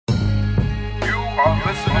are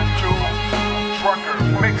listening to Trucker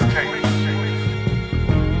Mixtape.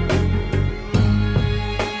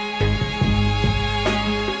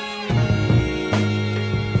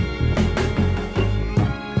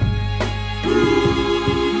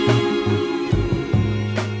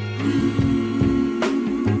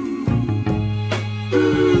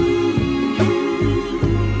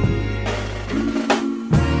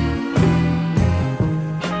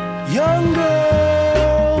 Young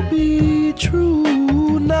girl, be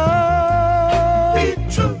true now. Be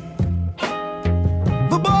true.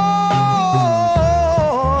 The boy,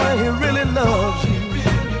 he really loves you.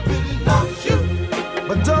 Really loves you.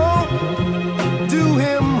 But don't do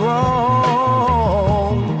him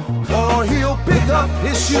wrong, or he'll pick up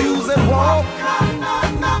his shoes and walk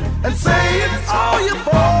and say it's all your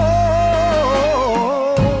fault.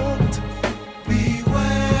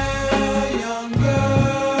 Beware, young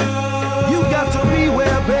girl. You got to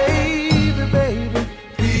beware, baby, baby.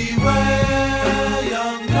 Beware,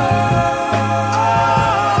 young girl.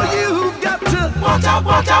 Oh, you've got to Watch out,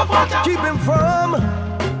 watch out, watch out. keep him from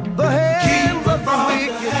the hands of the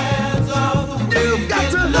wicked. You've got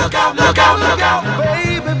to Look out, look out, look out.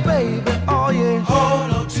 baby, baby, oh yeah.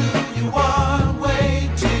 Hold on to your one way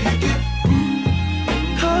till you get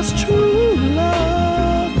 'Cause true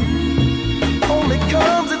love only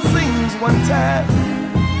comes, it seems, one time.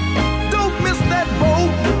 Don't miss that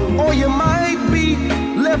boat, or you might be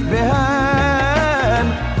left behind.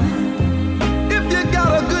 If you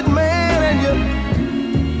got a good man and you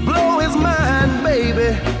blow his mind, baby,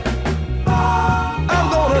 I'm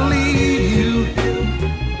gonna leave you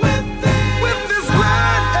with this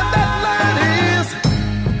line, and that line is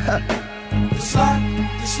the slide,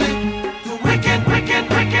 the slip, the wicked, wicked,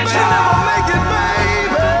 wicked. she'll never make it,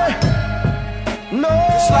 baby. No,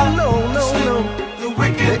 no, no, no. The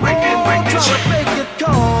wicked, They wicked, all wicked. try to fake it,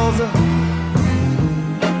 'cause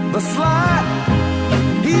the slide,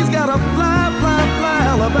 he's got a fly, fly, fly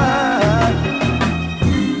alibi.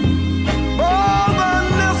 All the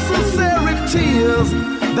necessary tears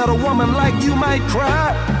that a woman like you might cry.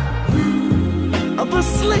 Of the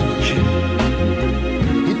slick,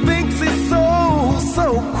 he thinks he's so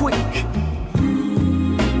quick,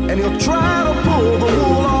 and he'll try to pull the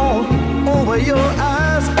wool on over your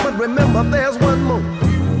eyes. But remember, there's one more,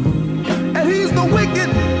 and he's the wicked.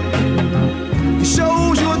 He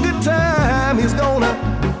shows you a good time, he's gonna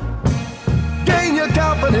gain your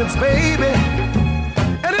confidence, baby,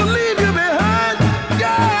 and he'll leave you behind.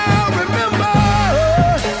 Girl, remember,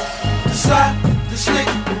 The slide, the slick,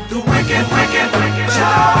 the wicked, wicked, wicked.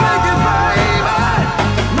 they'll make it, baby.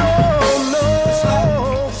 No, no. The slide,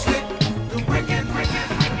 the slick, the wicked, wicked.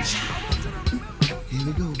 Here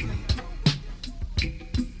we go, baby.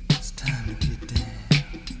 It's time to get down.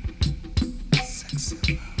 Sexy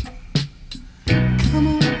love. Come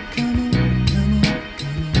on, come on, come on,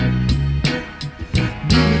 come on.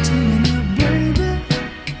 Do it to me now, baby.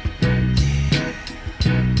 Yeah.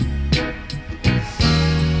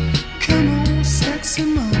 Come on, sexy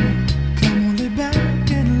mama. Come on, lay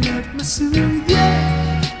back and let me soothe ya.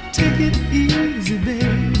 Take it easy,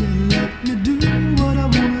 baby. Let me do what I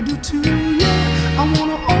wanna do to you. I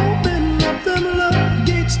wanna open up them love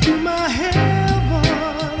gates to my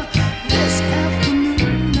heaven. This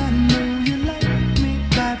afternoon, I know you like me.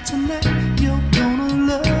 By tonight, you're gonna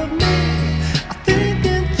love me. I think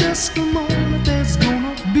in just a moment there's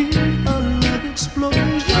gonna be a love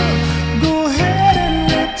explosion. Go ahead and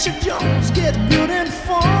let your Jones get good and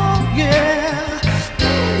funky.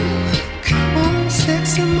 Come on,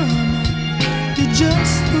 sexy mama, you're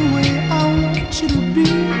just the way I want you to be.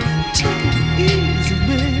 Take it easy,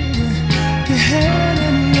 baby. Go ahead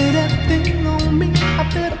and lay that thing on me. I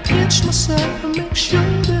better pinch myself and make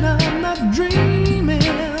sure that I'm not dreaming.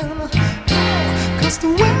 Oh, 'cause the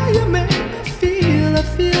way you make me feel, I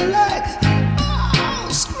feel like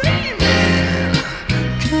screaming.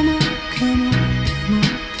 Come on, come on, come on,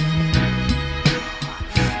 come on.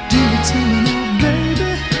 Do it to me now,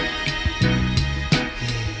 baby.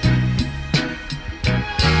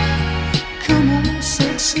 Come on,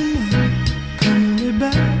 sexy man. Come on, lay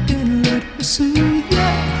back and let me soothe ya.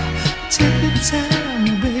 Take your time,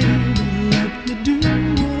 baby. Let me do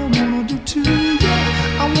what I wanna do to ya.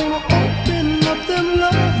 I wanna open up them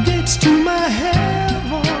love gates to my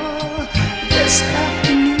heaven. This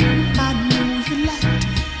afternoon, I know you liked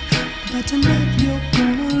me, but tonight you're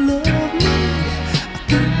gonna love me. I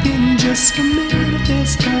think in just a minute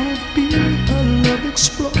there's gonna be a love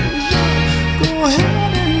explosion. Go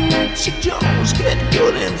ahead and let your Jones get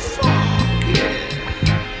good and funky.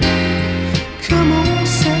 Come on,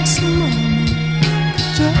 sexy mama,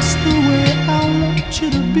 just the way I want you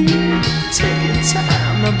to be. Take your time.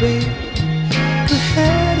 baby. Go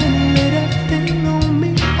ahead and lay that thing on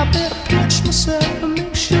me. I better pinch myself and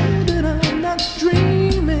make sure that I'm not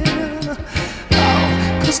dreaming. Oh,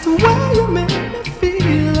 'cause the way you make me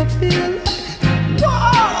feel, I feel like,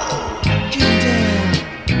 whoa, get down.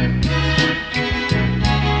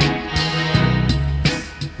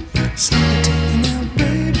 So take me now,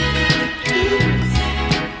 baby.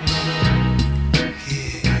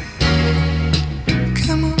 Yeah.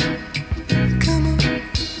 Come on, come on,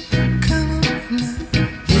 come on now.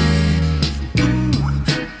 Yeah. Ooh,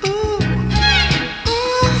 ooh, ooh,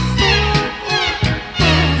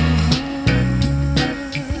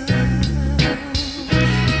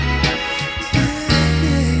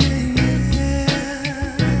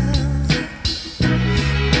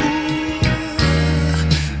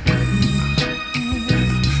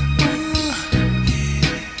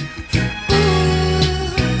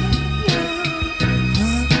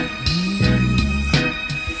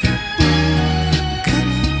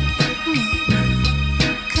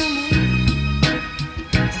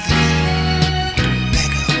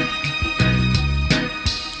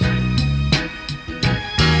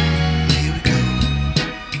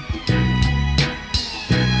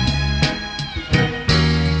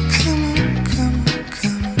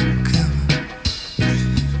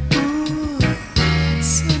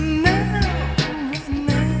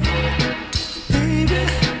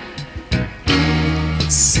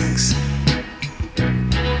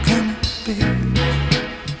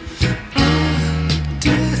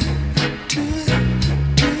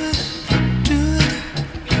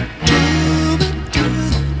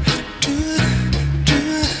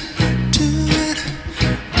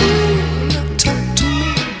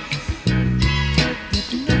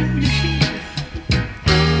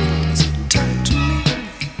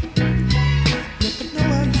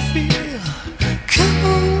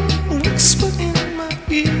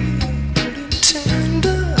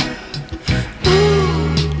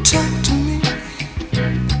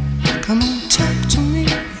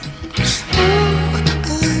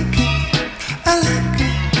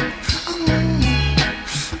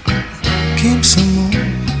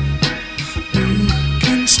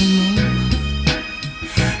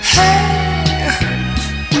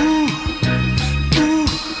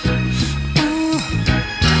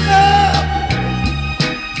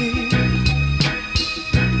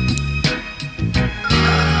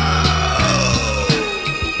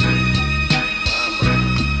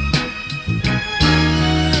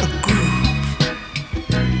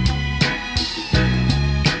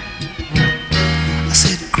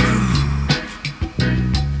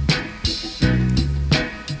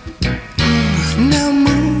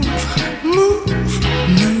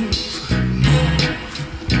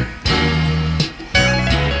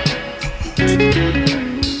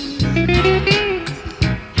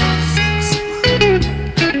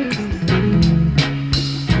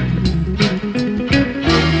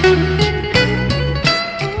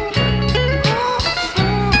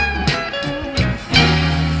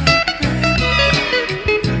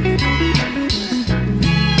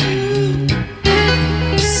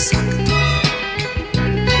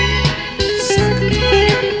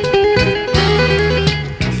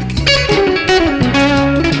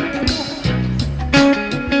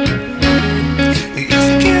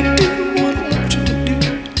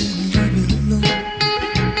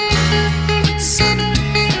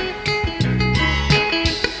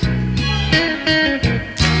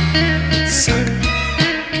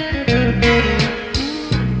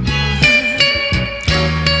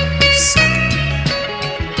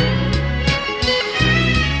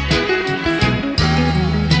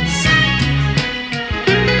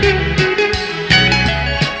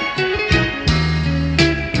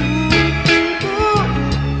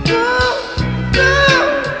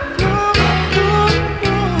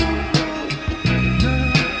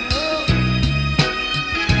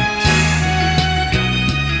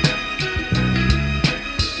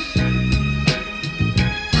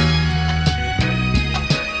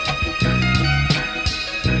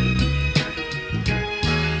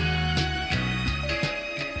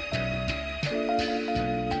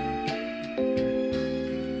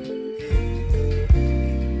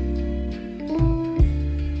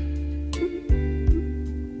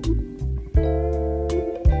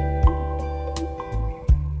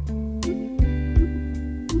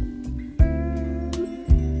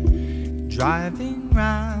 driving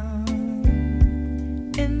round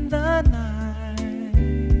in the night,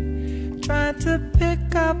 trying to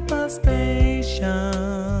pick up a station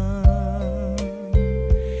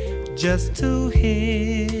just to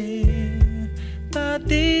hear the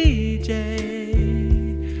DJ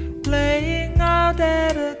playing all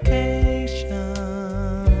dedication,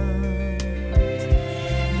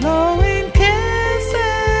 blowing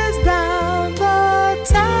kisses down the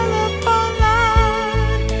telephone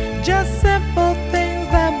line, just simple things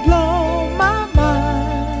that blow my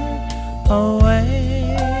mind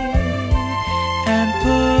away and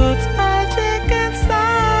puts magic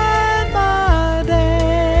inside my day.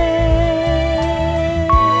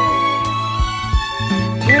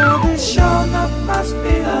 Girl, this sure enough must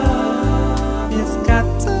be love. It's got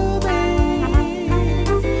to be.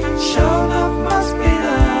 Sure enough must be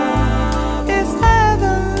love. It's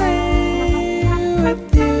heavenly with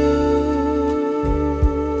you.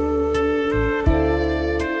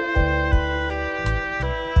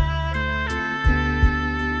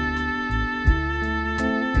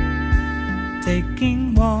 Taking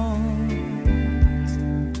walks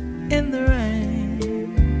in the rain,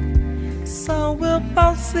 so we'll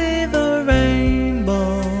both see the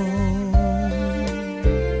rainbow.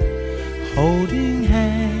 Holding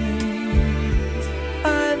hands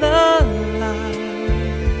by the light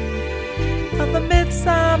of the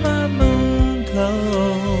midsummer moon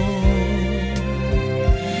glow,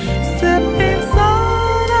 sipping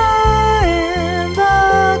soda in the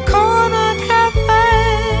corner cafe,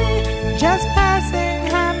 just passing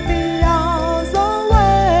happy hours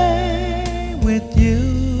away with you,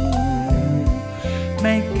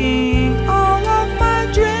 making all of my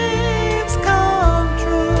dreams come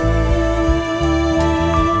true.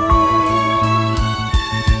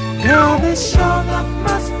 Girl, this sure enough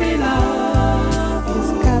must be love.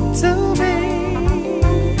 It's got to be.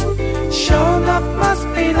 Sure enough must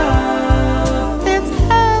be love. It's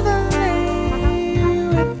heavenly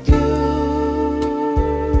with you.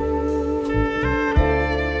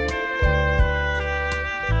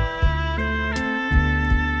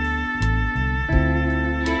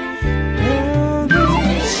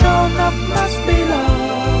 Sure enough must be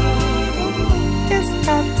love. It's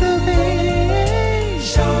got to be.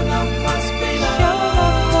 Sure enough must be love. Sure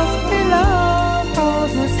enough must be love.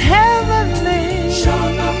 'Cause it's heavenly. Sure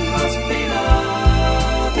enough must be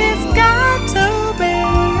love. It's got to be.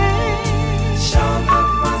 Sure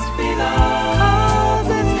enough must be love. 'Cause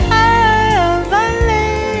it's heavenly.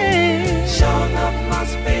 Sure enough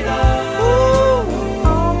must be love. Ooh,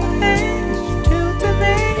 all things true to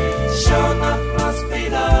me. Sure enough must be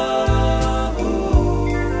love. Ooh.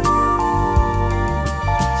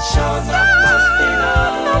 Sure enough must be love.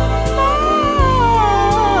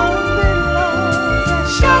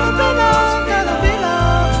 Sure enough must be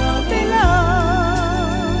love. Be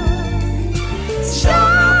love. Sure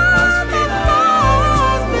enough must be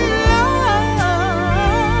love. Be love.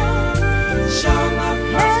 Sure enough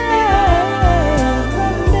must be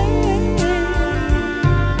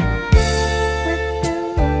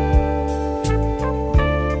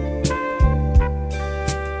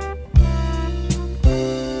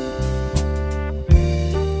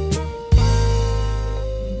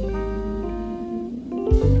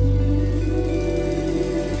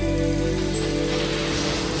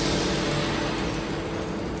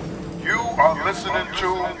You are listening to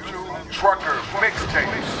Trucker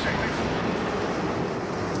Mixtapes.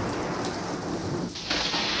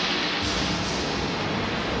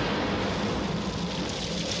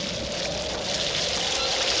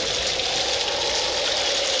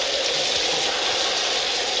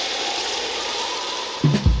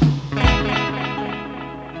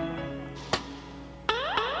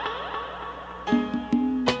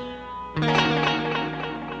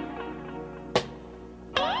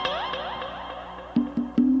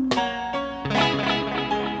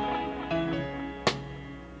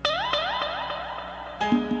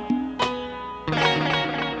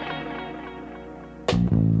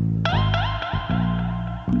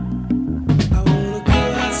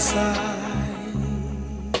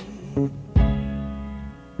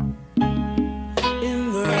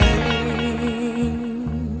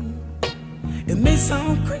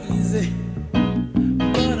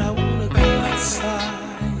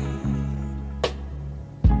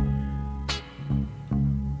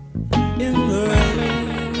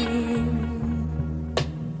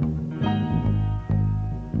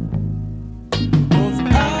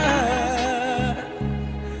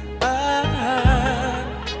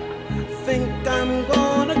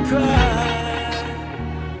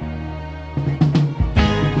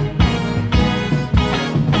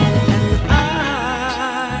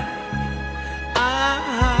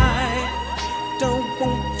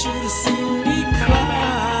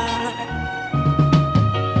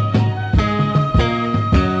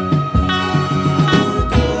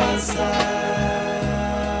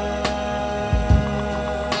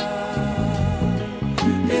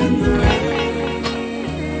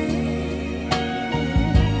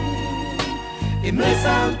 It may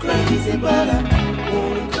sound crazy, but I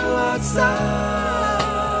wanna go outside.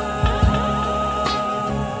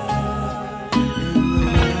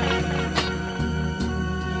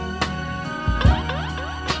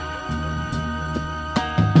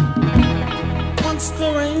 Once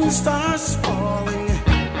the rain starts falling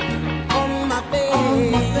on my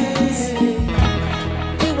face,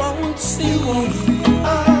 you won't see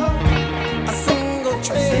a single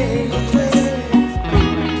trace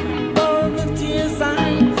of the tears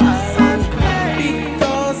I'm crying.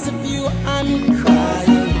 Because of you I'm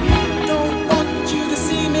crying. Don't want you to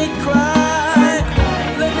see me cry.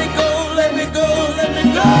 Let me go, let me go, let me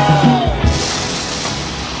go.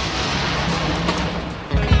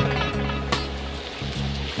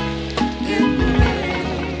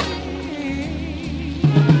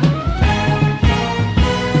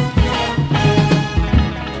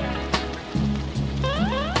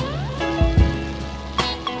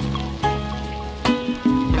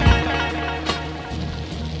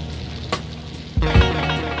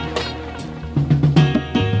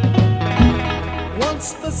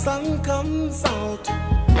 Once the sun comes out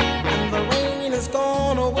and the rain is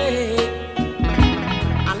gone away,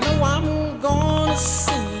 I know I'm gonna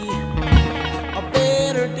see a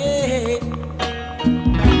better day.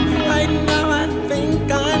 Right now I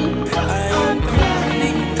think I'm crying.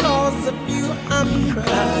 Because of you I'm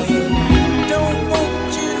crying. Don't want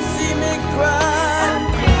you to see me cry.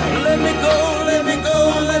 Let me go, let me go,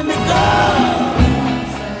 let me go.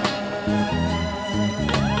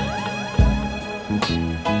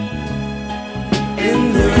 In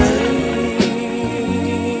the rain,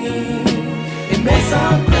 it may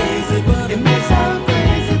sound crazy, but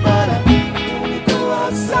I wanna go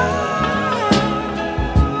outside.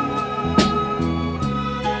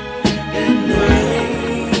 In the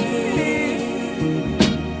rain,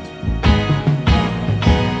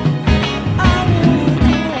 I wanna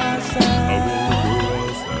go outside.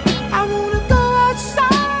 I wanna go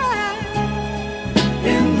outside.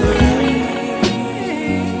 In the rain.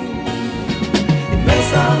 It may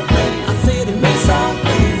sound crazy, I said it may sound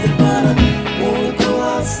crazy, but I wanna go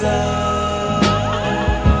outside.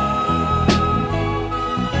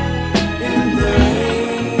 In the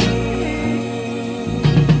rain,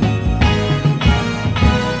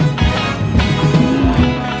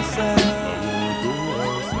 outside.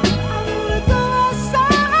 I wanna go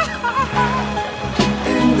outside.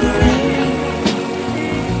 In the rain,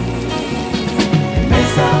 it may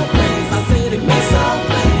sound crazy, I said it may sound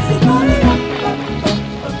crazy, but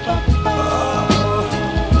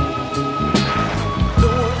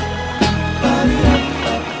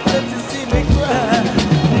let you see me cry.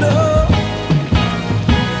 No,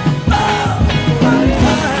 darling,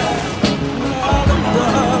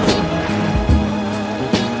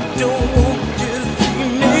 don't want you to see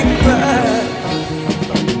me cry.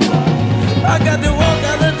 I got to walk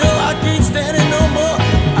out the door, I can't stand it no more.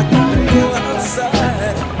 I got to go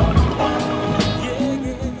outside. Yeah,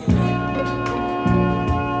 yeah, yeah.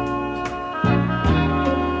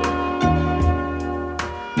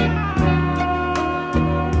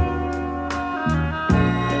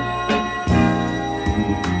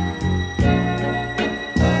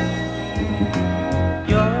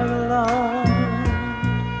 You're alone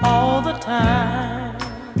all the time.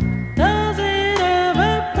 Does it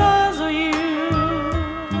ever puzzle you?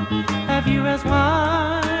 Have you asked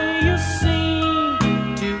why you seem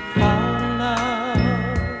to fall in love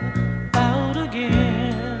out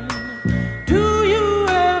again? Do you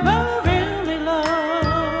ever really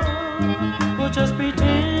love, or just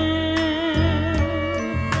pretend?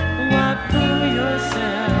 Why fool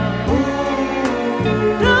yourself?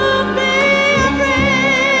 Don't be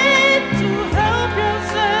afraid to help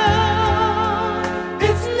yourself.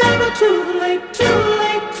 It's never too late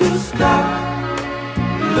to stop.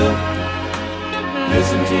 Look,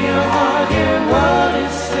 listen to your heart, hear what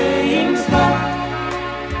it's saying. Stop.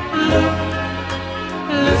 Look,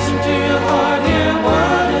 listen to your heart, hear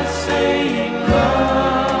what it's saying.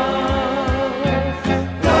 Love,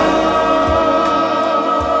 love,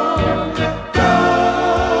 love.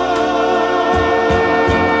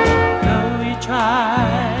 Though you try,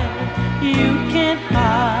 you can't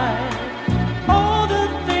hide all the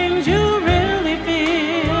things you really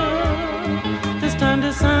feel. This time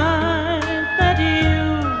decide that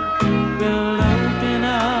you will open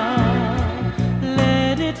up,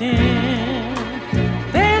 let it in.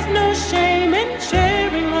 There's no shame in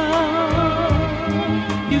sharing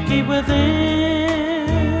love you keep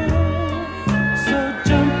within. So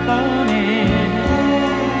jump on in.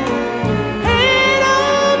 Head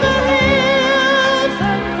over heels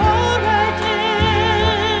and go right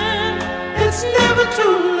in. It's never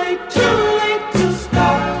too late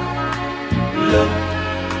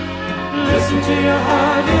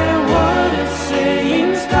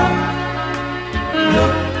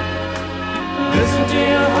to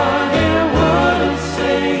your heart, hear what it's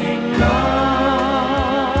saying.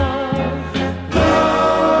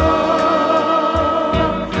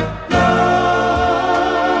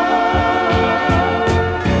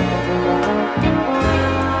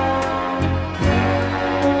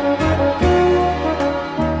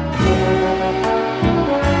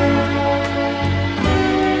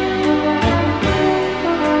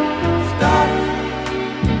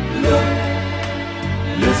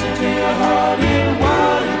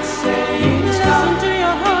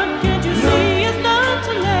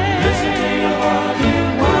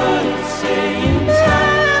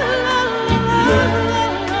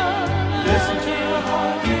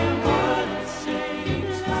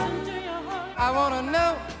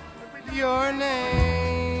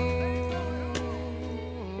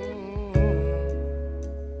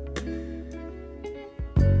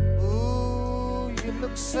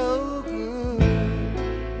 So good.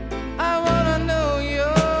 I wanna know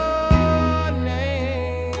your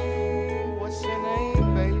name. What's your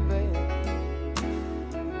name, baby?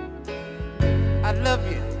 I'd love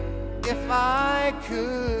you if I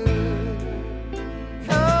could.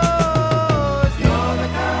 'Cause you're the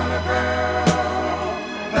kind of girl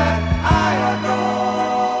that I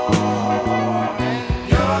adore.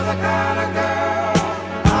 You're the kind of girl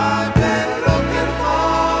I've been looking for.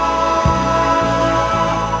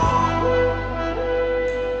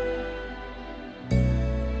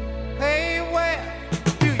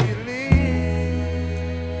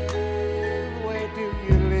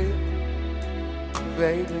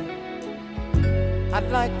 Baby, I'd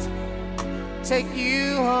like to take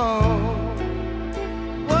you home.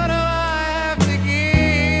 What do I have to give?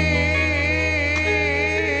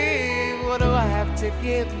 What do I have to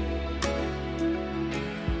give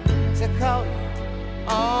to call you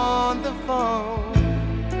on the phone?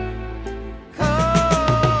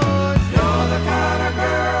 'Cause you're the kind of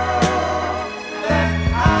girl that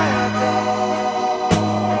I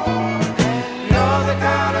adore. You're the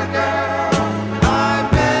kind of girl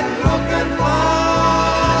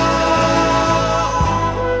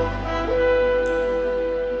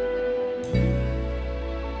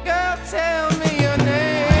tell me your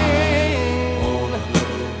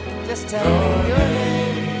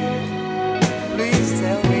name. Please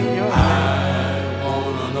tell me your name. I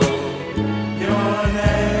wanna know your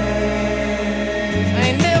name. I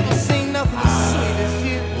ain't never seen nothing as sweet as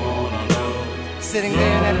you. Wanna know sitting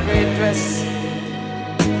there in that red dress.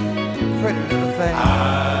 Pretty little thing. I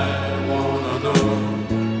wanna know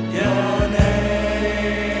your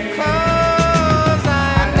name. 'Cause I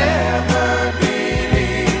never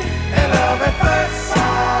believed in love at first sight.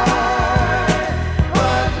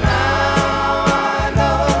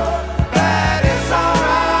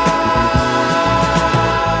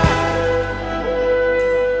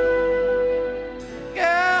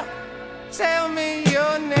 Tell me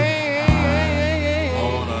your name. I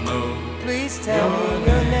wanna know. Please tell me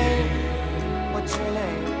your name. What's your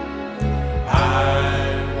name? I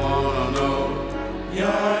wanna know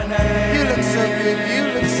your name. You look so good. You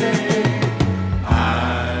look so good.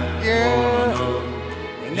 Girl,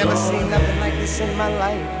 ain't never seen nothing like this in my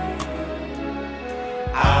life.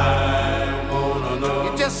 I wanna know.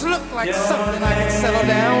 You just look like something I can settle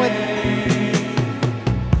down with.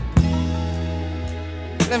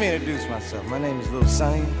 Let me introduce myself. My name is Lil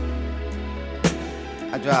Sonny.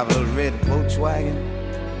 I drive a little red Volkswagen.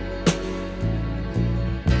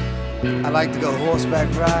 I like to go horseback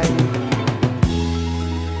riding.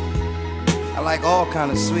 I like all kind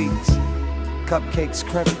of sweets, cupcakes,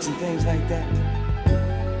 crepes, and things like that.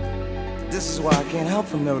 This is why I can't help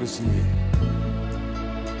from noticing you.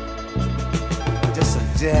 Just a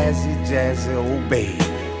jazzy, jazzy old babe.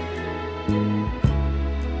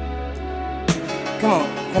 Come on,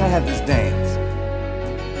 can I have this dance?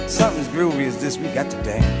 Something as groovy as this, we got to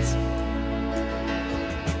dance.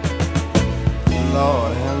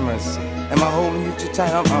 Lord have mercy. Am I holding you too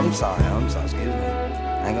tight? I'm sorry, excuse me.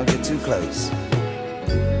 I ain't gonna get too close.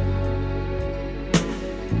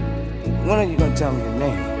 When are you gonna tell me your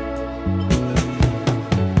name?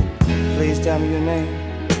 Please tell me your name.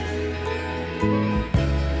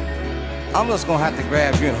 I'm just gonna have to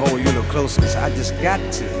grab you and hold you a little closer, cause I just got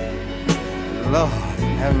to. Lord,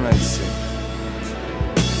 have mercy.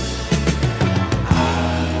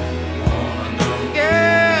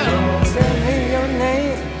 Girl, tell me your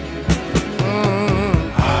name.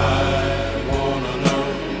 I wanna know.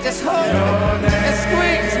 Just hold me and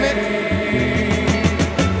squeeze me.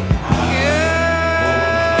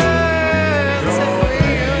 Girl, tell me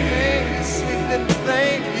your name, you sweet little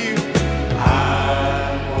thing, you. I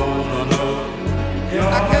wanna know your I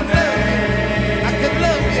can love you, I can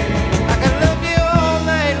love you, I can love you all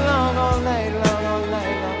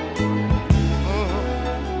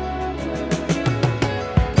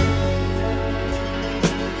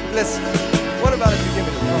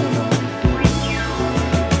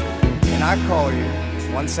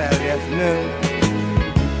one Saturday afternoon.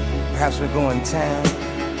 Perhaps we'll go in town,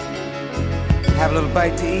 have a little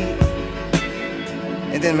bite to eat,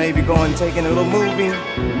 and then maybe go and take in a little movie.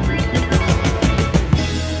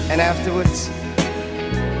 And afterwards,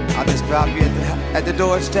 I'll just drop you at the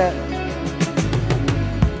doorstep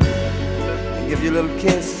and give you a little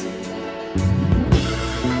kiss.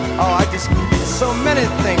 Oh, so many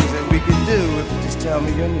things that we could do if you just tell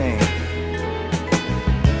me your name.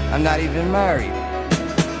 I'm not even married.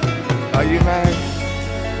 Are you married?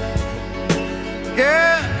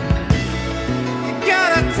 Girl, you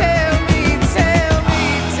gotta tell me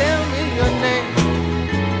your name.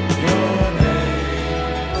 Your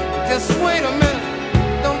name. Just wait a minute.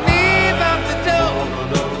 Don't leave out the door.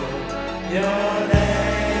 Your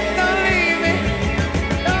name. Don't leave me.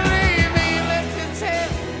 Don't leave me. Let's just tell.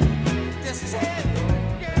 Just tell.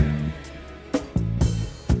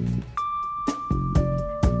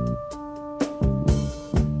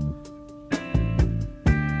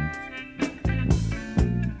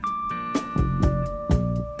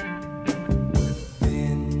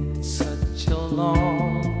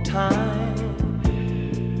 Long time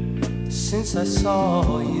since I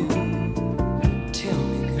saw you. Tell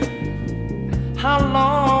me, girl, how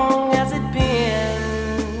long has it been?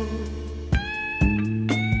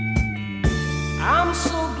 I'm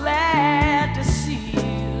so glad to see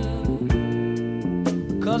you,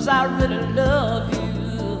 'cause I really love you.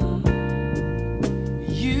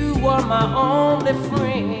 You were my only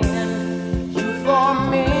friend. You for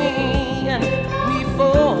me and me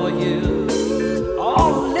for you.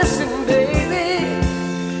 Oh, listen, baby,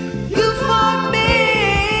 you for me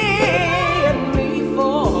and me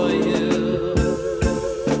for you.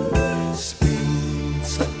 It's been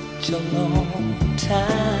such a long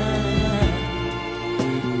time,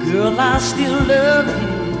 girl, I still love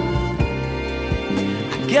you.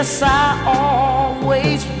 I guess I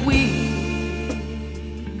always will.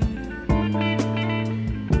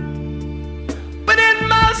 But in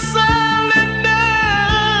my silent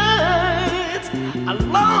nights, I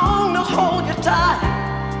long to hold you tight.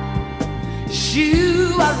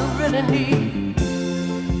 You, I really need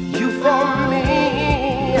you for me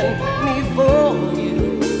and me for you.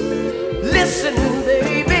 Listen,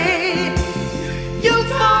 baby, you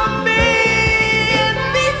for me and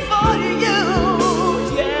me for you.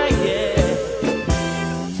 Yeah, yeah.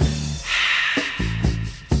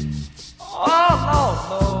 Oh, Lord,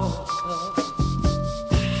 Lord.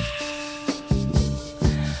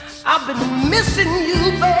 I've been missing you,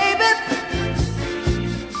 baby.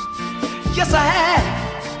 Yes, I have.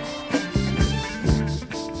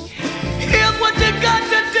 Here's what you got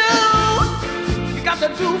to do. You got to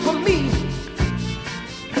do for me.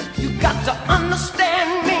 You got to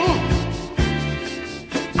understand me.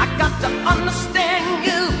 I got to understand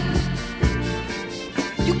you.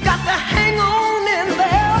 You got to hang on in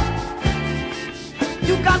there.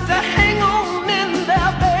 You got to hang on in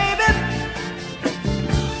there, baby.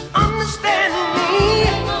 Understand me,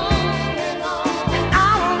 and I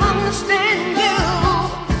will understand you.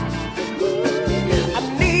 I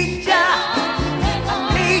need ya, I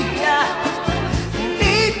need ya, I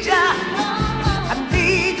need ya, I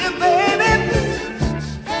need you, baby.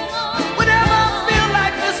 Whenever I feel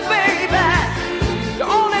like this, baby, the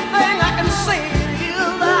only thing I can say is,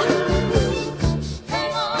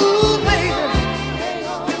 ooh, baby,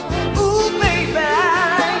 ooh,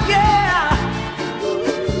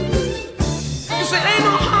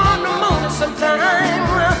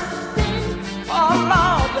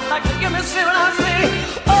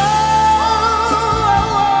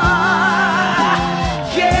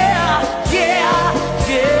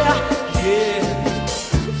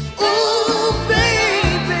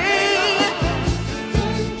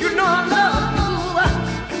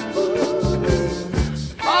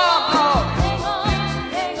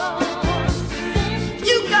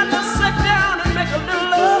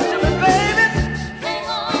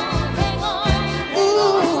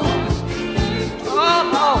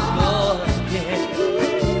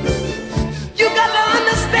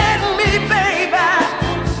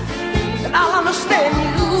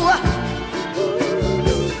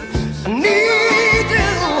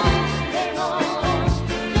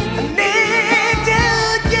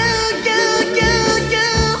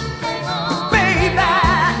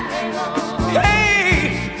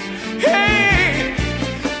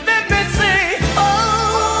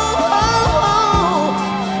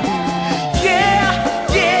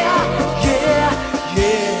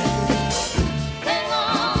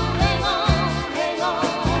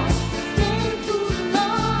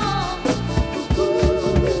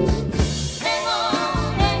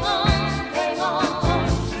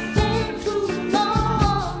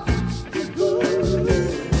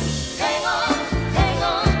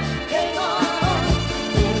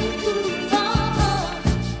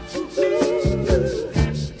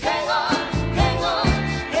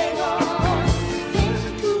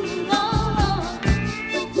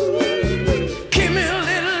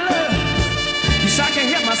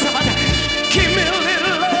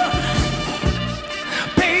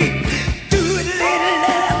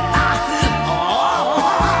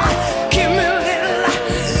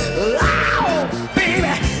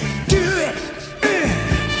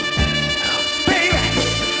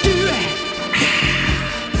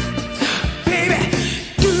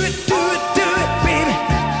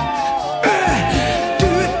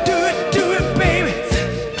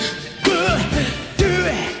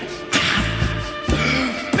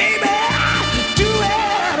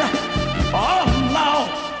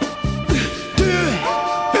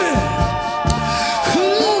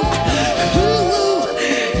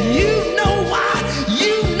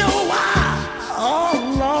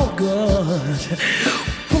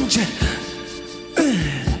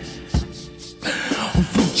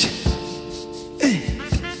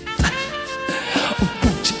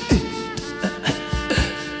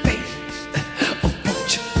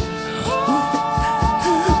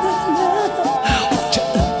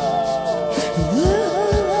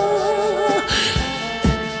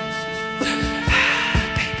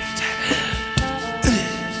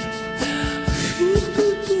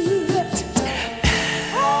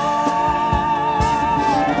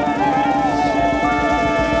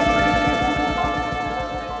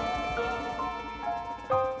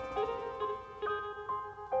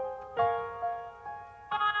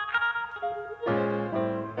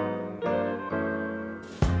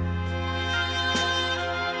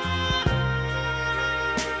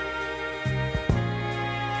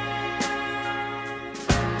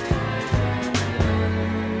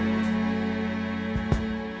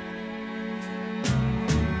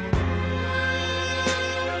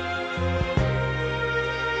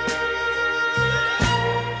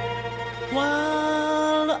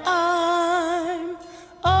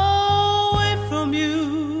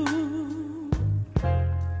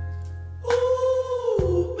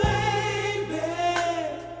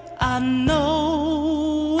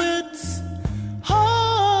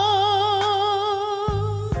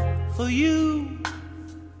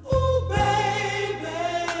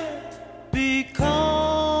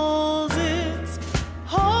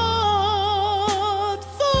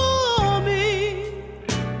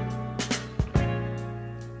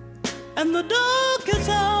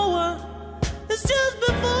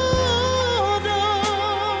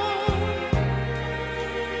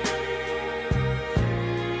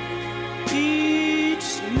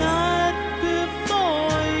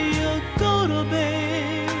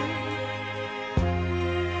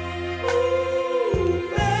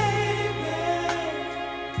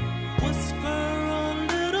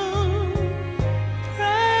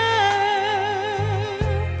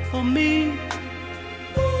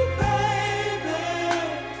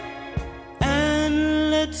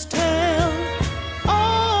 let's tell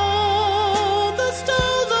all the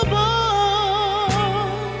stars above.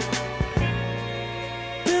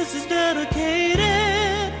 This is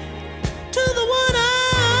dedicated to the one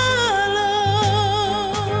I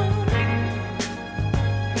love.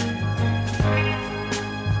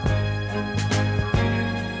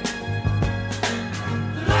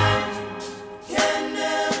 Life can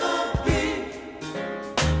never be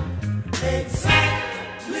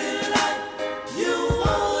exactly like you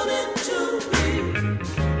want it to be,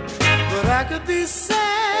 but I could be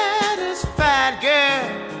satisfied,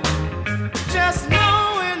 girl, just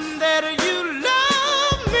knowing that you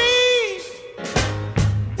love me.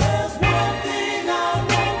 There's one thing I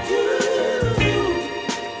want you to do,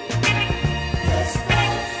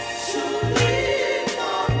 especially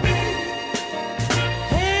for me.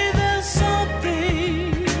 Hey, there's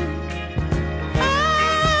something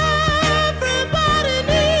everybody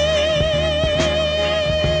needs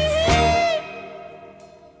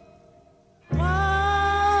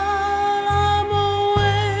while I'm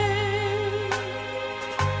away.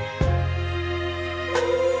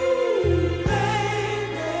 Ooh,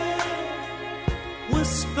 baby,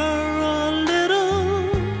 Whisper a little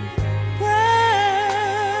prayer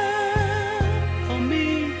for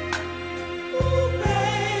me, ooh,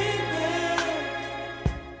 baby.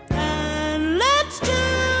 and let's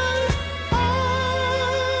tell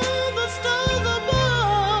all the stars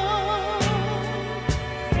above.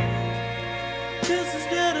 This is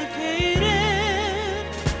dedicated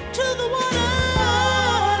to the one I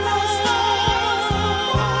love.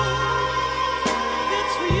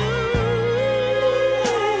 It's for you,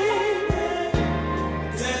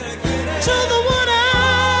 to the one I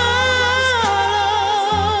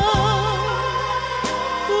love.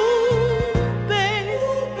 Ooh, baby,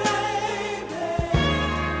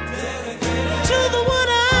 to the one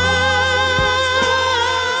I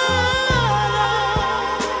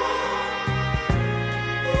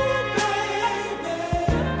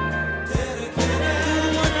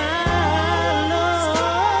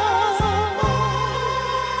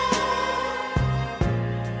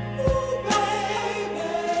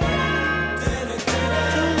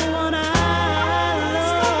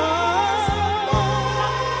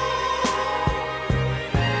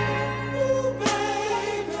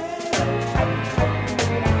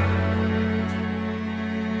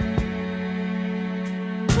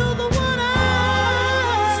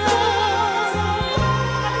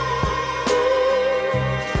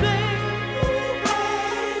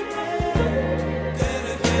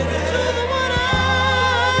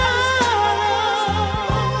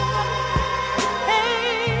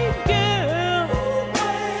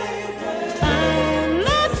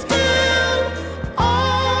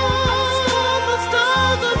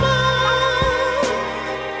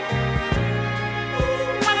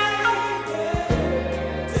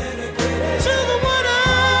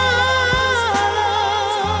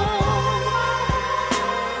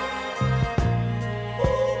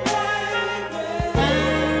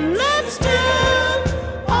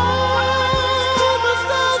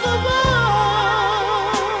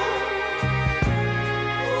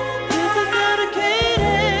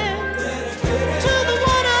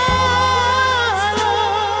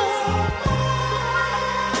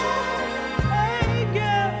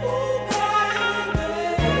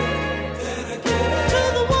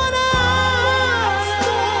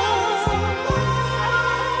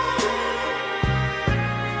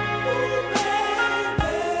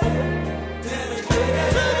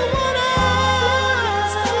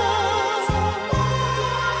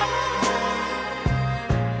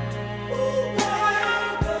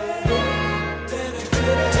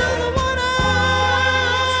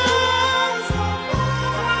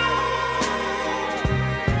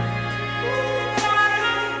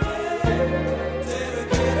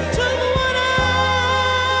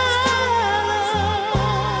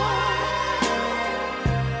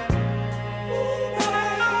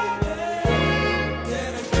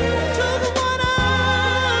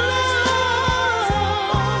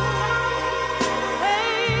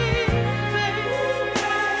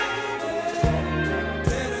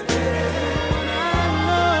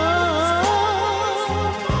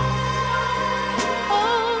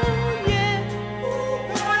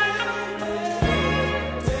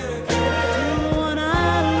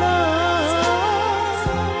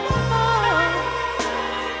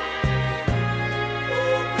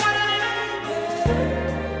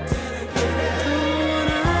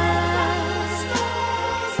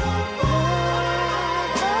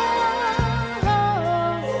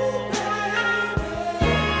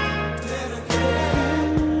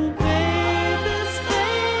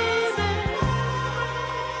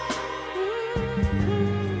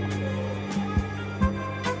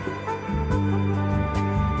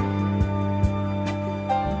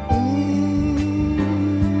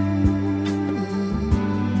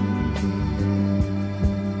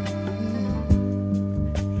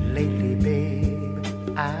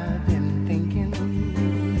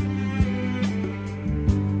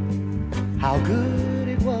good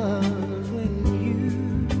it was when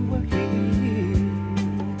you were here.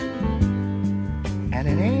 And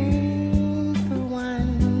it ain't the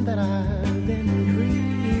one that I've been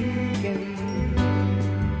drinking.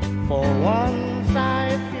 For once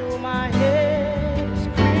I feel my head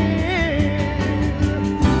spin.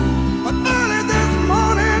 But early this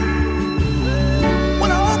morning,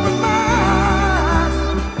 when I opened my eyes,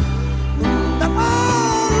 that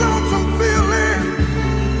old lonesome feeling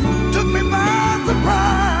took me by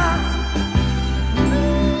surprise.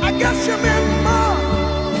 I guess you meant more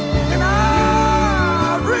than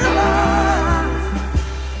I realized.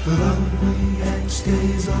 The love we had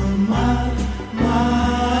stays on my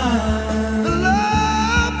mind. The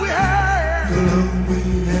love we had, The love we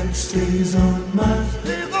had stays on my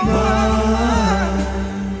stays on mine.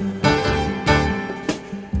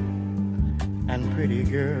 And pretty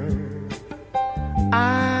girl,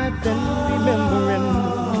 I've been remembering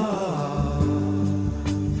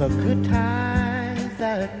the good times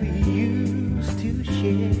that we used to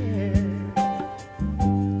share.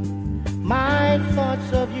 My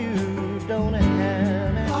thoughts of you don't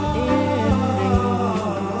have an ending,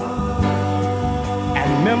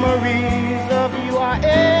 and memories of you are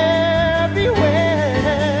everywhere.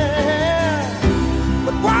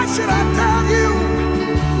 But why should I tell you?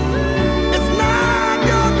 It's not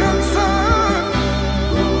your concern.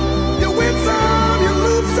 You win some, you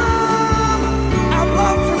lose some. I've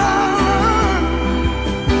lost and I learned.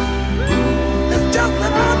 It's just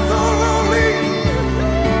that I'm so lonely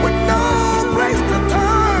with no place to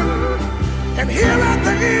turn. And here at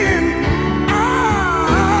the end,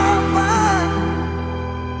 I'll find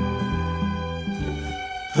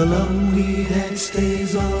The love we had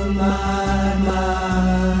stays on my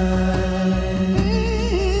mind.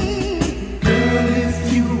 Girl,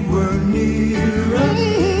 if you were nearer,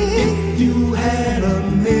 if you had a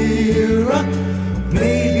mirror,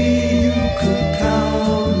 maybe you could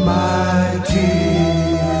count my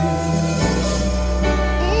tears.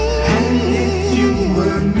 And if you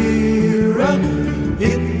were nearer,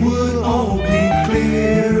 it would all be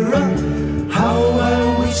clearer. How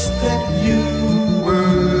I wish that you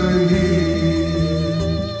were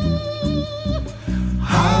here.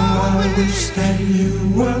 How I wish that you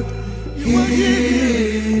were here.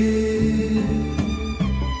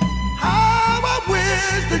 how I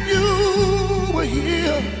wish that you were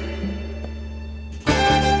here.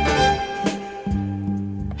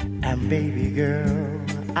 And baby girl,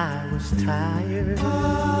 I was tired,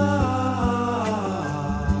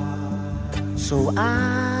 so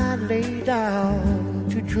I lay down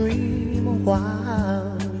to dream a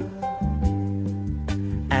while.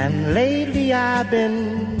 And lately I've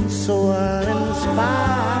been so uninspired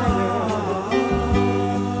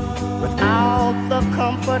without the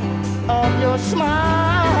comfort of your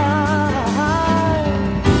smile.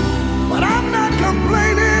 But I'm not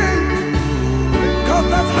complaining, 'cause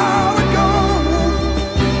that's how it goes.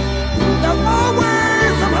 There's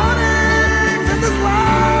always some heartaches in this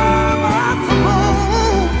life, I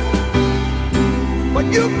suppose. But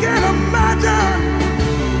you can't imagine,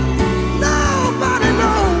 nobody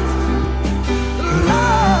knows the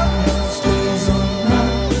love Stays on my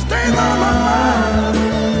stays on my mind,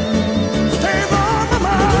 stays on my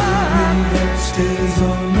mind. that stays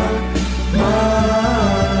on my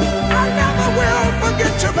mind. I never will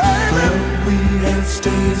forget you, baby. We that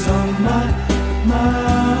stays on my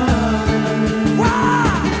mind. Why?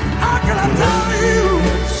 How can I tell you?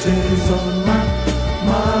 That stays on my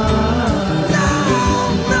mind. No,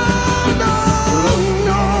 no, no,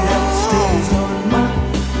 That no. stays on my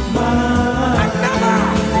I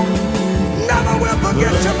mind. never will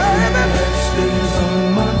forget you, baby. That stays on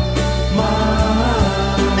my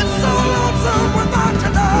mind. It's so lonesome without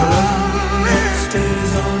you, darling. That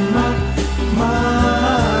stays on my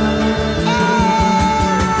mind. I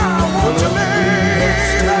want you, That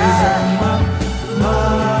stays baby. on my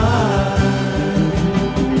mind.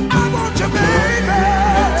 I want you, baby.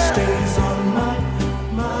 That stays on my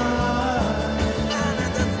mind. Early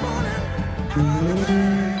this morning.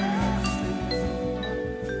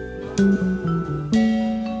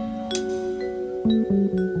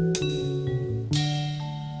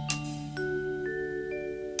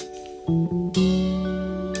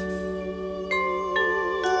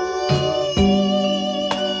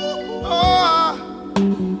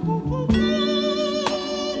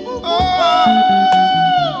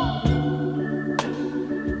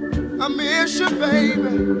 I miss you,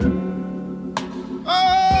 baby.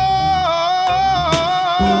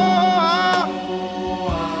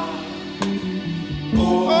 Oh,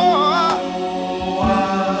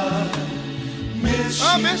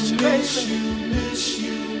 I miss you, baby.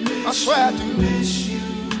 I swear I do.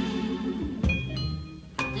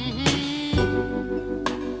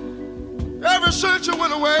 Ever since you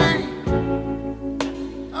went away,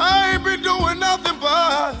 I ain't been doing nothing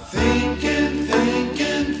but thinking,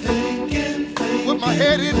 with my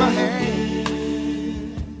head in my hand.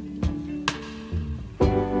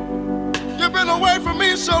 You've been away from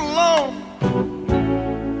me so long,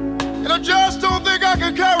 and I just don't think I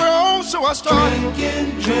can carry on, so I start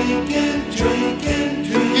drinking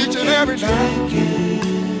each and every night.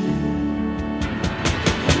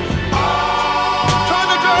 Trying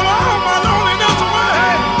to drown all my loneliness away,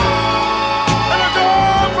 and I go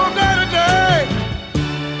on from day to day.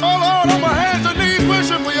 Oh Lord, on my hands and knees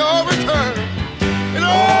wishing for your return. And oh,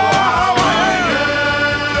 how I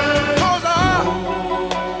am, 'cause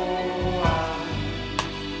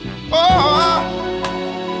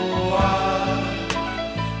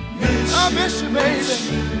I miss you, baby.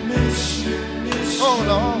 Oh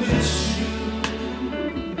Lord.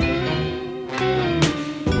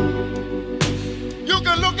 You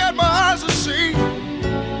can look at my eyes and see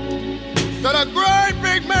that a great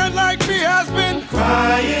big man like me has been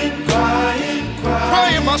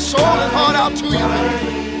crying my soul and heart out to you.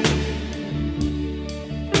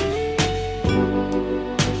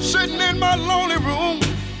 Sitting in my lonely room,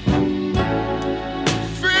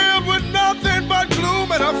 filled with nothing but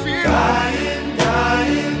gloom, and I feel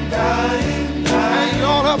hanging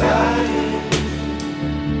on up.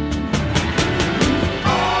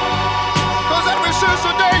 'Cause ever since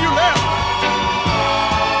the day you left,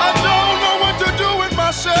 I don't know what to do with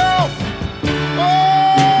myself.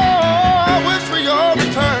 Oh, I wish for your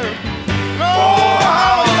return. No,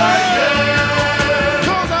 how I am.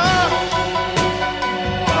 'Cause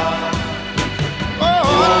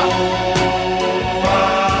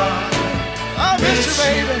I miss you,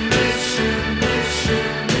 baby.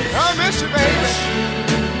 I miss you, baby.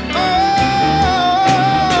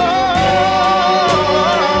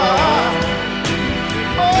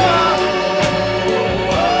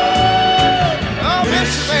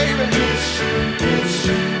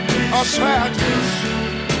 I swear I do.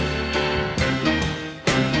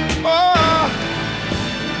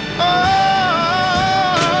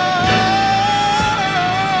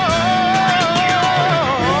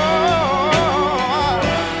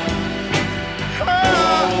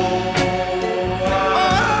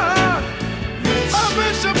 I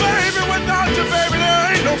miss you, baby. Without you, baby, there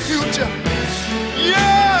ain't no future.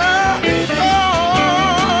 Yeah. Oh,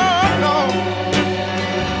 no.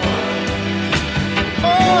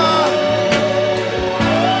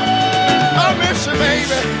 I miss you,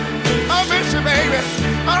 baby. I miss you, baby.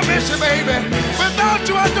 I miss you, baby. Without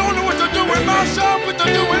you, I don't know what to do with myself, what to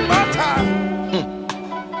do with my time.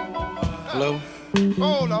 Hello?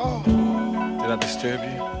 Oh, Lord. Did I disturb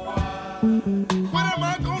you? What am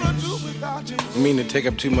I gonna do without you? I mean to take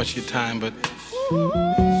up too much of your time, but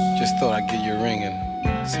just thought I'd give you a ring and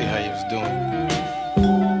see how you was doing.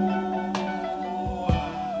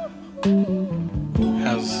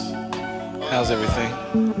 How's everything?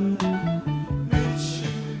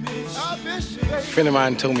 I miss you, baby. A friend of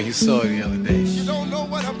mine told me he saw you the other day. You don't know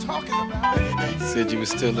what I'm talking about. Said you were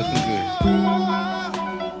still looking good.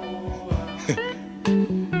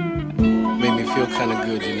 Made me feel kind of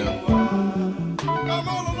good, you know. I'm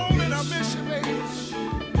all alone and I miss you, baby.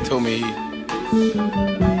 Told me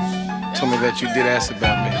that you did ask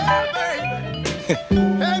about me. Hey, baby.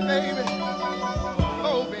 Hey, baby.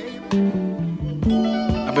 Oh, baby.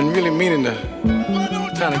 I've been really meaning to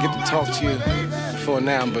kind of get to talk to you before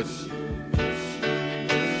now, but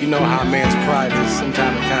you know how a man's pride is.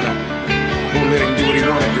 Sometimes it kind of won't let him do what he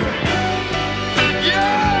want to do.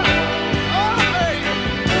 Yeah! Oh, baby.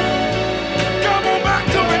 Come on back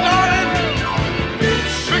to me, darling.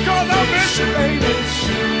 Because I miss you, baby.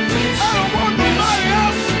 I don't want nobody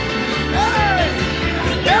else. Hey!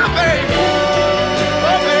 Yeah, baby.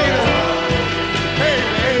 Oh, baby. Hey,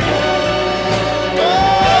 baby.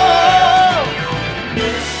 Oh!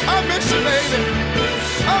 I miss you, baby.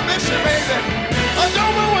 I miss you, baby. I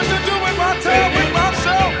don't know what to do with my time, with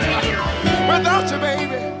myself, without you,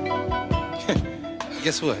 baby.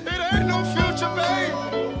 Guess what? It ain't no future, baby.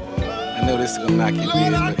 I know this is gonna knock you Lord,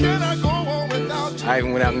 dead, I but cannot go on without you. I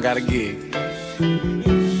even went out and got a gig.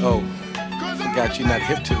 Oh, forgot you're not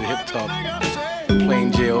hip to the hip talk.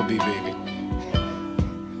 Plain J.O.B., baby.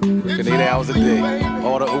 Working 8 hours a day.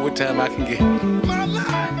 All the overtime I can get. My life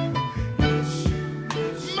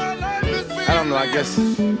I don't know, I guess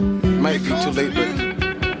it might be too late, but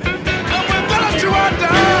without you, I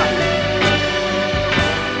die.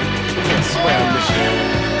 I swear I miss you.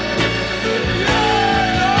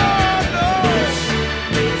 Yeah, no, no.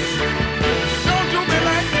 Don't do me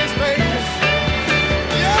like this, baby.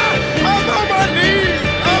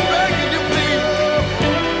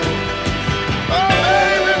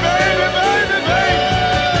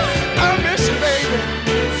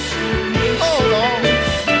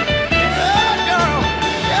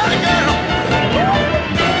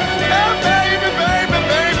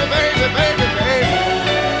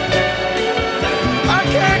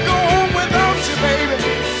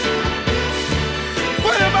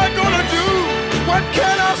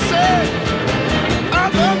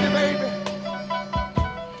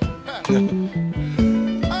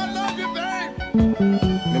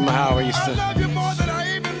 used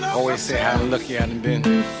to always say how lucky I done been.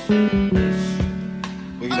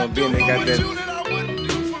 Well, you know, being they got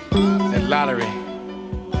that lottery,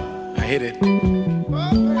 I hit it.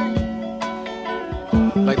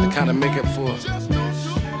 Like to kind of make up for a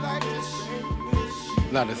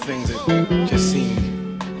lot of things that just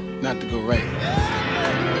seem not to go right.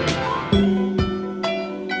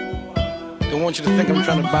 Don't want you to think I'm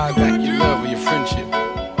trying to buy back your love or your friendship.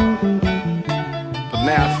 But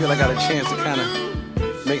now I feel I got a chance to kind of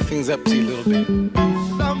make things up to you a little bit.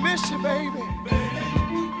 I miss you, baby.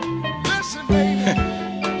 Listen, baby.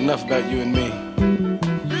 Enough about you and me.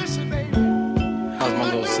 Listen, baby. How's my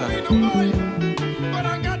little son? But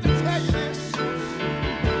I got to tell you this.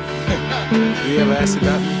 You ever ask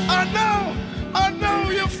about me? I know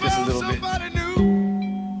you Just a found little bit. somebody new.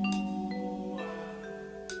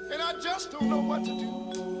 And I just don't know what to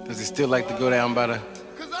do. Does he still like to go down by the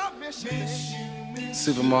 'Cause I miss you, baby.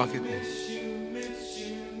 supermarket?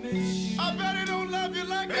 I bet he don't love you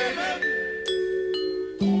like that, baby.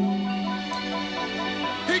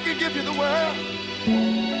 He could give you the world.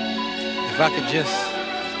 If I could just, But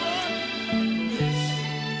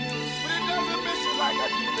he doesn't miss you like I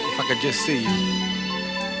do, baby. if I could just see you.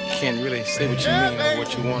 You can't really say what you mean or what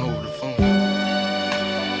you want over the phone. I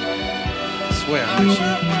swear I I miss don't you.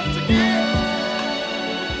 have much to give.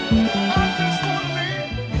 I just wanna live.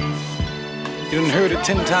 You done heard it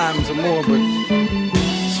 10 times or more, but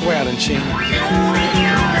swear I done changed.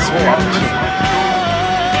 Swear I done changed.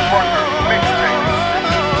 Trucker Mixtape.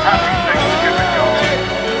 Happy Thanksgiving, y'all.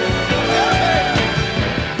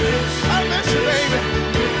 I miss you, baby.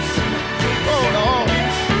 Oh, Lord.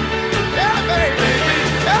 Yeah, baby.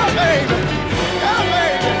 Yeah, baby. Yeah,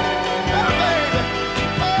 baby. Yeah, baby.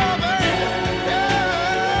 Oh, baby.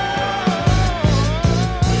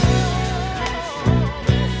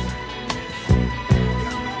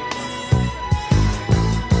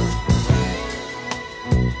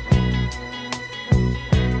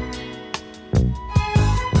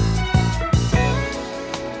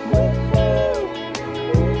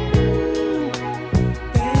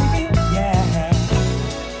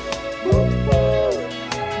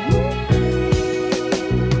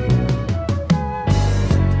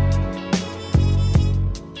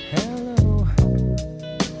 Hello,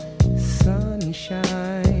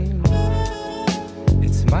 sunshine.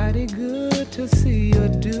 It's mighty good to see you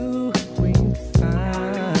doing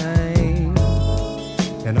fine.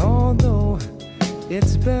 And although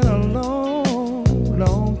it's been a long,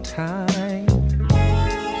 long time,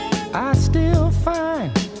 I still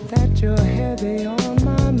find that you're heavy on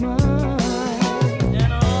my mind.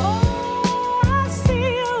 And oh, I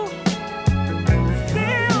see you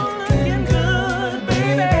still looking good,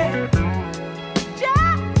 baby. Just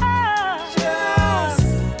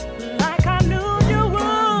like I knew you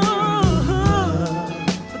would.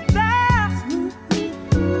 But there's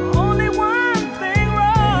only one thing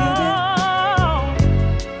wrong.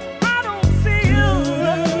 I don't see you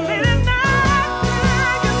living nice.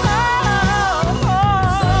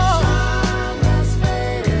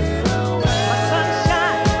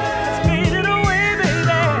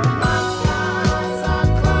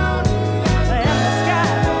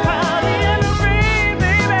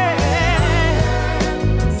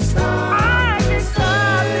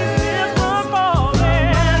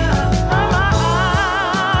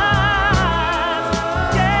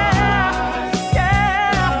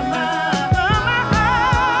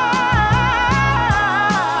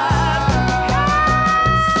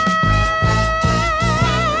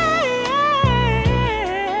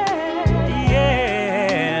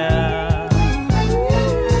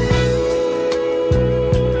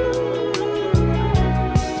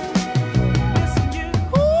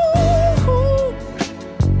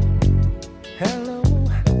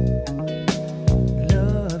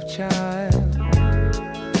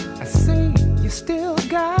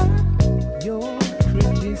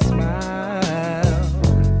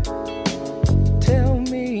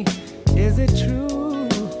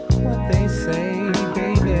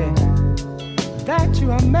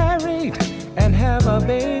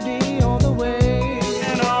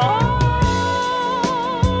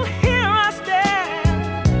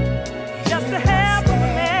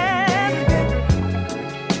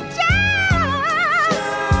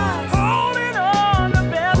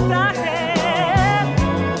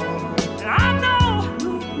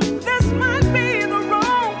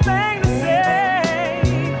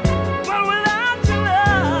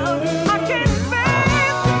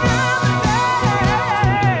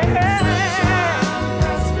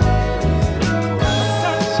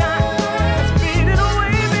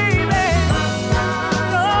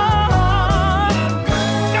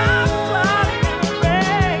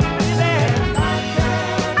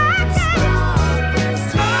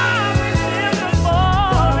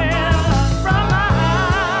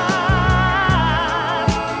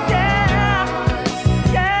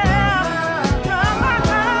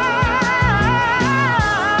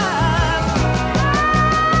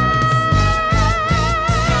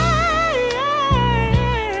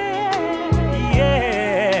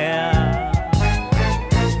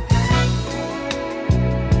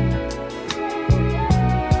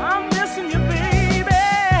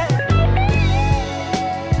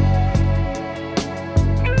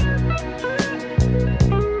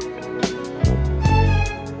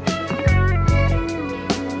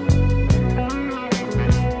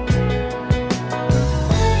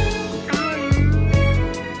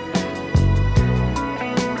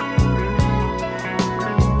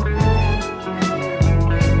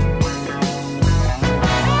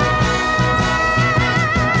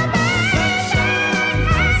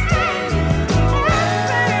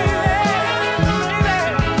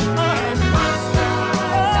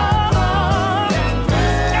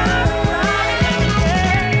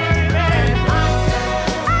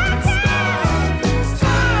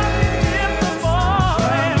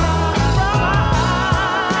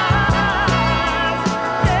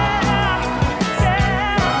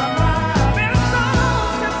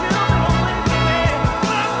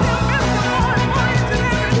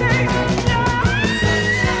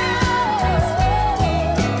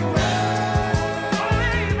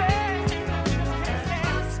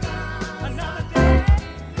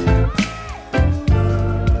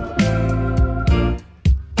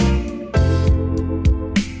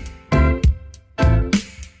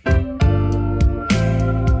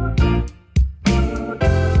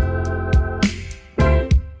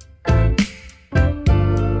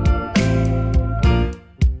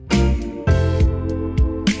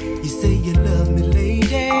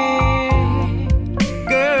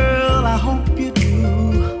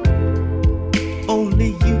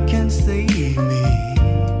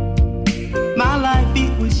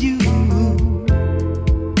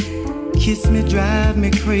 kiss me, drive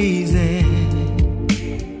me crazy.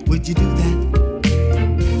 Would you do that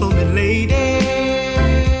for me, lady?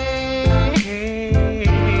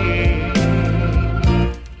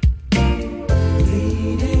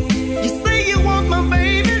 You say you want my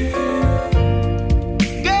baby,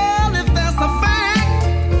 girl, if that's a fact,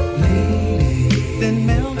 then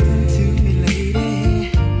melt into me,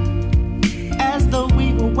 lady, as though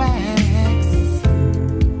we were wax.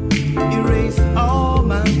 Erase all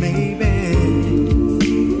my babies.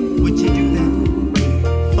 Would you do that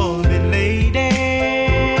for me, lady?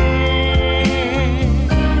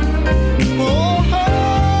 Oh,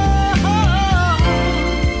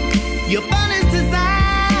 your body's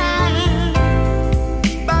designed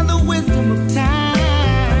by the wisdom of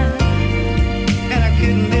time, and I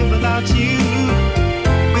couldn't live without you,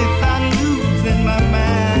 without losing my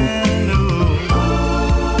mind. Oh,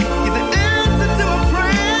 you're the answer to my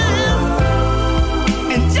prayers,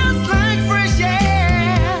 and just like fresh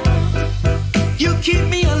air, you keep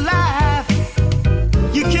me alive.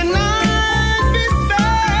 You cannot be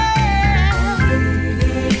spared.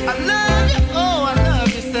 I love you, oh, I love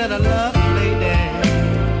you, said I love you, lady.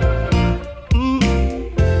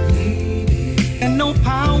 And no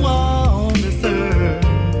power on this earth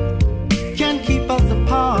can keep us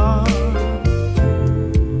apart.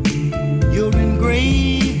 You're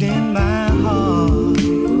engraved in my heart.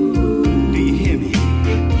 Do you hear me,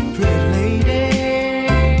 pretty lady?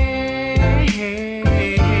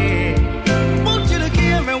 Want you to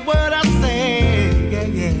hear me what I say, yeah,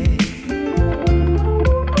 yeah.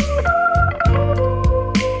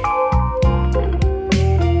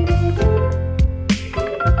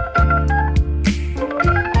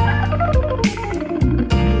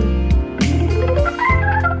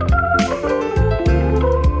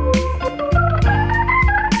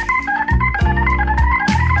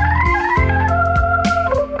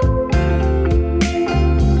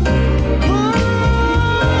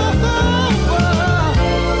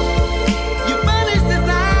 Your body's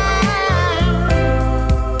designed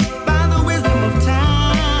by the wisdom of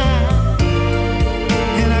time,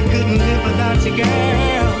 and I couldn't live without you,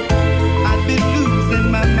 girl. I'd be losing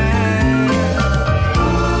my mind.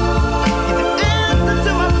 You're the answer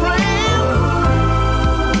to my prayers,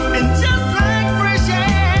 and just like fresh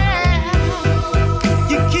air,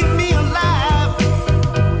 you keep me alive.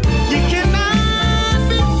 You cannot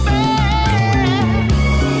be spared.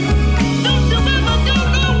 Don't you ever go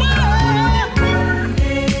nowhere.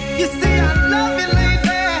 You see, I love you,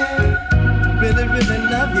 lady. Really, really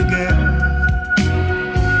love you, girl.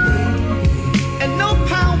 And no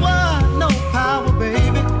power,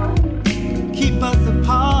 baby, keep us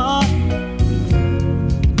apart.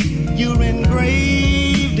 You're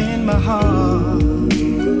engraved in my heart.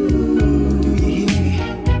 Do you hear me,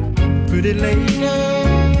 pretty lady?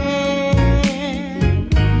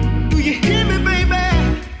 Do you hear me, baby?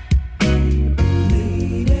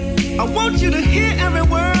 I want you to hear every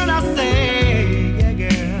word I say, yeah, girl.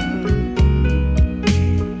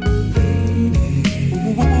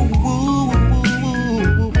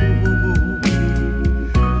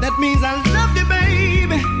 That means I love you,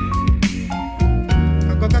 baby.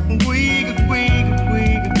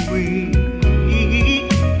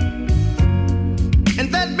 And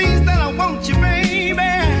that means that I want you, baby.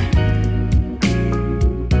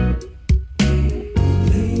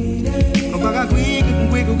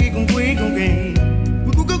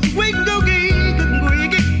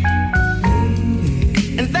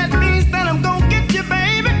 And that means that I'm gonna get you,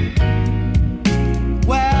 baby.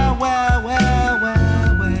 Well, well, well,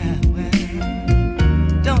 well, well, well.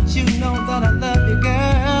 Don't you know that I love you,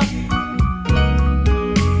 girl?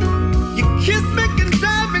 You kiss me and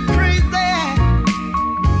drive me crazy.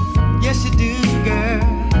 Yes, you do, girl.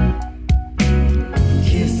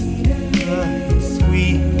 Kiss me, love,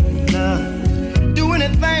 sweet love. Do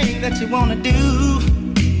anything that you wanna do.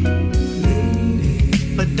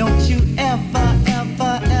 But don't you ever,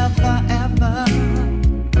 ever, ever, ever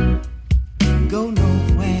go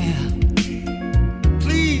nowhere.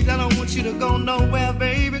 Please, I don't want you to go nowhere,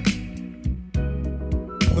 baby.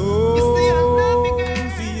 You see, I love you, girl.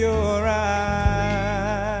 Close your eyes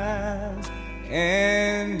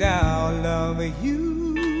and I'll love you.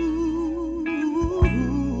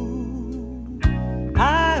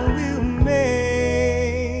 I will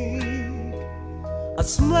make a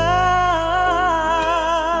smile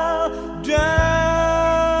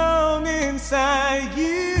drown inside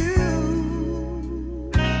you.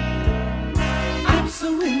 I'm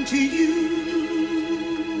so into you.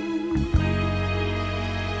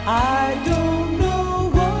 I don't know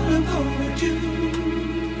what I'm gonna do,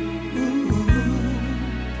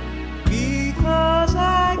 because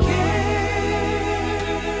I can't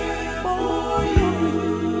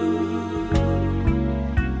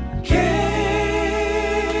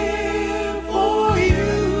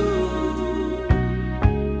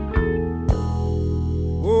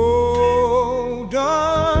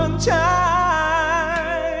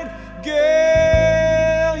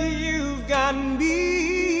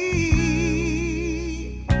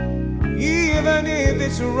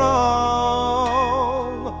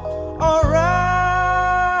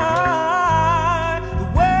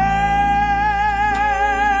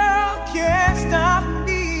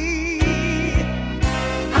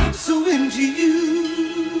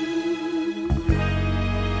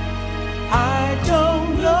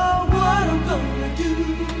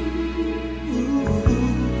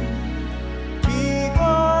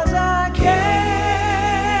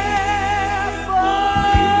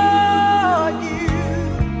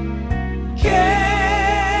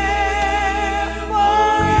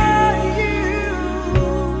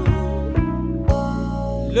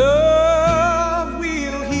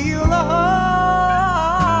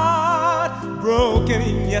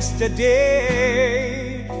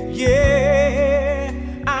yesterday. Yeah,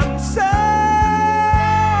 I'm so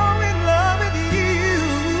in love with you.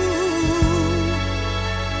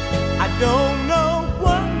 I don't know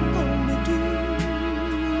what I'm gonna do.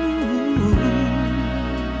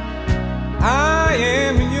 I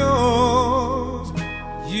am yours,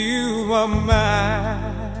 you are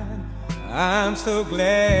mine. I'm so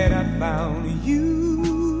glad I found you.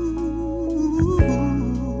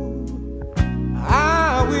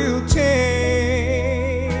 I will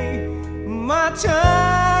take my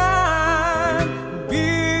time,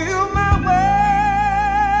 build my world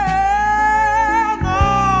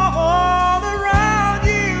all around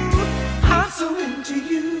you. I'm so into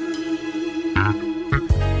you.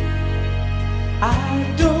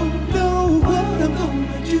 I don't know what I'm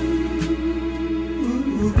gonna do.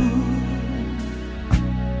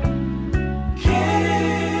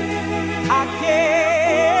 I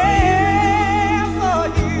care for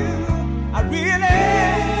you. I really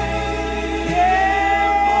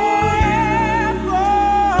care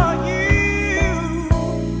for you.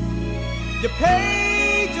 You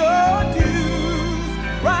paid your dues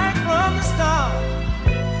right from the start.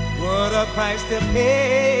 What a price to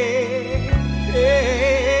pay.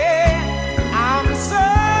 I'm so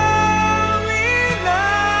in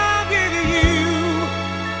love with you.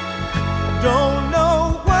 Don't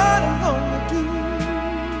know what I'm gonna do.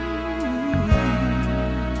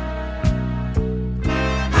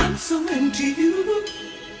 I'm so into you.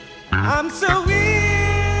 I'm so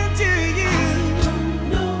into you.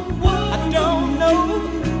 I don't know.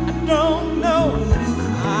 I don't know.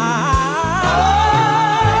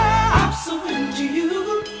 I'm so into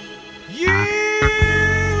you. You.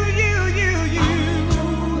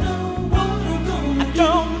 I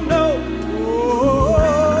don't know.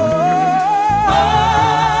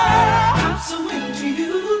 I'm so into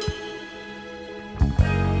you.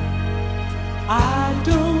 I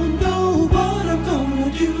don't know what I'm gonna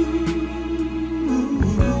do.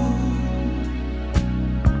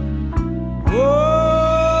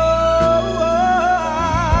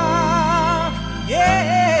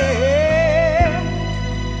 Yeah.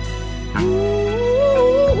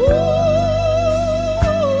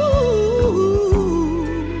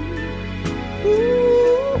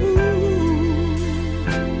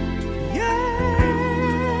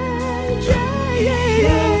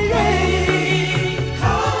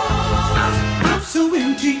 I'm so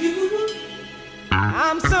into you.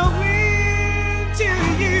 I'm so into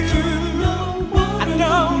you. I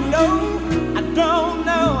don't know. I don't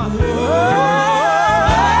know. I'm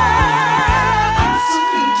so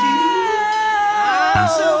into you. I'm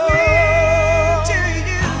so into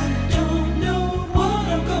you. I don't know what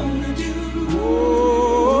I'm gonna do.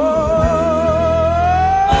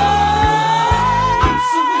 I'm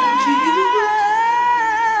so into you.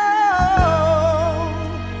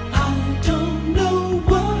 I don't know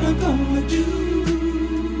what I'm gonna do.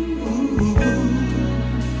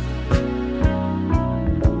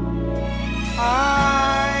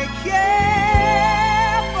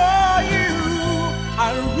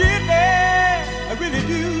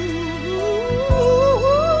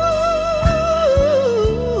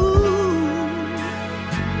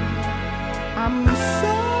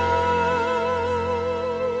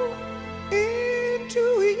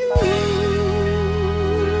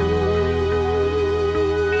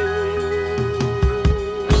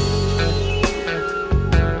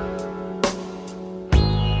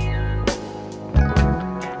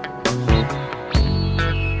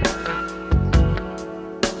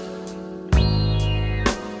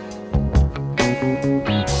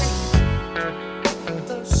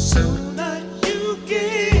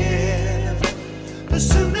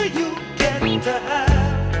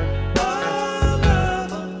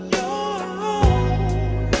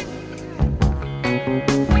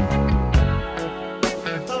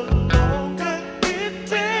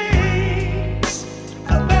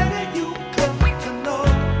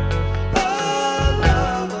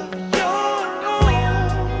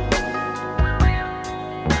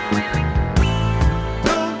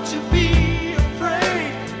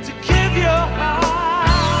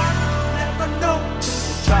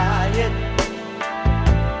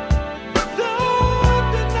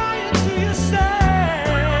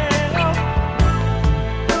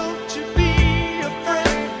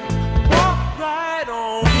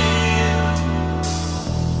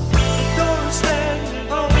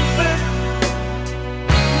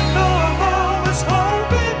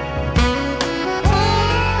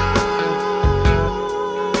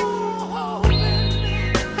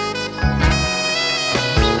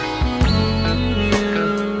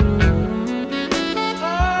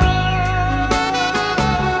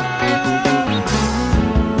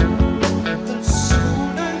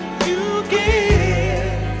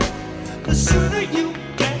 the sooner you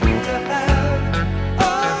get to have a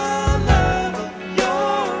love of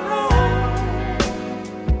your own.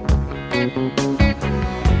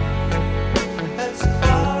 As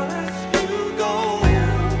far as you go,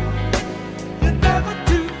 you're never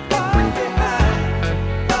too far behind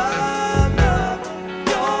a love of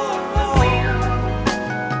your own.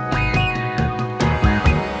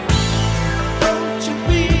 Don't you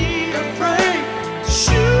be afraid to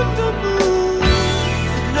shoot the moon.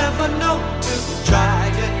 You never know if you try.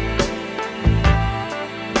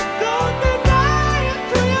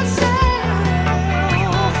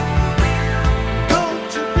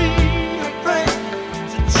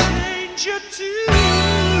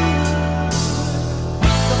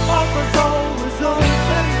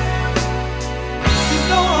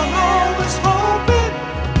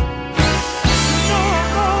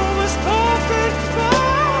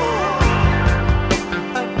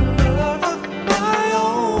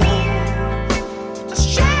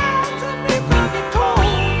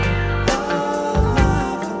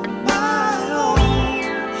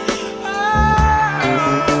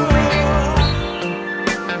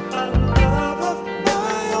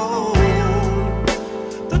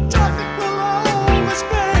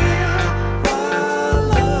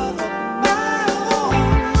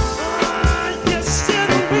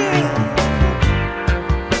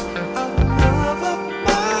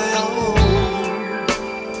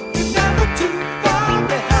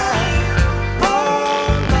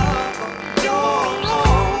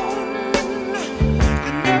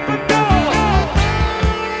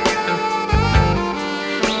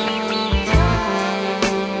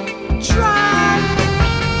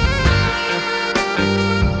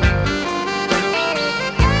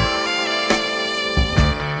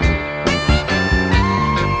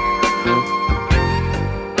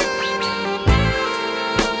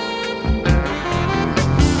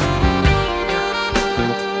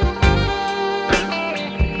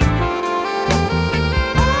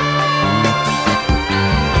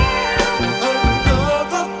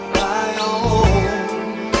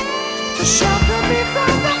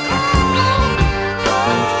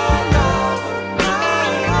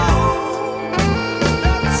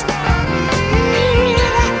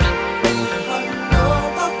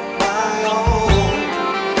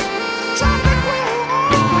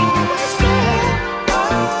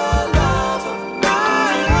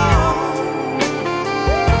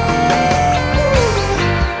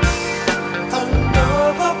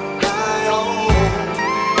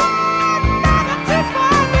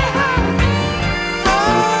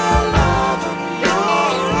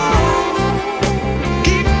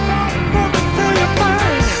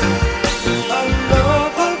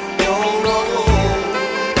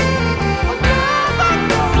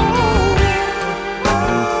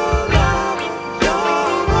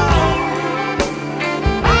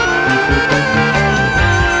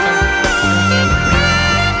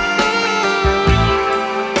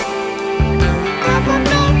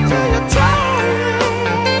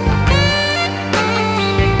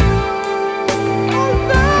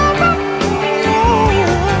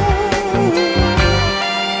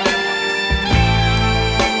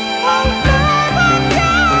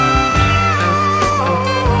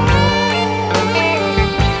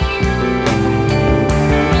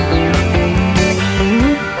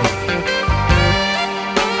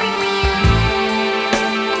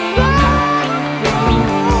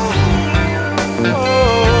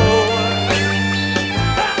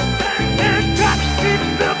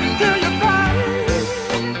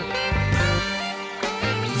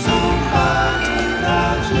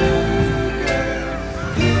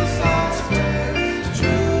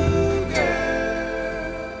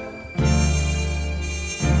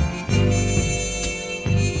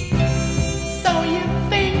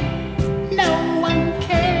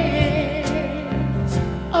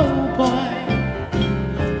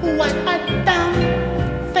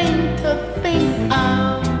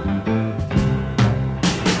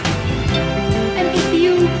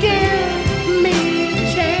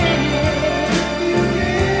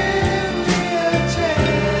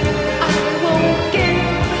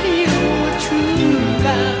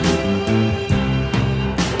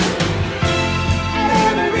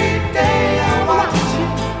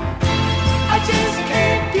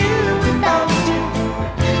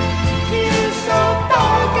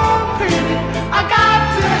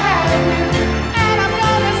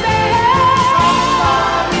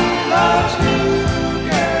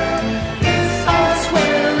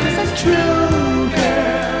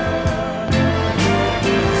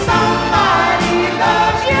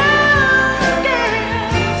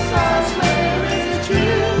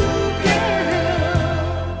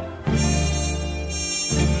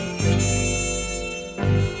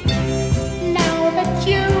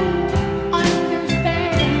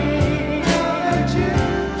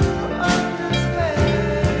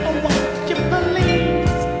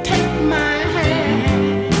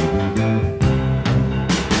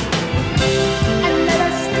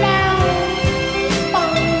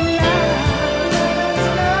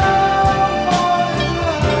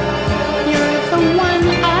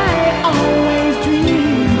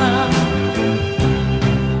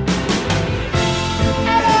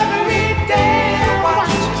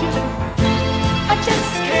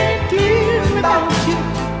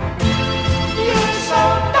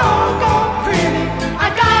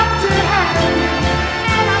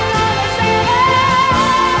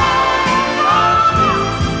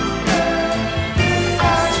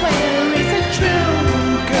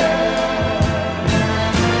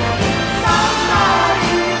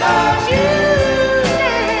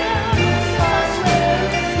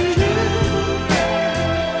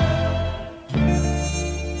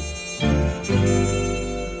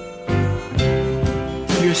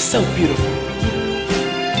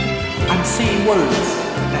 words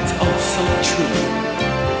that's oh so true.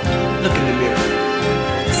 Look in the mirror.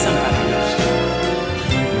 Somebody loves you.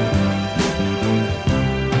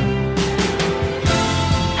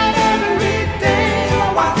 And every day I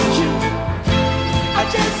watch you. I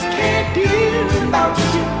just can't do without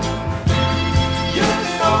you. You're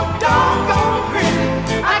so doggone pretty.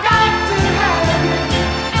 I got to have you.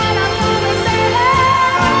 And I wanna say,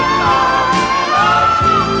 somebody loves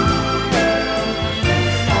you.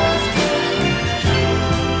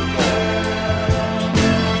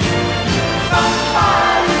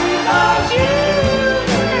 Somebody loves you.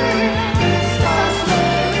 I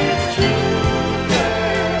swear it's true,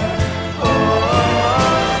 girl. Oh,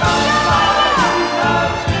 somebody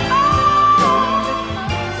loves you.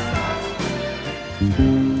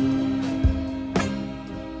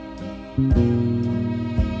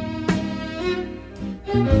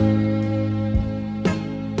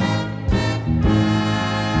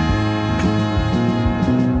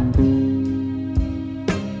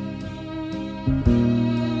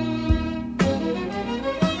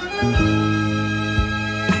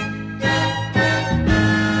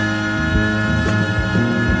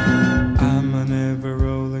 I'm an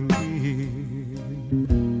ever-rolling wheel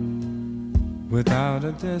without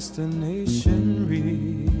a destination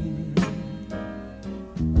real.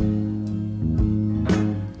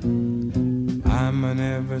 I'm an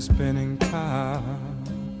ever-spinning top,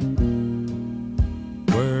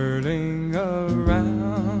 whirling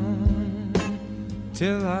around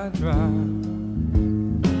till I drop.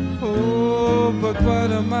 Oh, but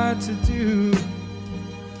what am I to do?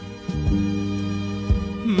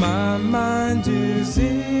 My mind is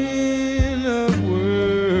in a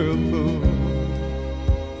whirlpool.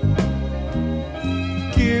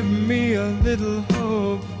 Give me a little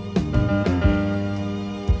hope.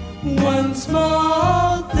 One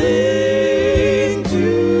small thing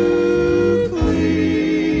to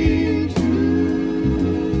cling to.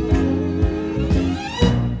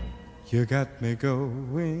 You got me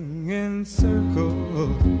going in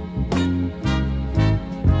circles.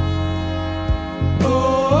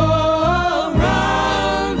 Oh,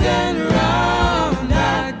 round and round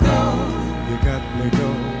I go. You got me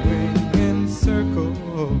going in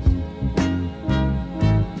circles.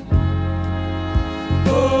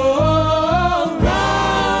 Oh,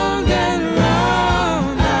 round and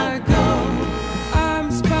round I go.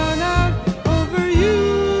 I'm spun out over you,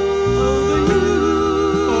 over you,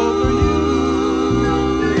 over you,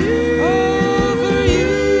 over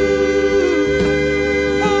you,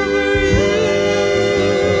 over you.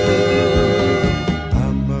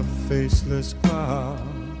 I'm a faceless cloud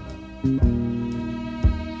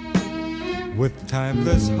with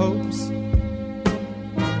timeless hopes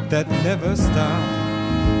that never stop.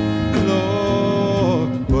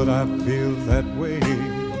 Lord, but I feel that way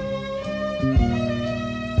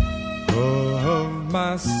of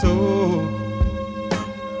my soulless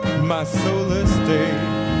day.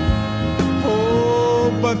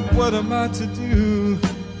 Oh, but what am I to do?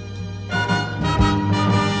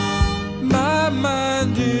 My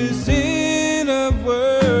mind is in a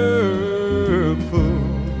whirlpool.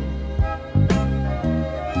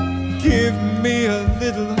 Give me a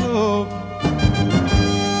little hope.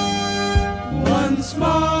 One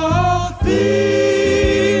small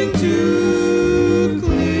thing to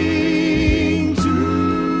cling to.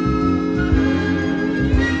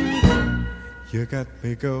 You got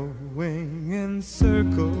me going in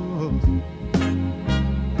circles.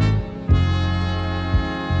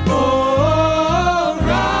 Oh,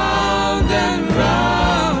 round and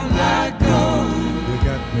round I go. You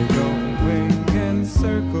got me going in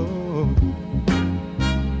circles.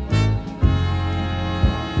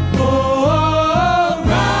 Oh,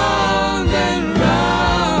 round and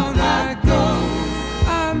round I go.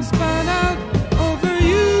 I'm spun out over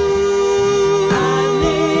you. I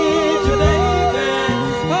need you, baby.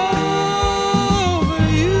 Over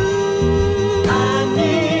you. I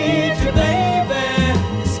need you, baby.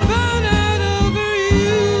 Spun out over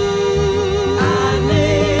you. I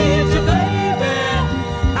need you, baby.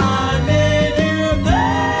 I need you, baby.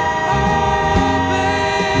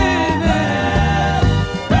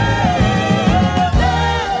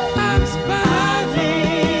 I'm spun out.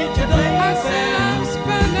 I said I'm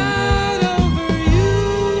spun out.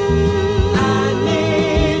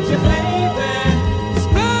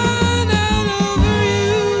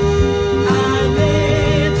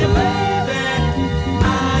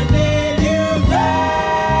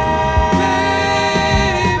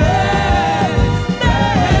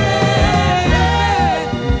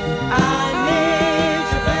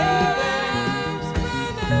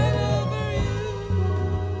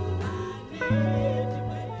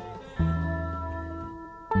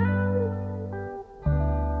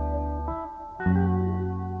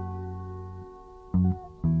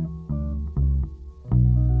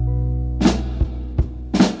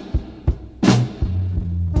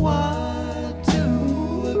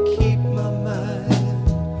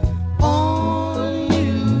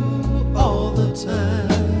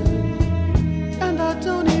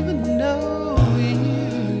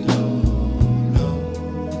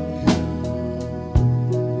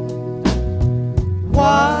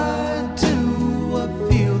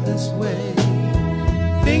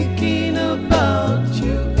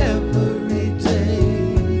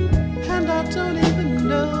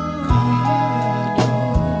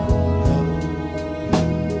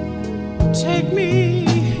 Take me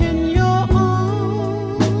in your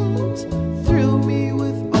arms, thrill me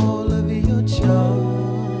with all of your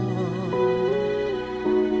charm,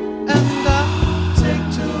 and I'll take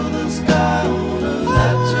to the sky on a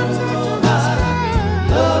natural high,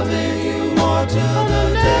 loving you more till the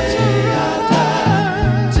day I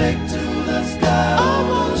die. Take to the sky on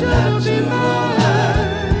a natural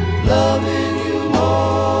high, loving you more.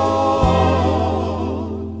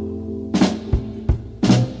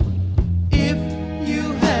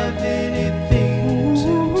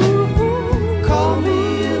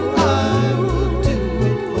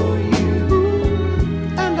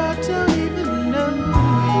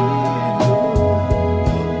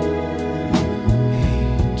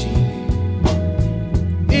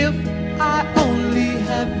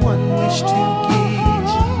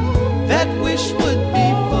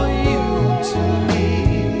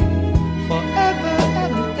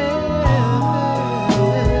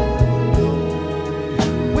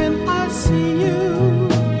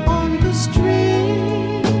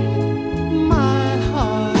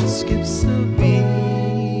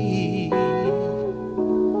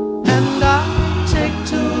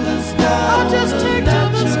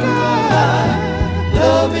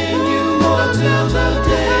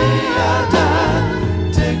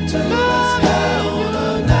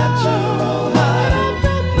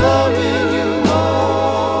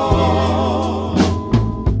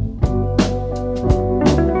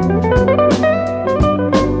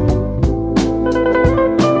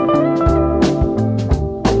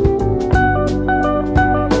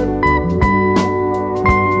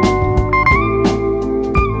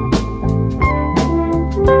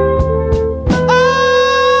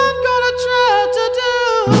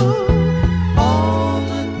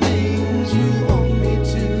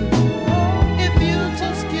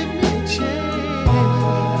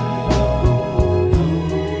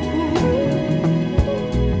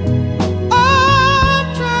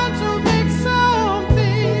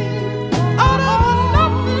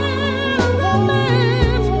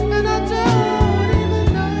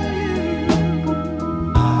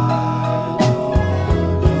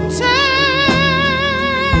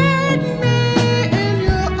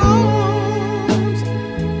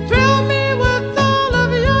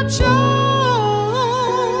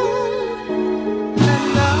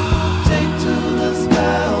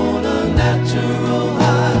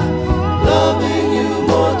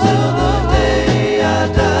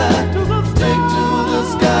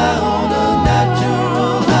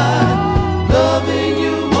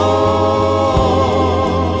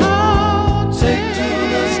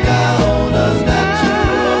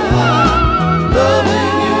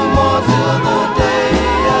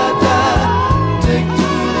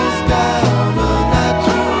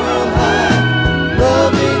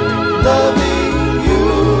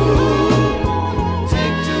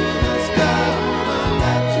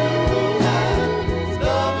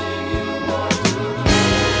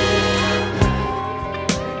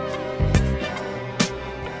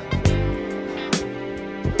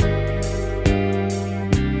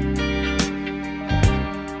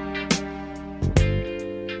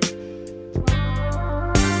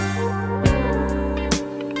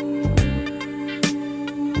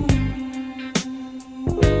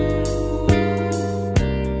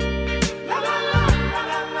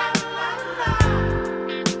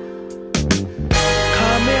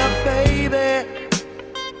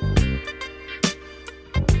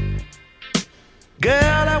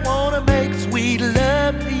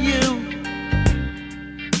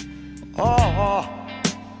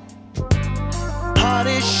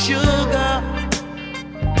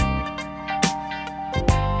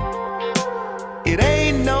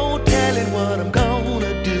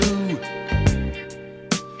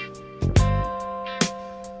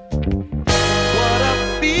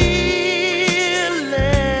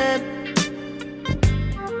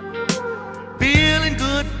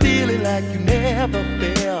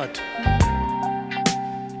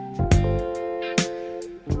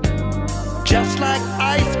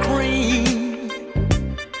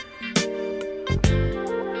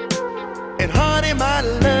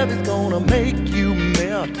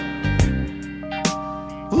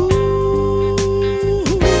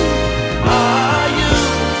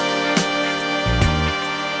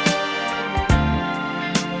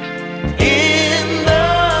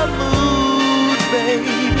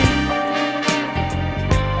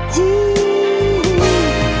 Ooh.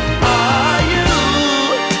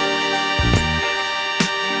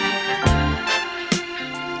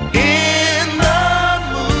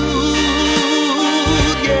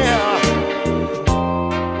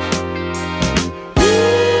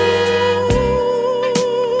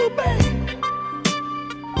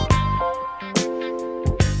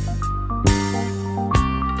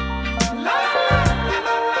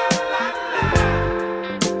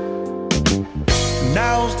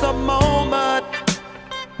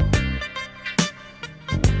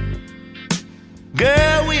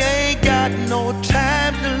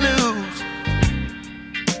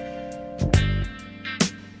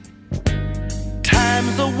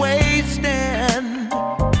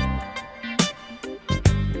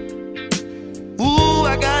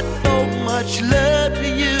 much love to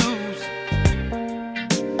use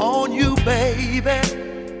on you, baby.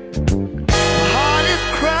 My heart is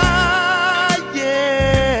crying.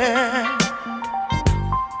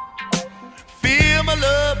 Feel my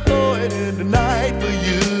love going in the night for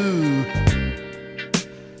you.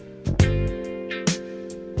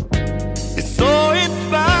 It's so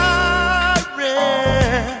inspiring.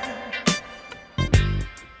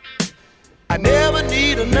 I never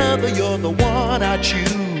need another, you're the one I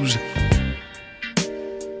choose.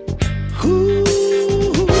 Who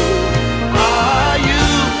are you?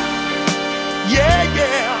 Yeah,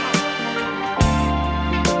 yeah.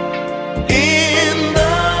 In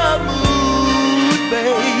the mood,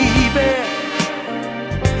 baby.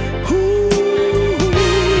 Who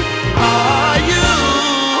are you?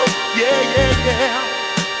 Yeah, yeah, yeah.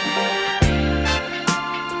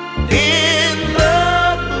 In the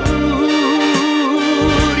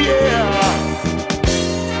mood, yeah.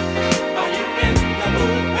 Are you in the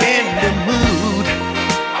mood, In the mood,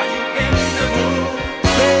 Are you in the mood?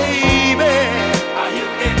 baby. Are you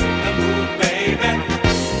in the mood, baby?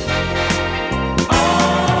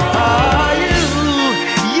 Are you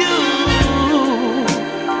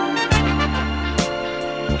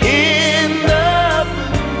in the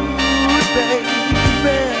mood,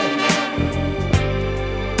 baby?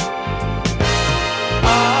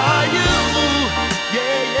 Are you?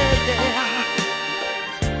 Yeah, yeah, yeah.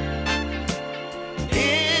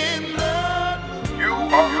 In the You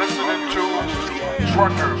are listening to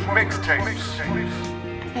Trucker Mixtapes.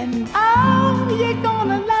 And oh, you're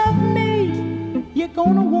gonna love me. You're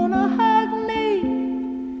gonna wanna hug me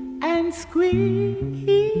and squeeze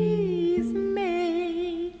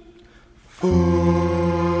me. For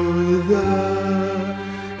the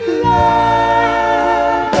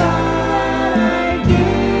love that I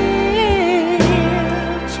give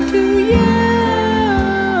to you.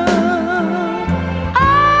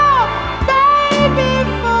 Oh, baby,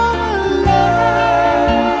 for the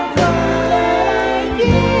love that I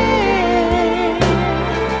give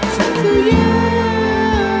to you.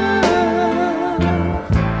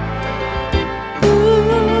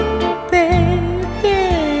 Ooh, baby,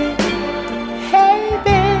 hey,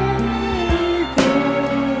 baby,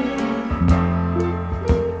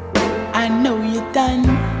 I know you done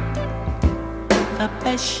the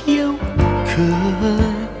best you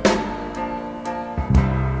could.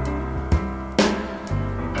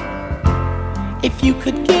 If you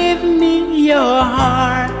could give me your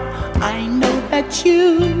heart, I know that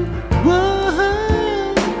you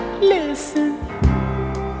would listen.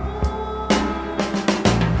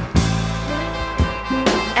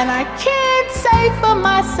 And I can't say for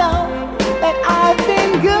myself that I've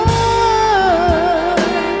been good,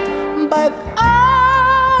 but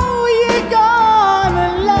oh, you're gonna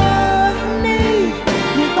love me,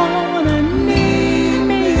 you're gonna need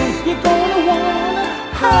me, you're gonna wanna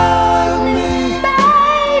hug me,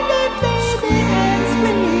 baby, baby, and squeeze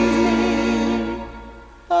me.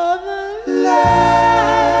 For the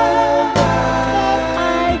love that I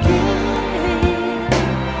give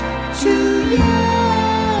to you.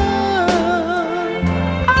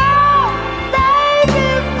 Oh, baby,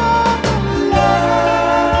 for the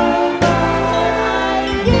love that I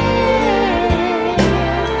give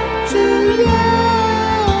to you.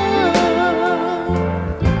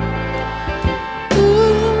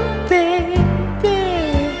 Ooh, baby,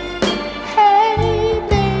 hey,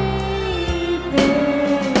 baby.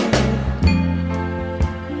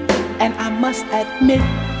 And I must admit,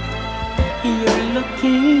 you're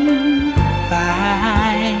looking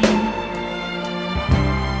fine.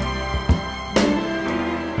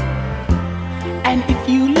 And if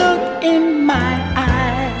you look in my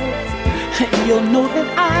eyes, you'll know that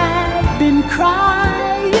I've been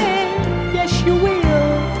crying. Yes, you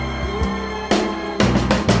will.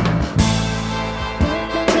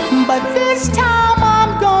 But this time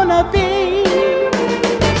I'm gonna be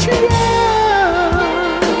true.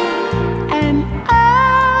 And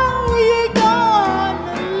oh, you're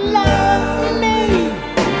gonna love me.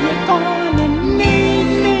 You're gonna need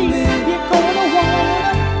me. You're gonna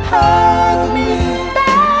wanna hug me.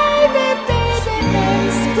 Baby, baby, and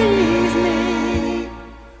squeeze me.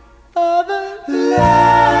 For the love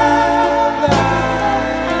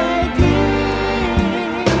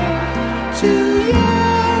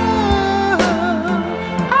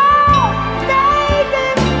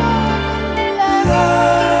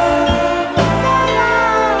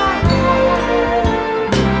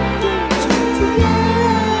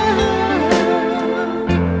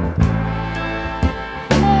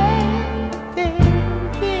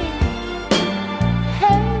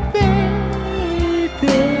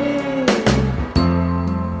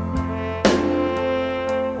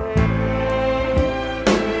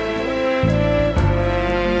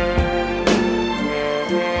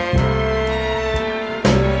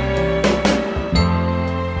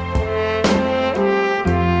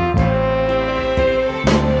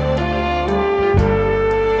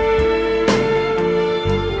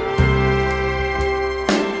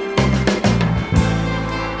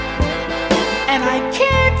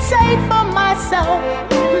myself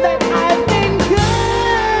that I've been good,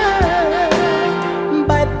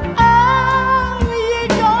 but oh, you're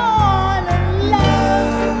gonna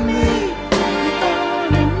love me, you're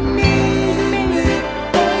gonna need me,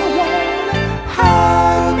 gonna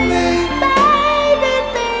hold me, baby,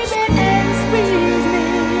 baby, and squeeze me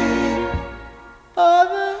for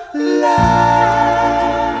the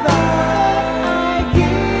love that I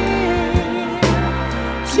give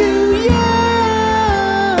to you.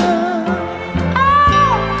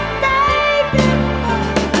 Oh, baby,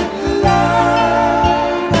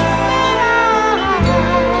 love that I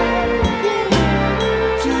give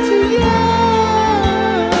to you.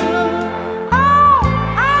 Oh,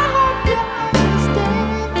 I hope you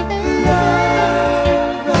understand, baby.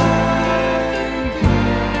 Love that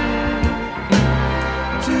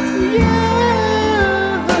to you.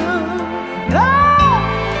 Oh,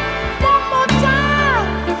 one more time.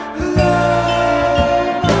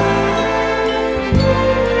 Love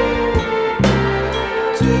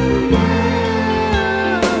to you.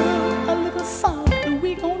 A little song that we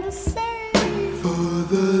gonna sing. For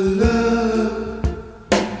the love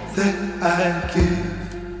that I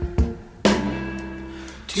give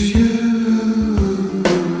to you.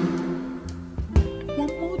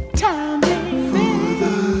 One more time, baby. For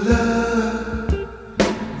the love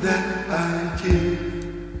that I give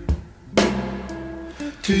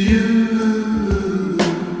to you.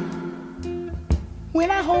 When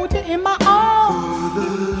I hold you in my arms, For the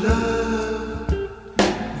love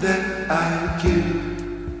that I give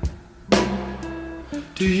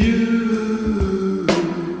to you.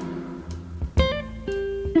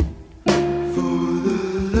 For the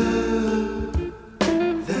love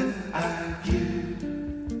that I give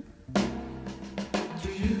to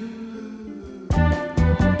you.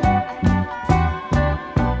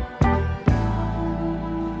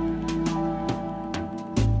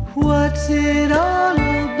 What's it all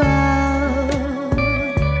about?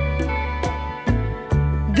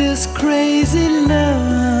 This crazy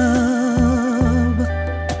love.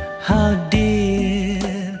 How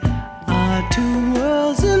did our two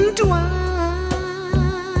worlds entwine?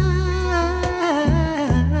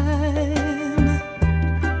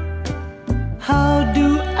 How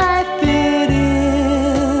do I fit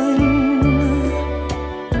in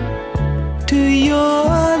to your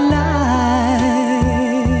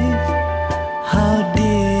life? How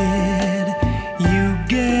did you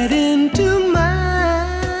get into mine?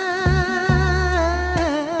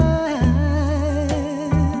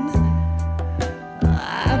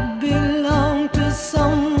 I belong to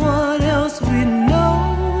someone else we know.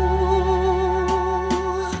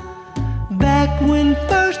 Back when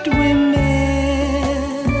first we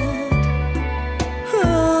met,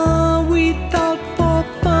 we thought for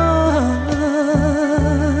fun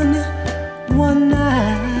one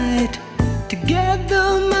night together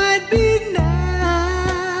might be nice.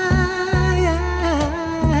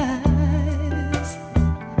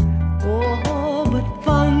 Oh, but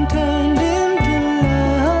fun turned into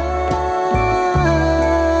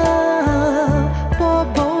love for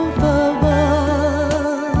both of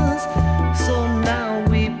us. So now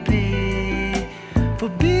we pay for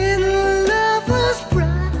being lovers'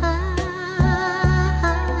 prize.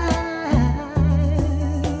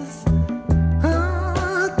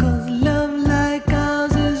 'Cause love like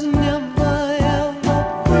ours is never ever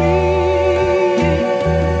free.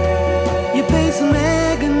 You pay some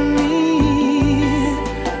agony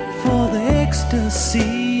for the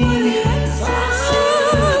ecstasy.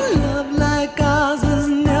 Love like ours is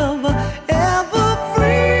never ever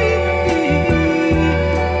free.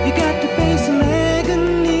 You got to pay some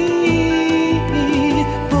agony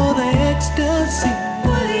for the ecstasy.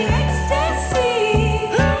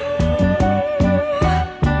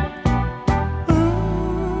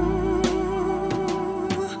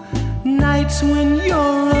 Nights when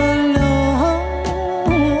you're alone,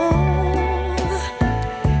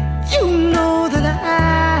 you know that I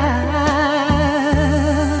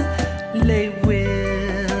lay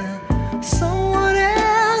with someone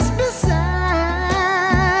else beside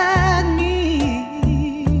me.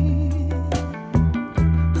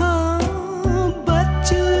 Oh, but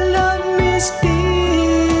you love me still,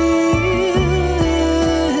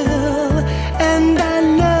 and I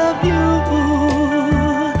love you.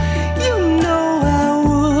 You know I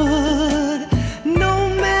would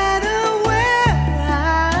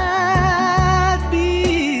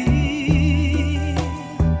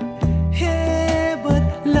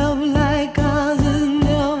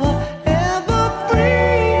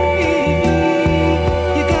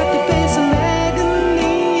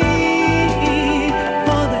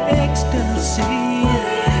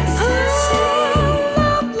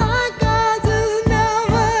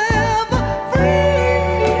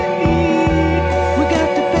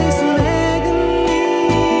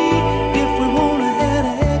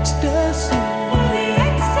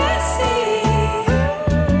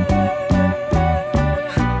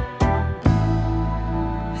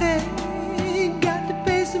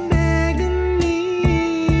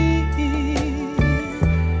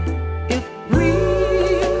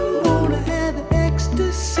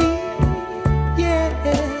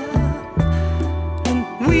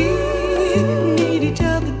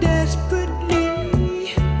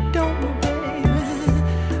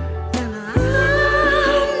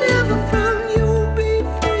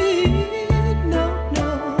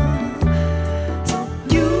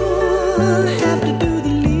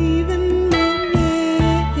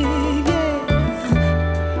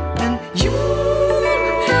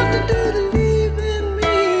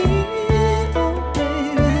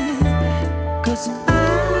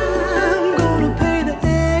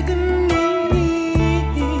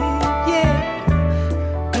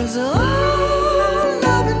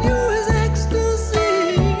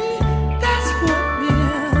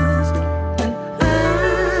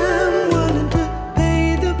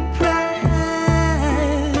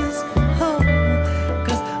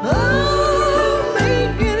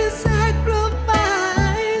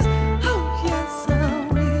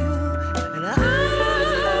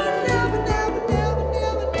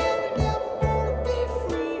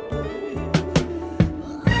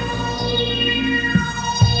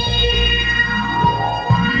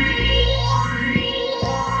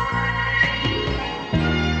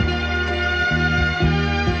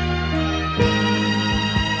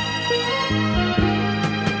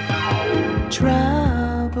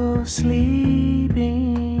trouble sleeping,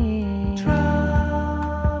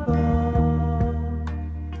 trouble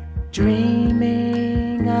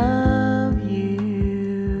dreaming of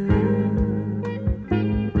you,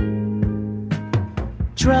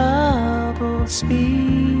 trouble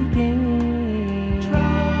speaking,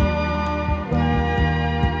 trouble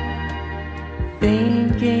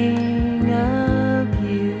thinking of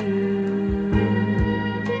you.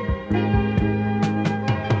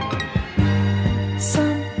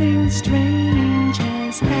 Something strange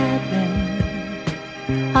has happened.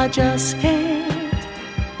 I just can't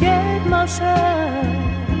get myself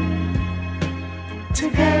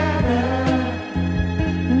together.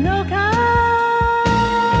 No kind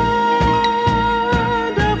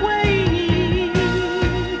of way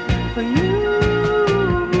for you.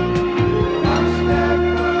 Must have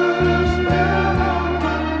put a spell on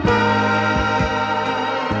my mind.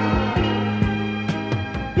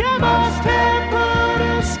 You must have put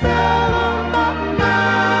a spell on my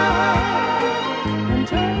mind and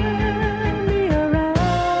turned me around.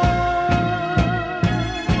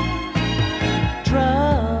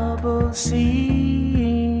 Trouble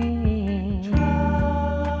seeing,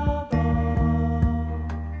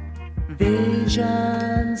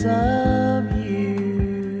 visions of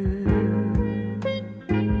you,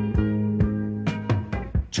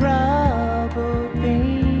 trouble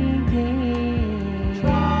thinking,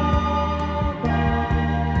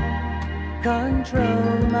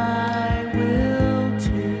 control my will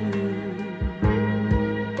to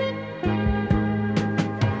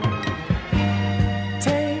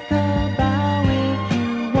take a bow if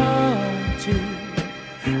you want to.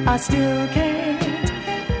 I still can't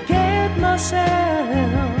get myself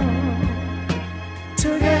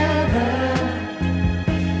together.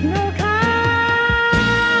 No kind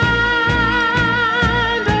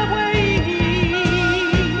of way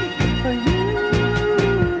for you.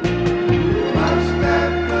 Must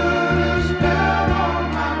have put a spell on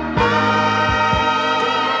my mind.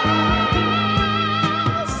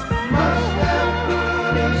 Must have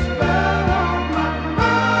put a spell on my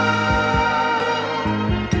mind.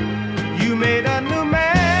 You made a new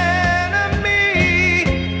man of me.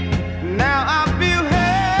 Now I feel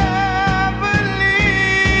heavenly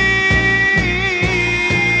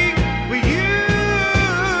for you.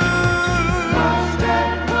 Must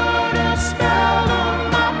have put a spell on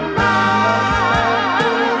my mind.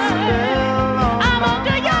 I'm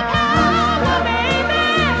under your power, baby.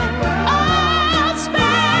 Oh,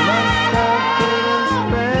 spell.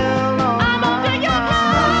 I'm under your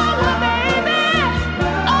power, baby.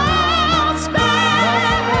 Oh, spell.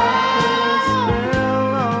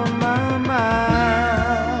 On my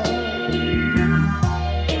mind.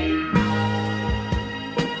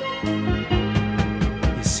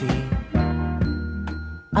 You see,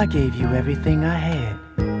 I gave you everything I had,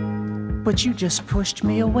 but you just pushed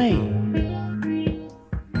me away.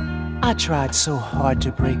 I tried so hard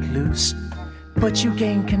to break loose, but you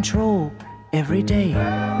gained control every day.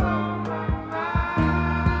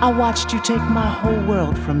 I watched you take my whole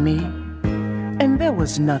world from me, and there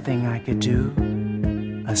was nothing I could do.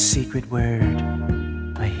 A secret word,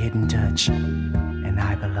 a hidden touch, and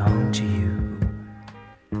I belong to you.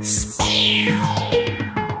 Spell.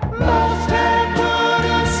 Must have put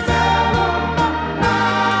a spell on my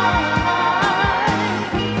mind.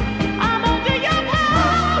 I'm under your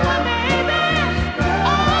power, baby.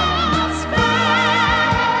 Oh, spell.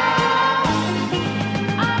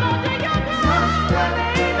 I'm under your power,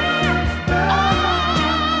 baby. Oh,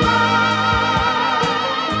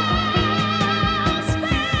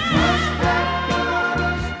 spell. Must have put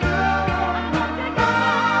a spell on my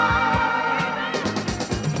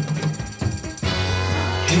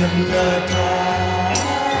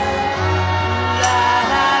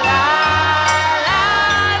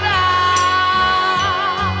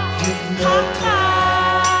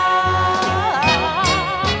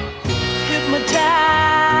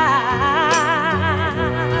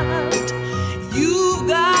Hypnotized, you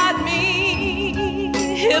got me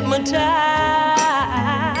hypnotized.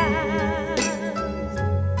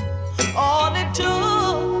 All it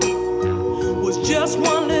took was just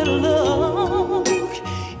one little look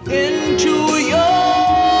into your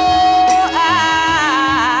eyes.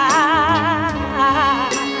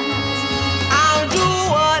 I'll do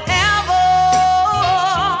whatever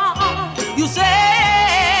you say.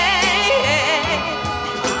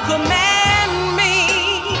 Command me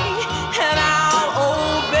and I'll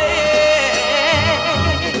obey.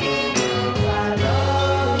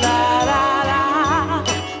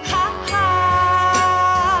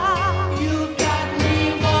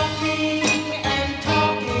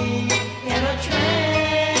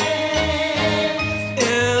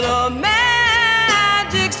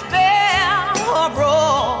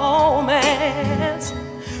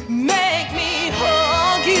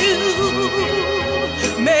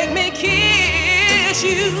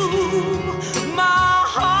 My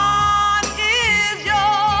heart is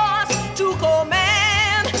yours to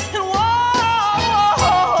command and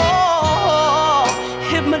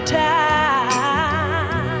hypnotized.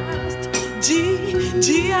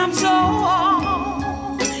 Gee, I'm so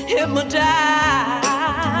hypnotized.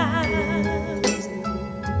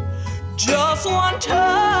 Just one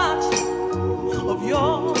touch of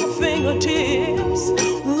your fingertips,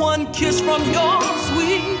 one kiss from your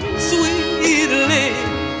sweet, sweet lips.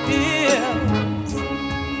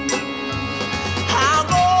 I'll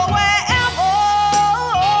go wherever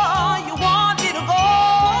you want me to go.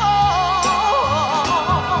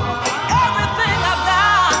 Everything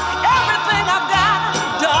I've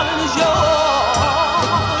got, darling, is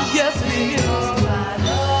yours. Yes, it is.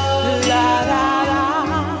 La, la, la.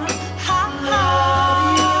 Ha, ha.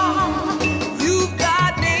 You've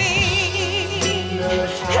got me,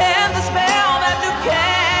 and the spell that you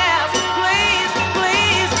cast. Please,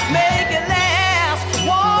 please make it last.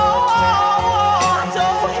 Whoa, I'm so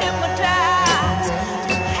hypnotized.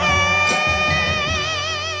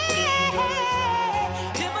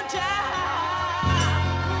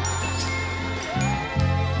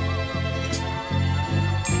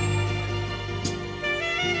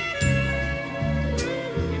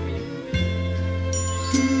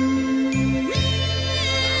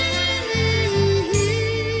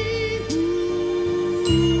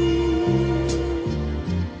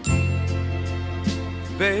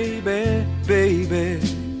 Baby, baby,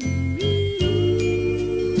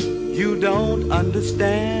 you don't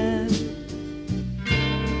understand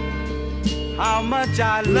how much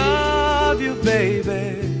I love you,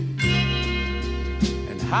 baby,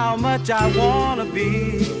 and how much I wanna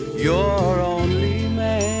be your only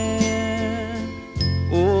man.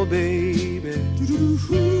 Oh, baby.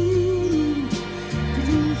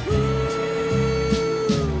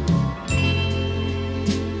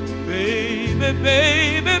 Baby,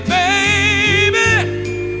 baby, baby,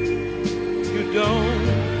 you don't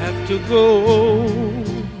have to go.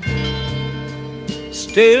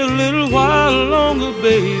 Stay a little while longer,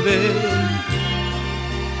 baby.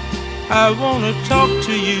 I wanna talk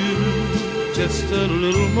to you just a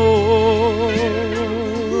little more.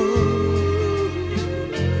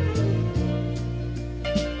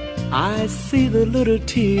 I see the little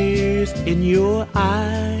tears in your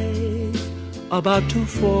eyes about to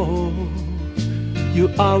fall. You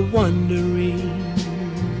are wondering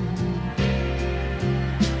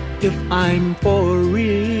if I'm for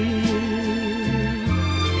real.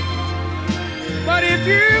 But if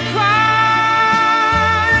you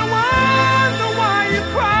cry, I wonder why you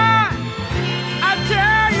cry. I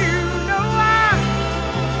tell you, no lie,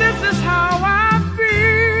 this is how I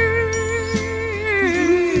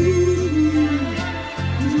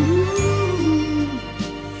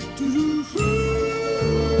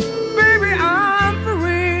Baby, I'm for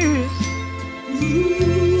real.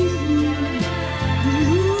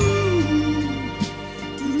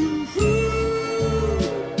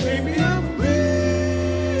 Baby, I'm for real.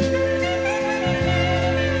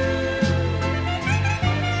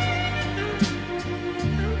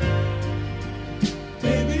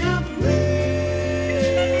 Baby, I'm for real.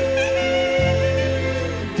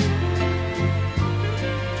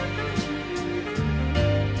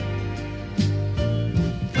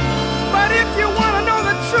 But if you want to know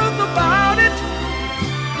the truth about it,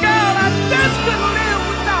 girl, I just couldn't live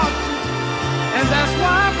without you. And that's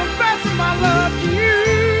why I'm confessing my love to you.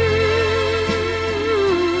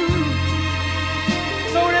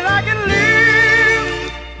 So that I can live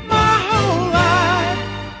my whole life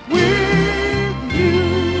with you.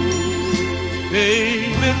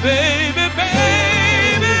 Baby, baby,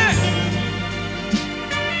 baby.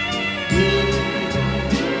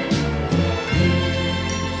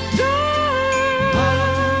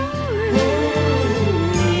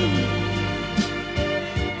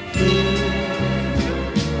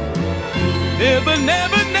 Never,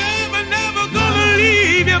 never, never, never gonna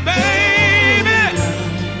leave you, baby.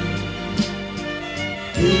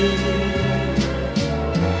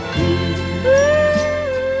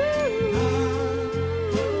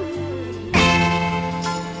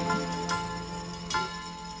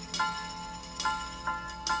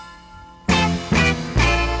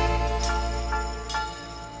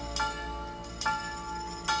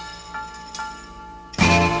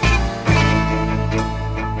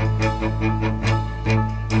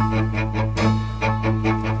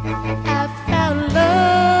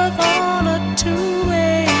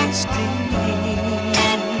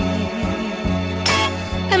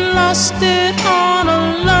 lost it on a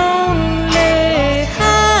lonely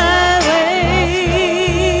highway.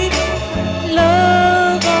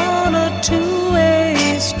 Love on a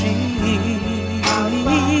two-way street.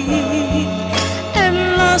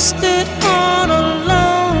 lost it on a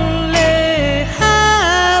lonely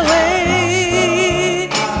highway.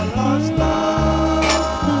 I lost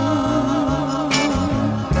love.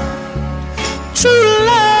 True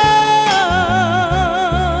love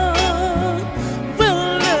will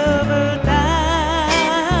never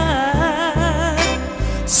die.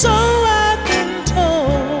 So I've been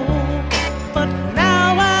told, but now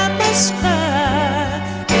I must cry.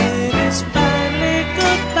 It is finally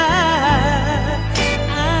goodbye.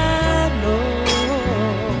 I know.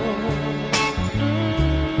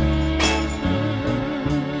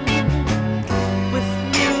 With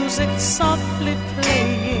music softly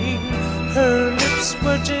playing, her lips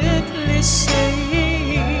were gently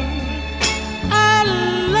saying, I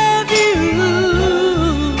love you.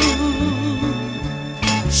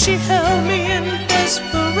 She held me in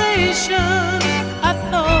desperation. I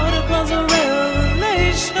thought it was a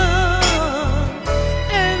revelation.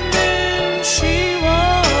 And then she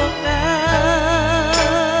walked out.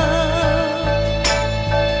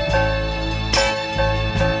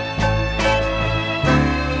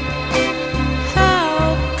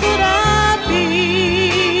 How could I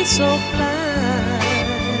be so blind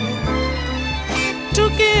to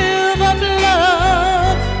give up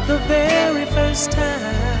love the very first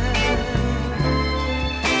time?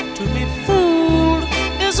 To be fooled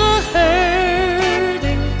is a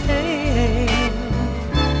hurting pain.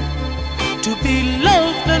 To be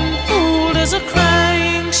loved and fooled is a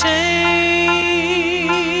crying shame.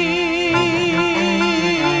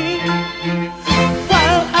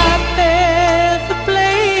 While I bear the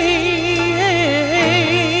blame,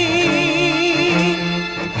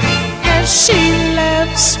 as she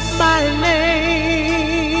laughs my name.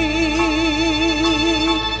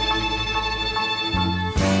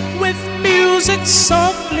 With music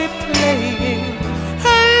softly playing,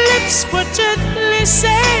 her lips were gently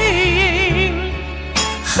saying,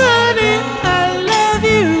 honey, I love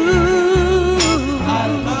you. I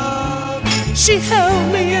love you. She held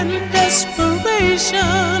me in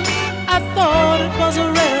desperation. I thought it was a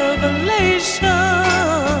revelation.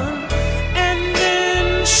 And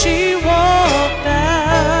then she walked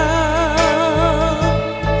out.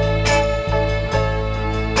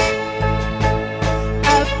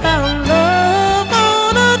 I found love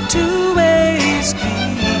on a two-way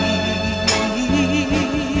street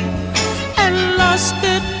and lost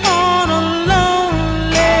it on a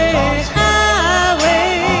lonely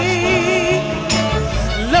highway.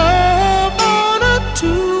 Love on a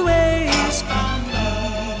two-way street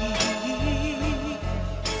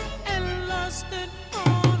and lost it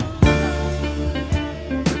on a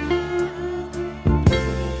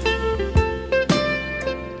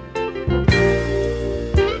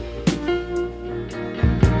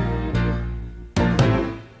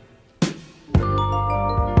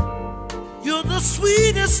You're the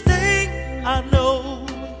sweetest thing I know.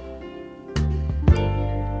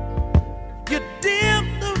 You dim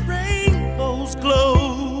the rainbow's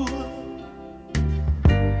glow.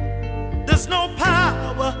 There's no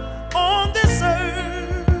power on this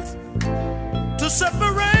earth to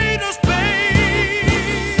separate us, baby.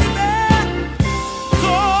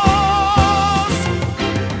 'Cause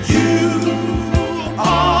you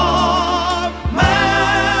are my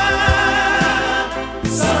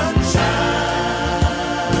sunshine.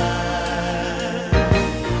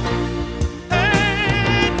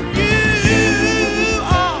 And you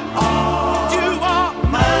are mine. You're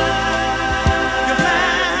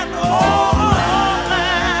mine, all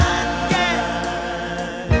mine, yeah.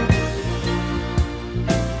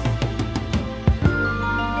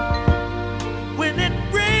 When it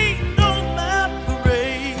rained on my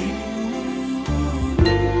parade,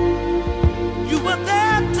 you were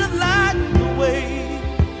there to light the way.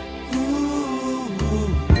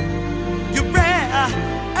 You're rare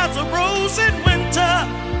as a rose in winter.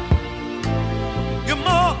 You're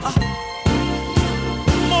more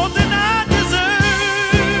than I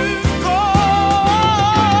deserve.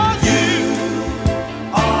 'Cause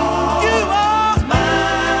you are my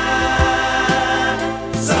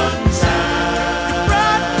sunshine. You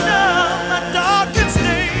brighten up my darkest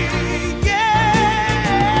day.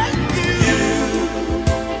 Yeah, you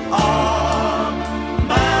are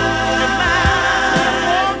mine.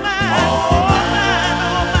 You're mine,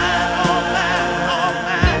 all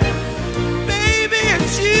mine. Baby,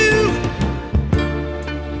 it's you.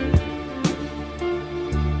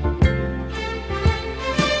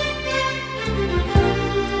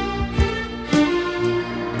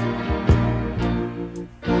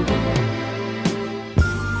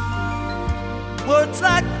 Words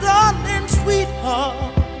like darling,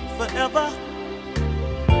 sweetheart, forever.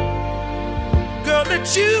 Girl,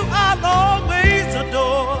 it's you I'll always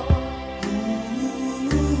adore.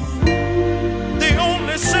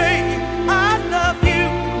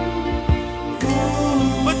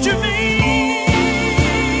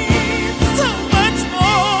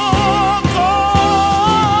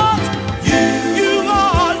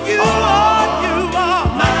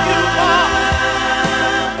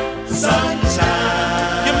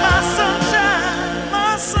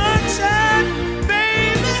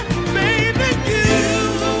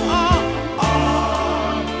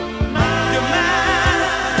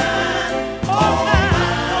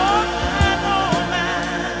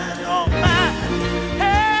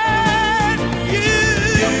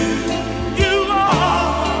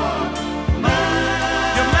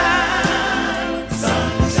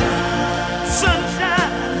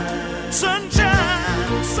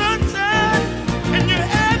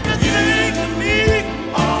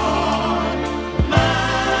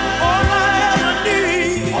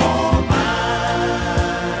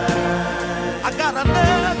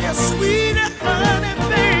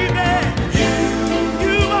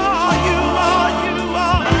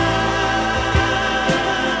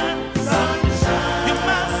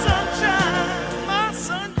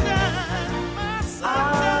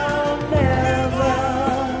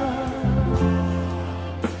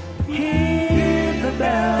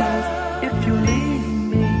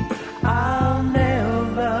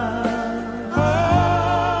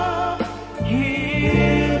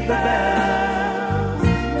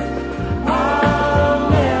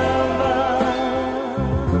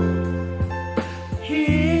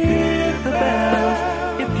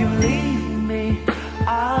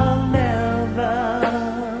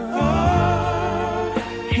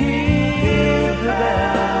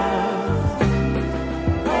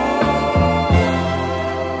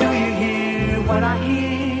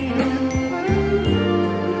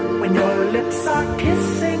 lips are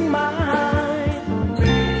kissing mine.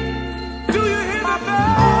 Do you hear the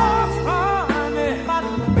bells, honey?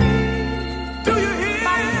 Do you hear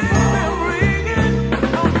them ringing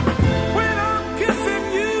when I'm kissing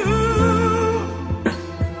you,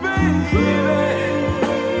 baby?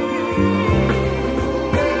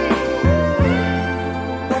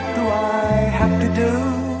 What do I have to do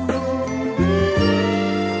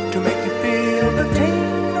to make you feel the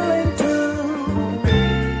tingling too?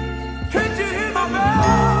 Can't you hear the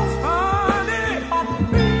bells, honey?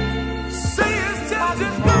 Say it's just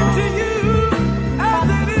as good to you as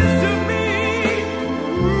it is to me.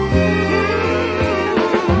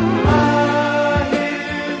 I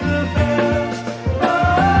hear the bells. I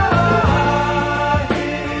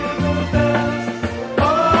hear the bells.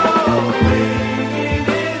 Oh, ringing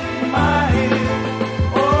in my ear.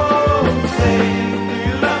 Oh, say, do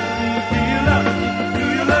you love me? Do you love me? Do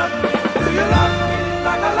you love me? Do you love me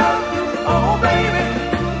like I love you? Oh, baby.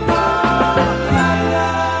 Oh, la, la.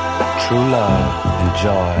 True love and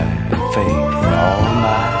joy and faith and all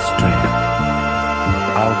my strength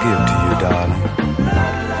I'll give to you, darling.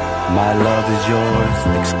 My love is yours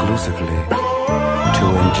exclusively to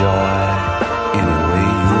enjoy any way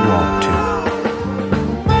you want to.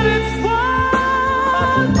 But it's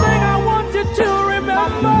one thing I want you to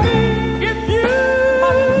remember. If you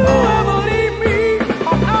ever leave me, I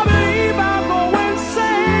believe I'll go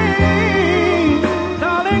insane.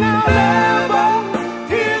 Darling, I'll never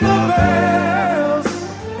hear the bells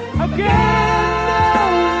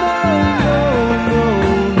again. No, no, no,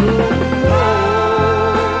 no, no.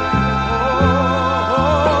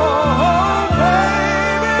 Oh,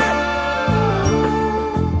 baby,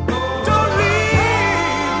 don't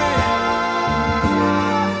leave me.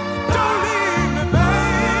 Don't leave me,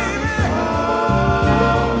 baby.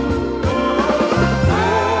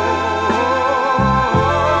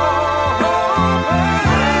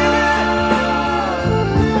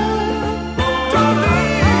 Don't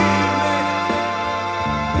leave me.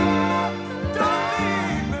 Don't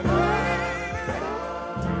leave me, baby.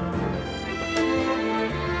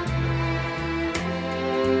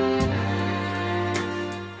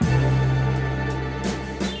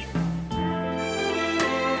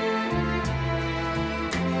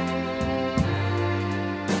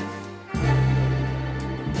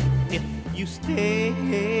 If you stay,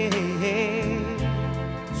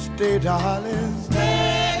 stay, darling.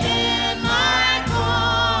 Stay in my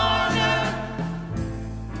corner.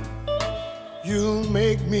 You'll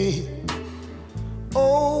make me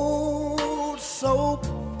oh so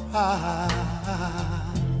proud.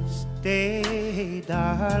 Stay,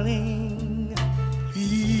 darling.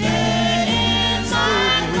 Please stay.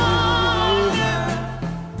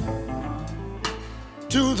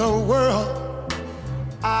 To the world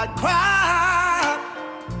I'd cry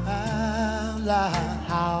out loud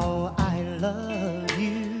how I love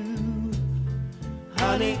you,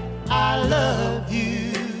 honey. I love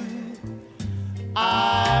you.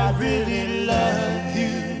 I really love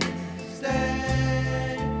you.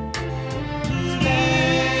 Stay,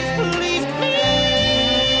 please, please,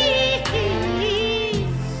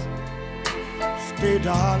 stay,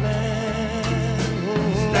 darling.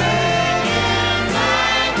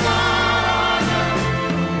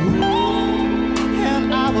 And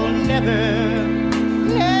I will never,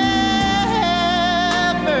 never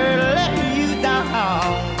let you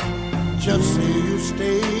down. Just say you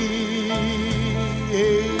stay.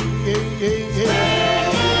 In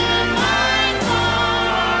my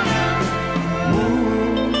corner.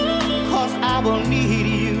 'Cause I will need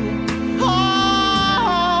you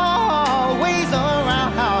always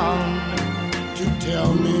around to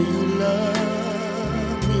tell me you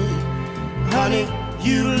love me, honey.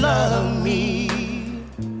 You love me,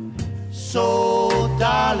 so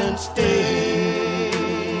darling, stay.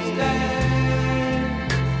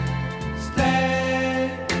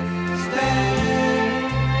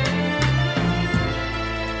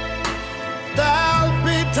 There'll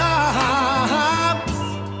be times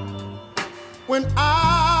when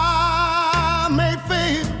I may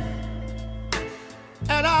fail,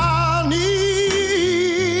 and I'll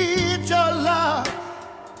need your love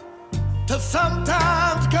to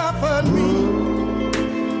sometimes comfort me.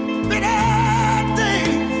 Bitter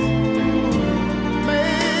things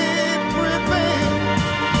may prevail,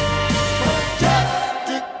 but just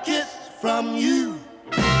a kiss from you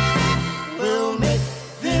will make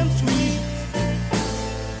them sweet.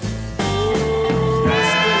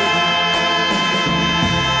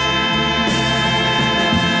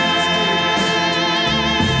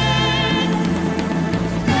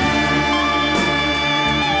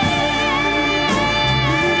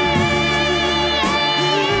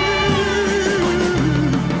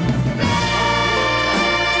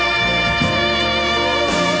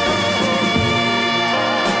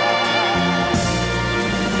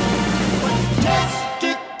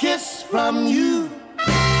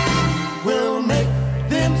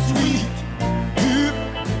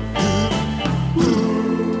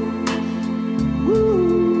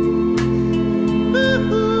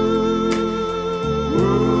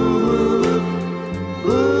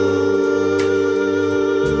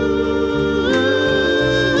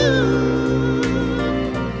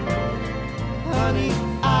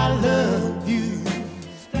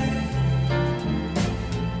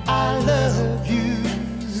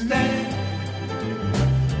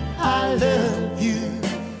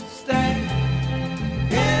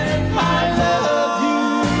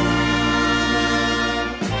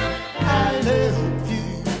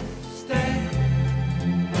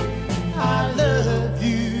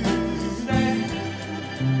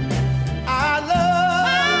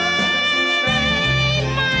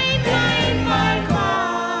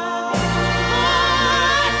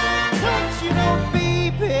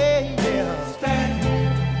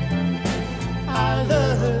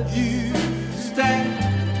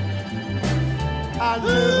 I love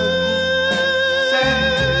you.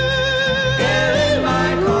 Stay in my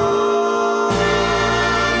corner.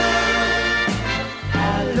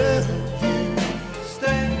 I love you.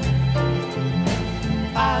 Stay.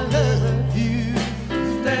 I love you.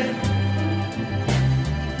 Stay.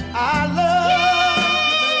 I love you.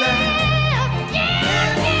 Stay.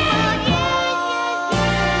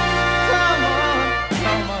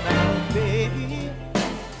 Come on out, baby.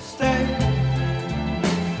 Stay.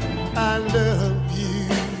 I love you.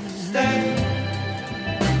 Stay.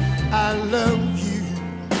 I love you.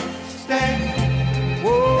 Stay.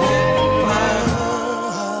 Whoa.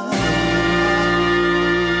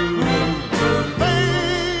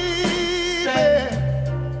 Baby.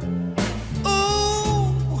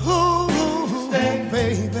 Ooh, stay,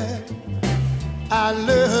 baby. I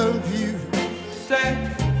love you. Stay.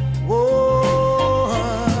 Whoa.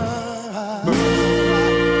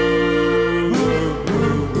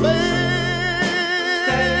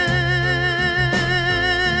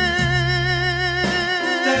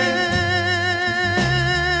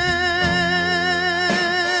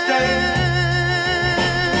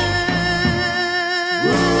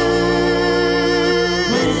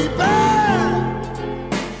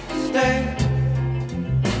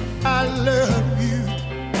 I love you.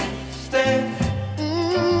 Stay.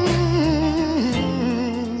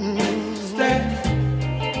 Stay.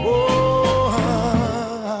 Oh.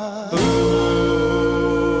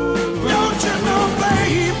 Don't you know,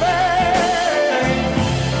 baby?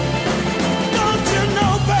 Don't you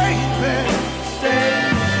know, baby? Stay.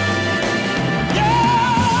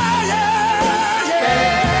 Yeah, yeah, yeah.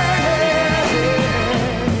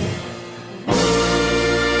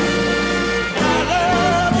 I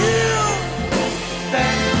love you.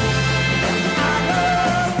 Stay. I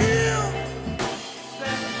love you.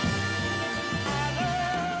 Stay. I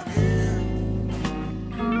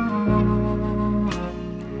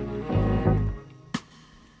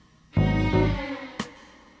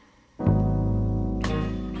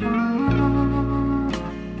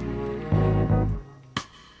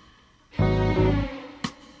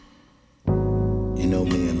You know,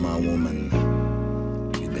 me and my woman,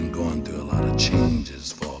 we've been going through a lot of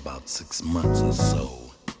changes for about 6 months or so.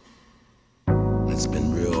 It's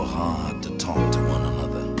been real hard to talk to one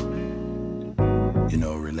another. You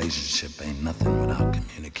know, a relationship ain't nothing without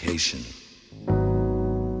communication.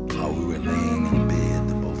 While we were laying in bed,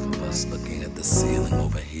 the both of us looking at the ceiling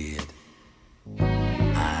overhead,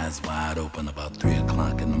 eyes wide open about 3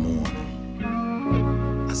 o'clock in the morning.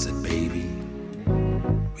 I said, baby,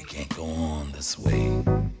 we can't go on this way.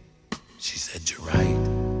 She said, you're right.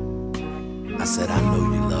 I said, I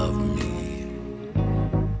know you love me,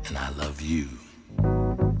 and I love you.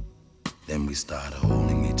 Then we started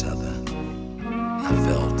holding each other. I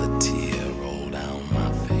felt a tear roll down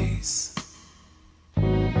my face.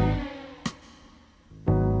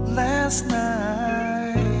 Last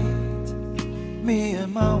night, me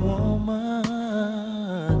and my woman,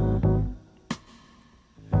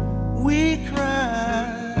 we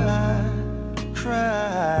cried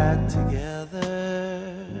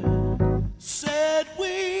together. Said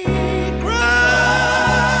we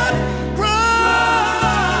cried.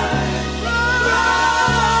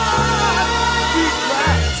 We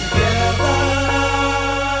cried together.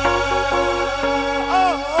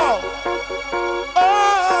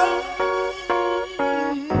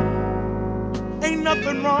 Ain't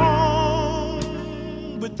nothing wrong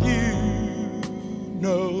with you,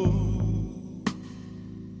 no.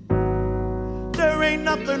 There ain't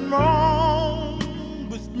nothing wrong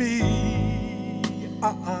with me.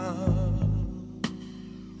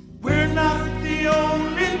 We're not the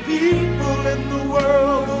only people in the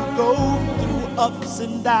world who go through ups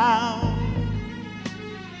and downs.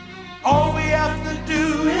 All we have to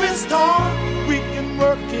do is talk, we can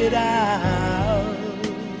work it out.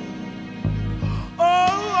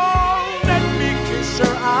 Oh, let me kiss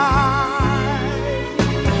your eyes,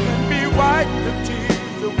 let me wipe the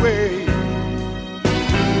tears away.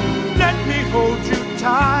 Let me hold you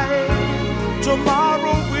tight.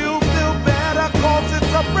 Tomorrow we'll feel better, 'cause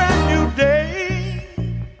it's a brand new day.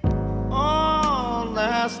 Oh,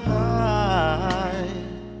 last night,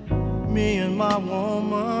 me and my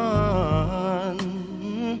woman,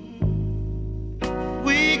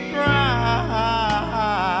 we cried.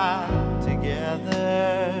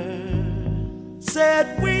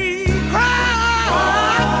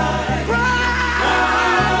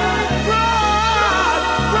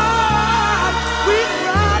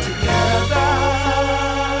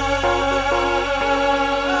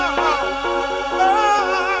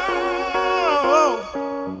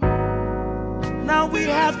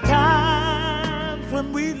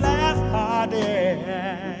 when we last party.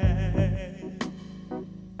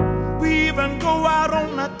 We even go out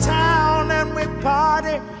on the town and we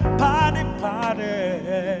party, party, party.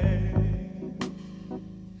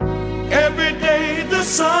 Every day the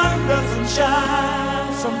sun doesn't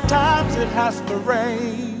shine, sometimes it has to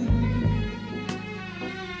rain.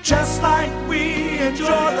 Just like we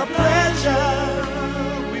enjoy the pleasure,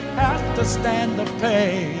 we have to stand the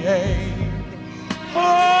pain.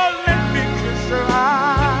 Oh, let me kiss your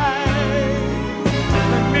eyes,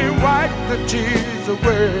 let me wipe the tears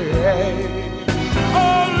away.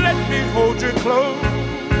 Oh, let me hold you close,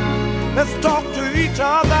 let's talk to each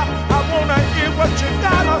other. I wanna hear what you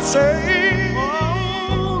gotta say.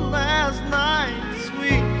 Oh, last night,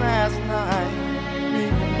 sweet last night, me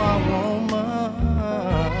and my woman,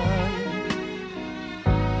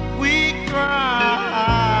 we cried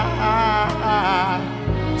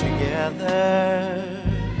together.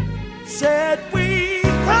 Said we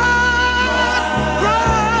cried,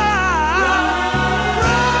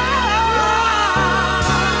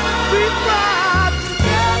 we cried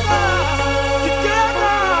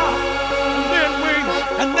together,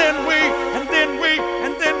 and then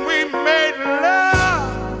we made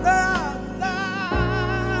love.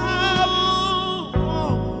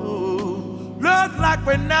 Love like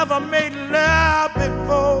we never made love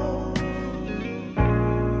before.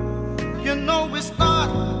 You know we start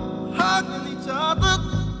hugging each other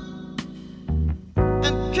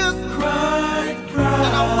and kiss, cry,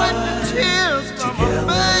 and I wipe the tears from my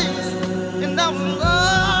face, and now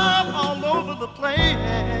love all over the place.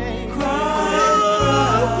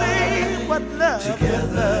 Cry, what love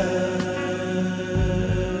together.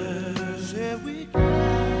 Said we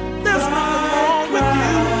There's nothing wrong with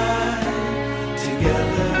you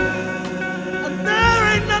together, and there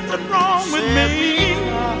ain't nothing wrong with me.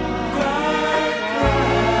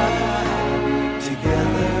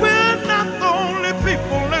 We're not the only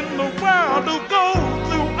people in the world who go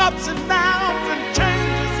through ups and downs and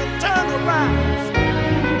changes and turnarounds.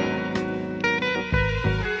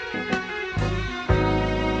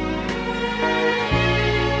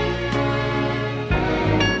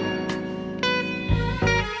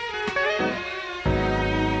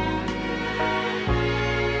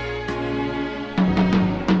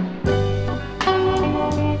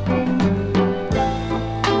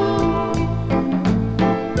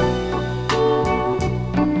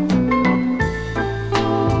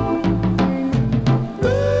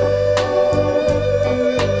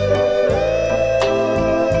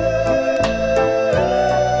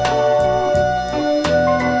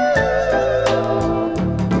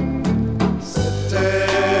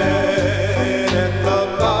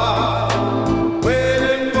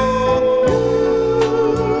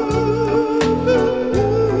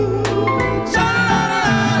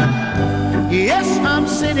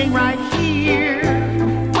 Sitting right here,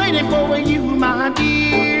 waiting for you, my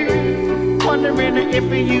dear. Wondering if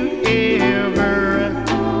you ever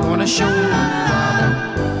wanna show love.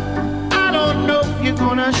 I don't know if you're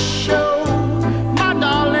gonna show, my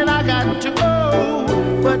darling. I got to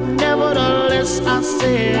go, but nevertheless, I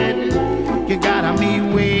said you gotta be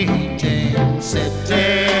waiting,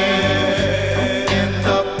 sitting in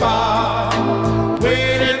the bar,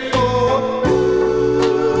 waiting.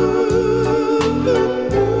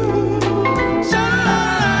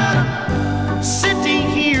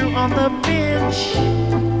 On the bench,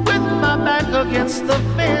 with my back against the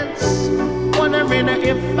fence, wondering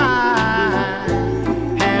if I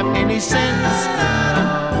have any sense.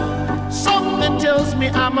 Something tells me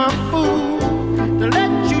I'm a fool to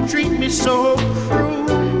let you treat me so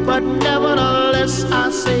cruel, but nevertheless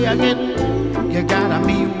I say again, you gotta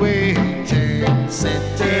be waiting,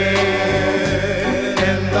 sitting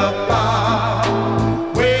in the bar.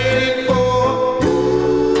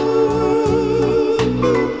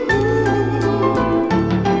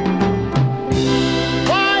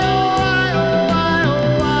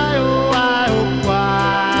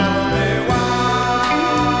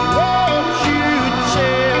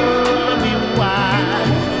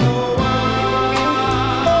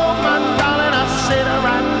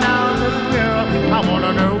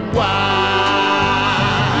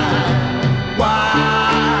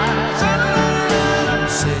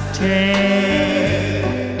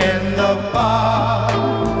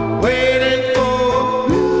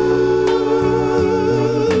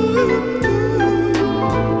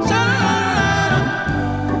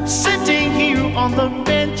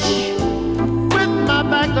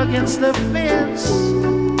 Against the fence,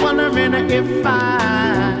 wondering if I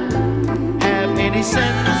have any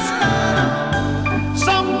sense.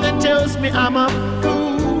 Something tells me I'm a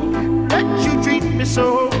fool, that you treat me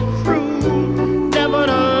so cruel. Never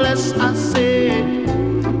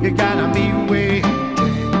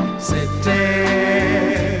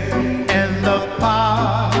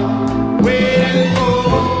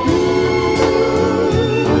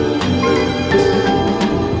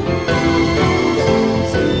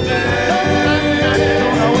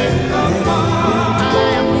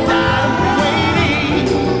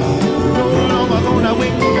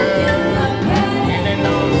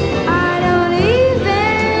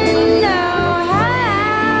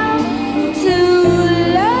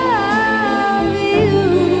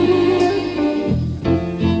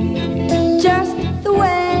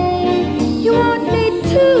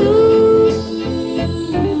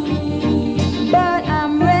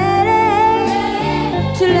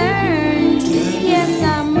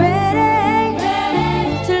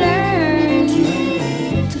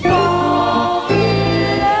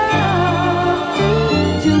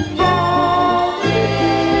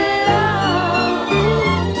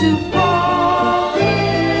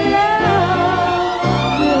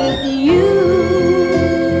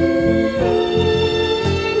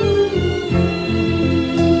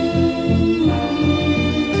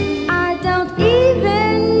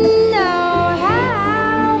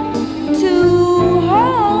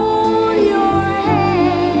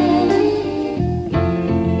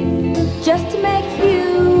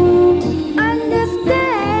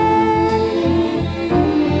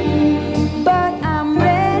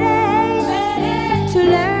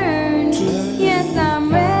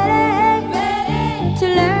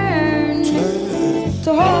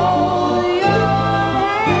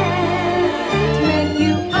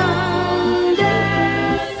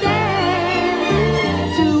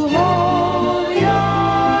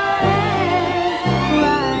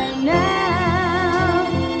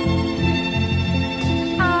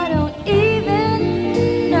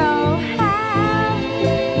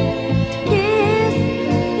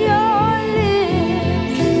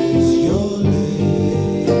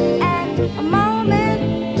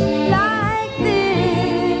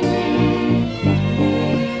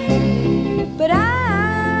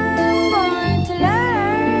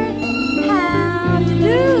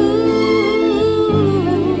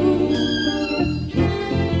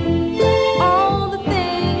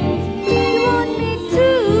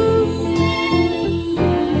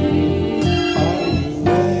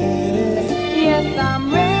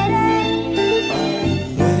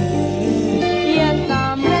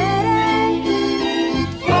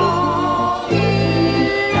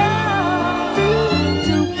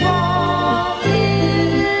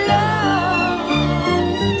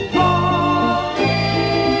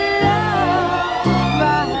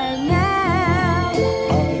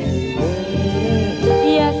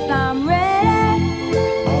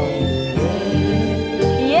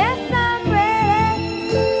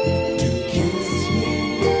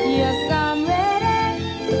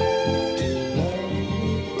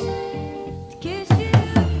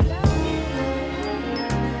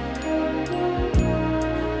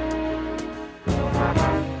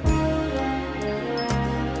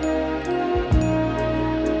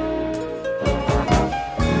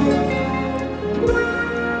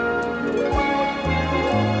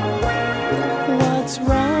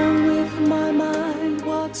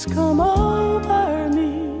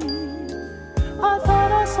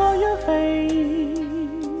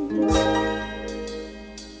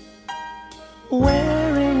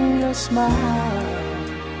smile,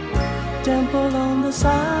 dimple on the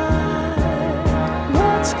side.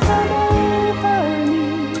 What's come over me?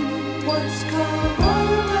 What's come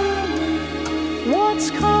over me? What's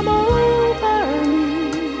come over me?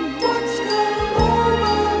 What's come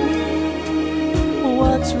over me?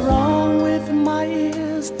 What's wrong with my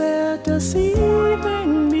ears? They're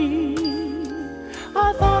deceiving me.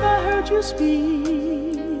 I thought I heard you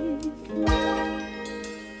speak,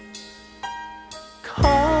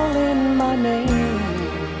 calling my name.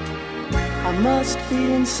 I must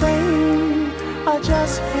be insane, I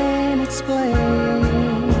just can't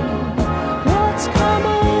explain. What's come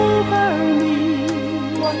over me?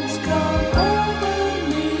 What's come over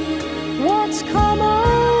me? What's come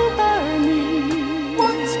over me?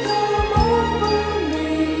 What's come over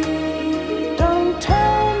me? Don't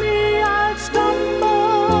tell me I've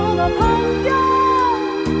stumbled upon you.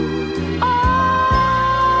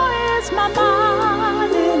 Oh, is my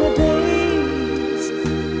mind in a daze?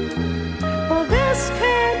 For this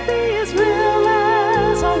can't be as real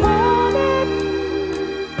as I want it.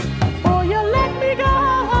 For you let me go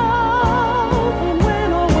and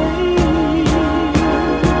went away.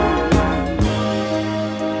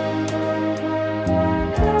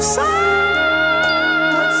 So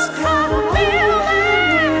what's kind of feeling?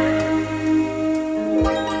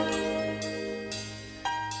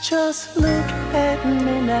 Just look at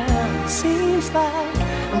me now. Seems like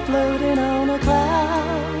I'm floating on a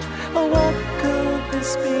cloud. Oh, what could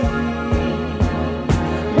this be?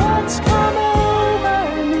 What's come over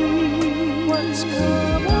me? What's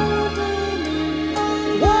come over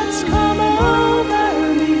me? What's come over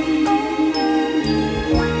me?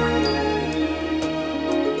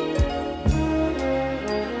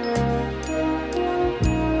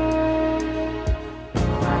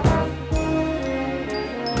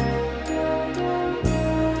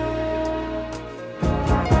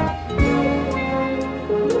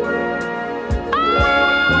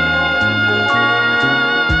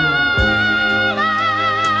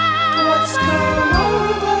 What's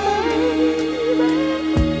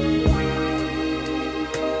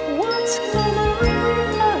come over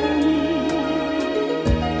me?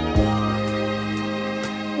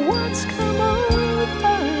 What's come over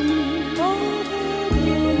me? What's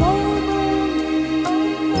come over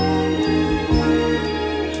me?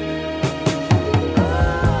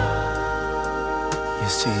 You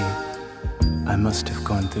see, I must have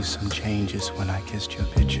gone through some changes when I kissed your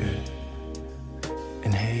picture.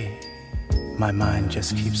 And hey, my mind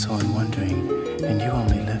just keeps on wondering, and you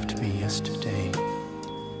only left me yesterday.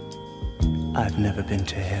 I've never been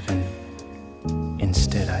to heaven.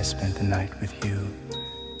 Instead, I spent the night with you.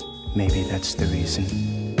 Maybe that's the reason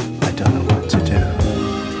I don't know what to do.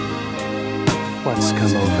 What's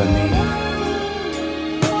come over me?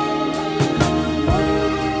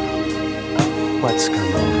 What's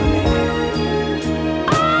come over me?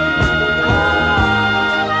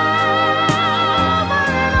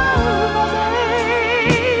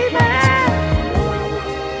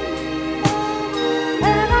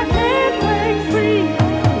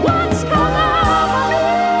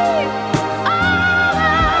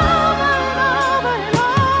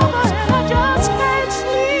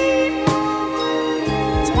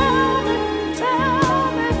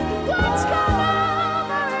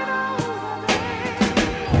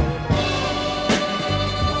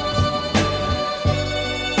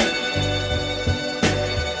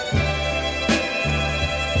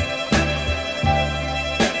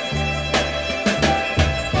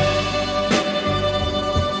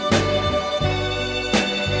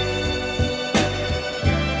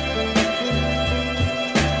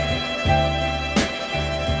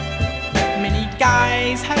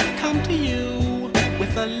 Guys have come to you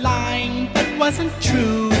with a line that wasn't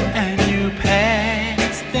true, and you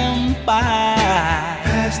passed them by.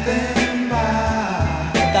 Passed them by.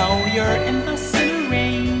 Though you're in the center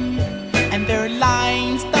ring, and their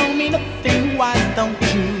lines don't mean a thing, why don't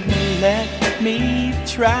you let me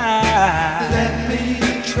try? Let me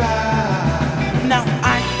try. Now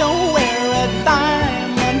I don't wear a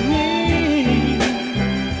diamond ring.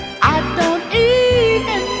 I don't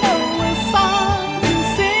even know a song to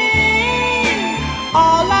sing.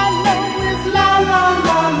 All I know is la la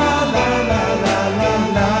la la la la la la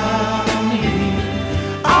la.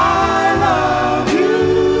 I love you.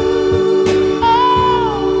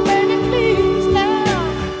 Oh, baby, please now.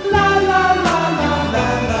 La la la la la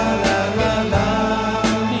la la la la.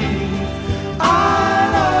 I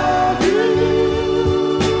love you.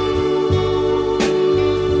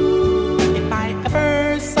 If I ever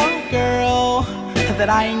saw a girl that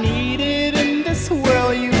I needed in this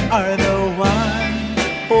world, you are the one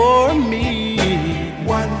for me.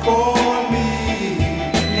 One for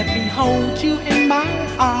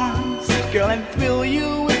girl, and fill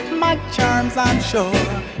you with my charms. I'm sure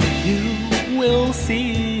you will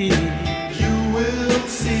see. You will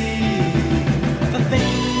see the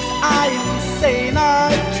things I am saying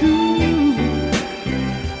are true,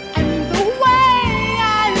 and the way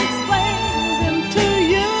I explain them to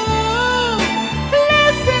you.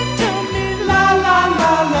 Listen to me, la la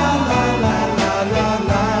la la la la la la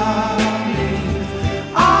la.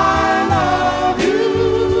 I love you,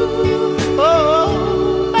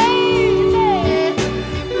 oh baby,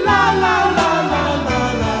 la la la la la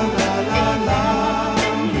la la la la.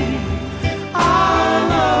 I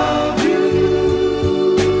love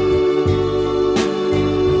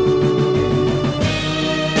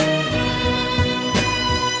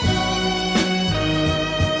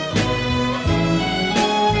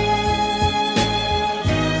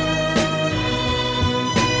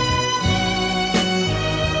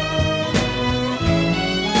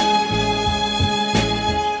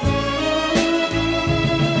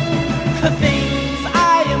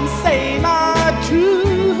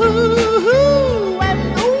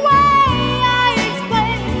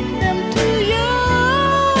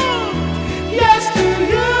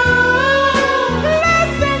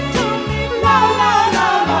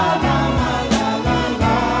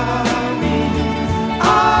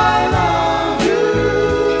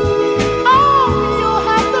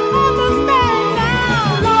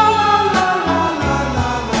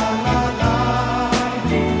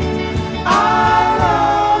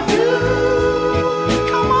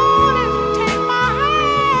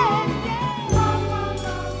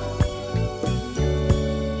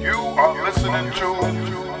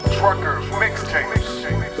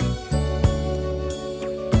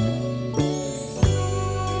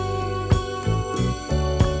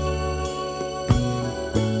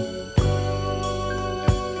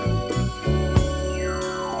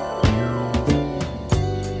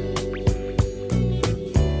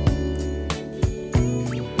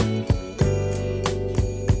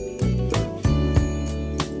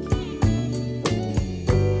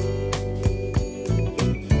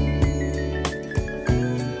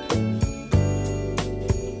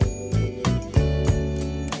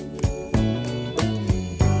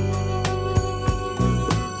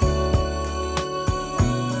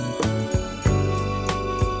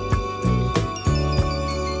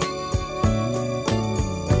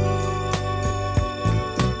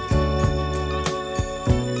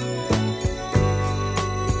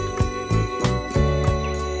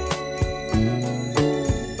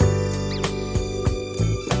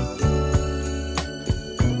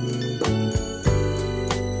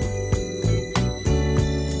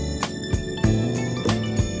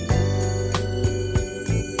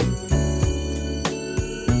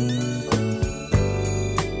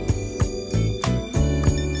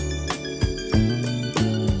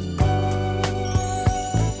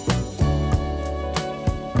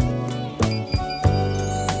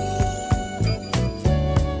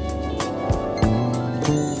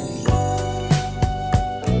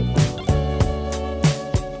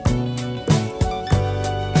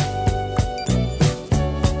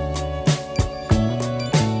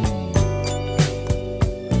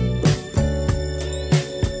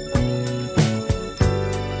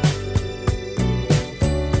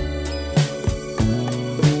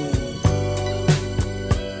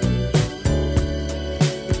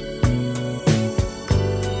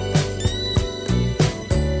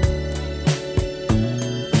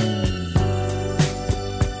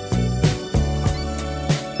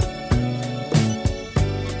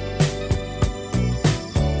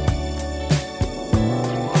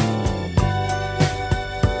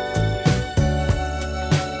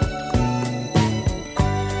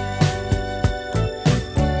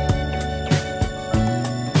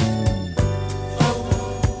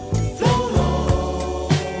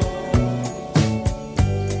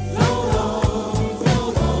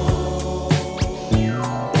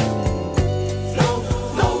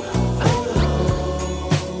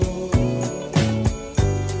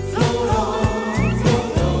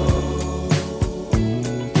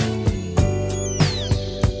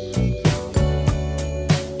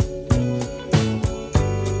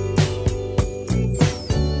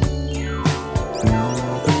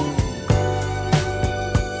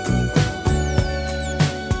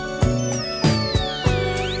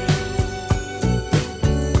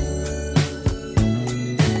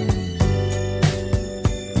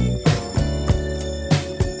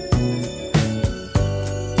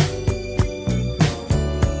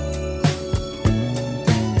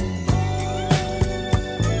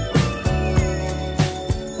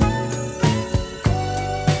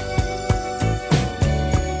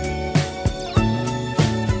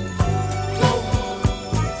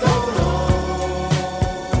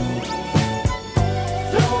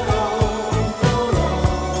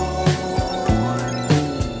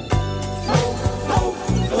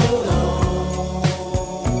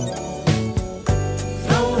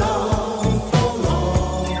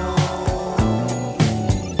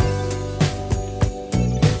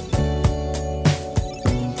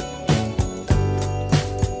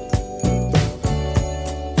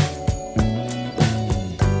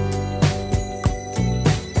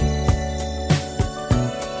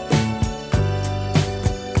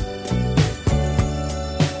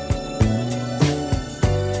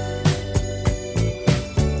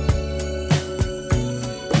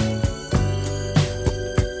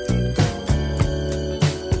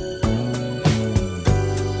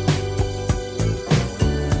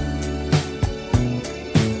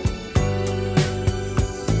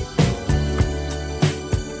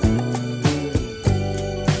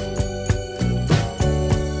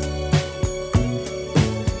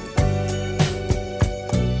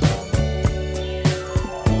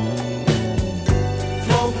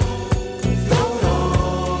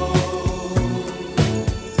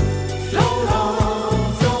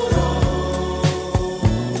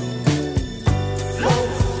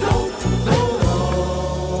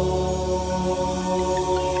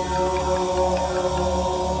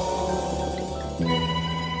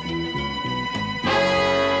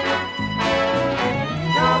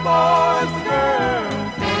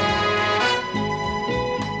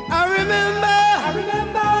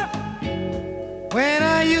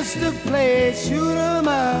used to play shoot 'em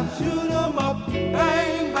up,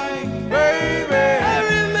 bang, bang, baby. I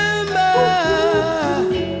remember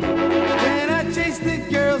when I chased the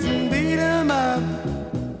girls and beat 'em up.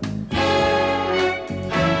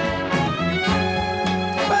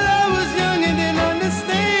 But I was young and didn't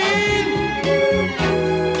understand.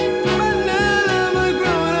 But now I'm a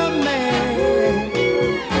grown-up man.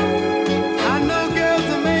 I know girls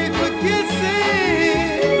are made for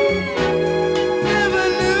kissing. Never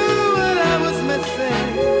knew what I was missing.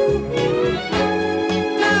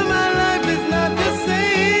 Now my life is not the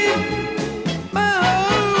same. My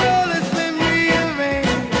whole world has been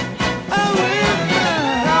rearranged. I went from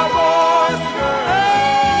cowboys, girl.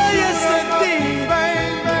 Oh, yes, it did.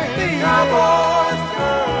 Bang, bang, cowboys,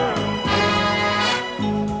 girl.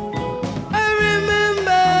 I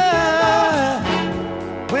remember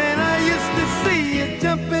when I used to see you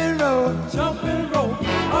jumping rope,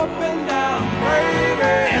 up and down,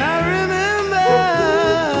 baby. And I remember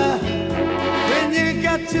when you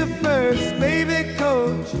got your first baby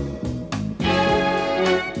coach.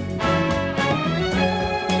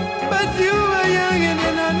 But you were young and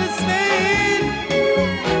didn't understand.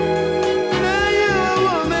 Now you're a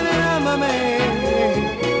woman and I'm a man.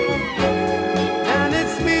 And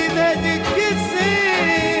it's me that you're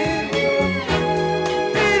kissing.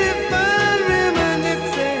 Ain't it fun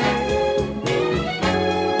reminiscing?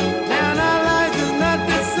 Now our lives is not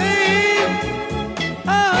the same.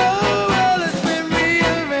 Our whole world has been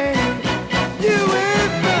rearranged. You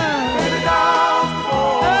went from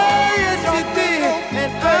oh yes you did,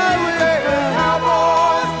 and I went from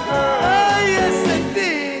cowboys, girl. Oh yes it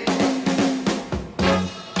did.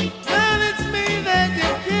 Now it's me that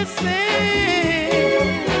you're kissing.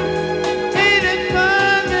 Ain't it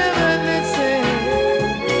fun reminiscing?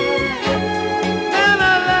 Now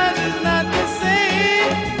our lives is not the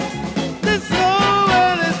same. This whole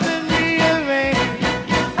world has been rearranged.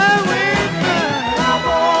 I went from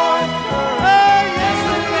cowboys, girl. Oh yes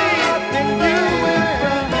it did, and you went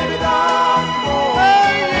from baby doll. Oh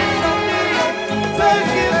yes it did. So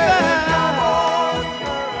goodbye.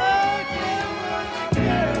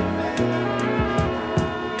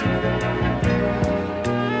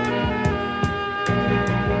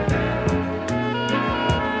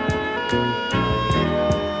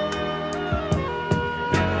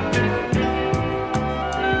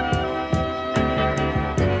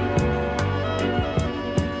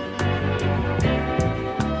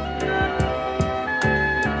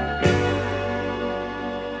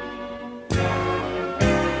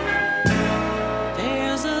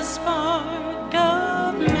 There's a spark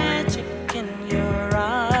of magic in your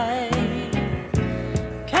eye.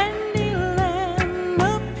 Candyland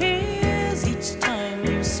appears each time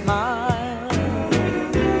you smile.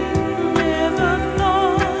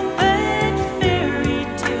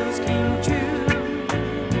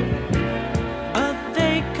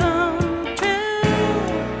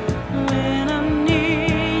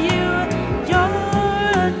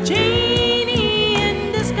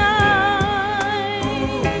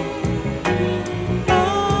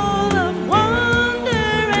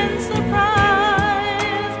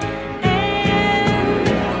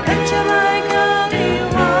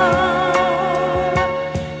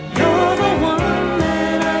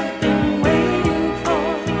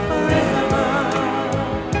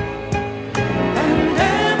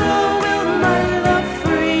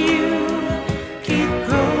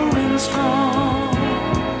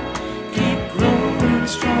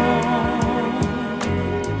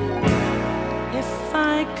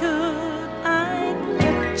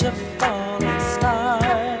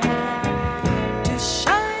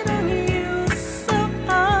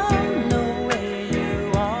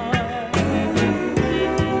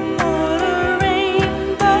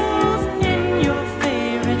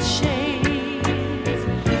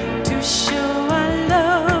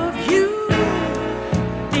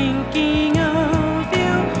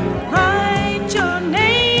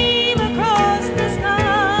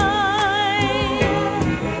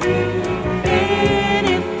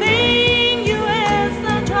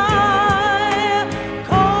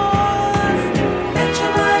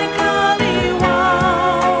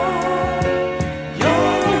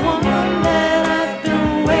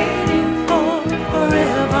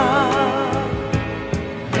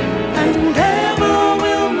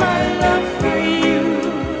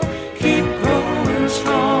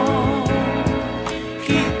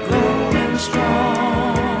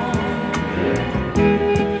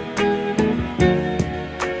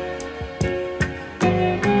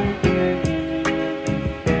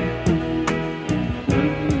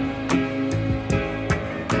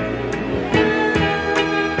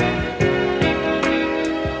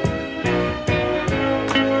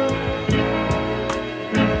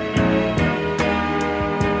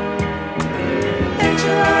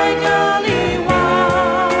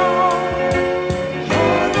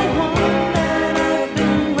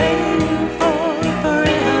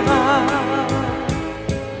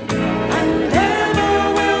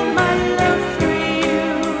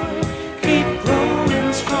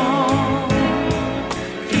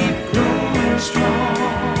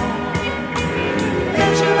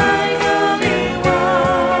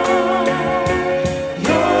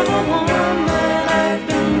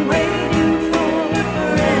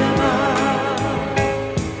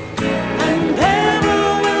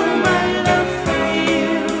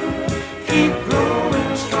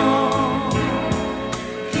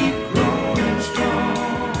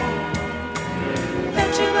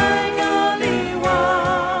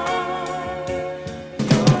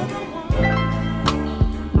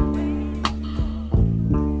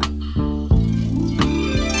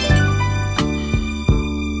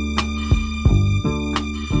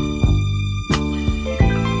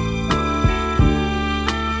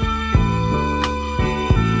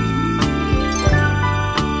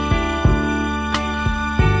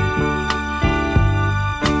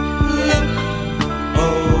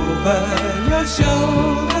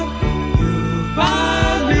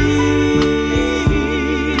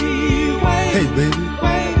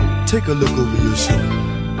 take a look over your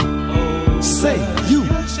shoulder. Say, you,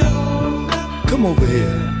 come over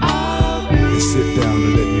here and sit down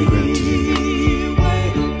and let me rap to you.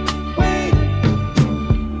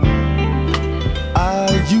 I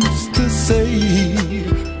used to say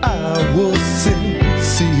I was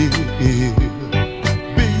sincere, baby,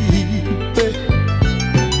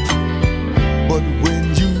 but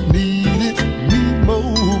when you needed me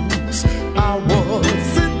most, I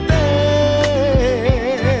wasn't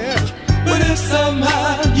there. But if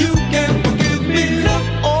somehow you can forgive me,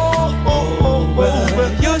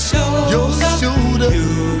 over your shoulder,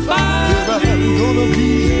 here I'm gonna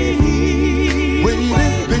be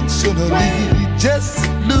waiting patiently. Just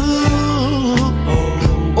look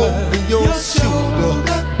over your shoulder,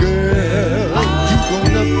 girl. You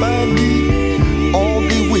gonna find me all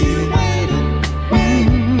the way.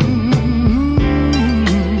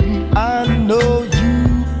 I know you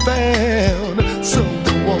found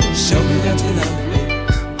someone. Show me that you love me,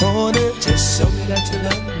 honey. just show me that you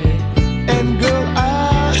love me. And girl,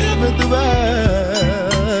 I haven't the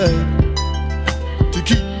right to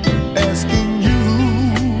keep asking you.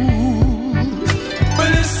 But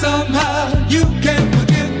if somehow you can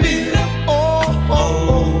forgive me,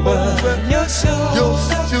 over your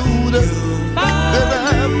shoulder, then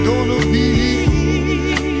I'm gonna be.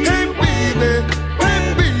 Hey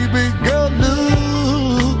baby, girl,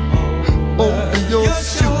 look over your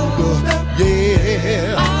shoulder.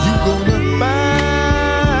 Yeah, you gonna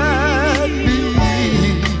find me.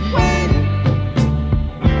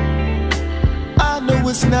 I know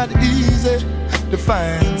it's not easy to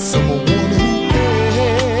find someone who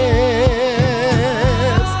cares,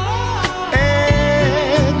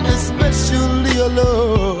 and especially a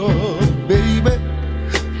love, baby,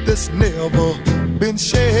 that's never been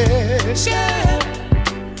shared.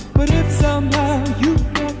 But if somehow you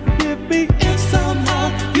can't forgive me, if somehow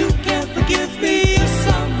you can't forgive me, if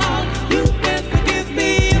somehow you can't forgive me,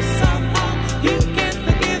 if somehow you can't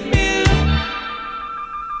forgive me,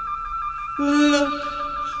 look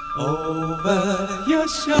over your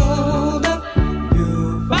shoulder,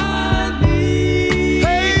 you'll find me.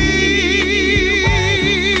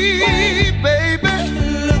 Hey, baby,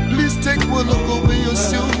 please take one look over your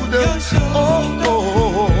shoulder. There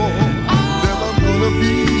I'm gonna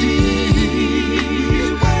be.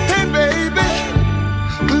 Hey, baby,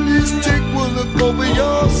 please take one look over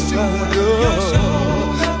your shoulder.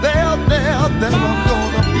 There I'm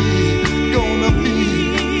gonna be.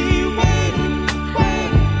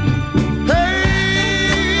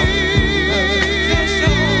 Hey,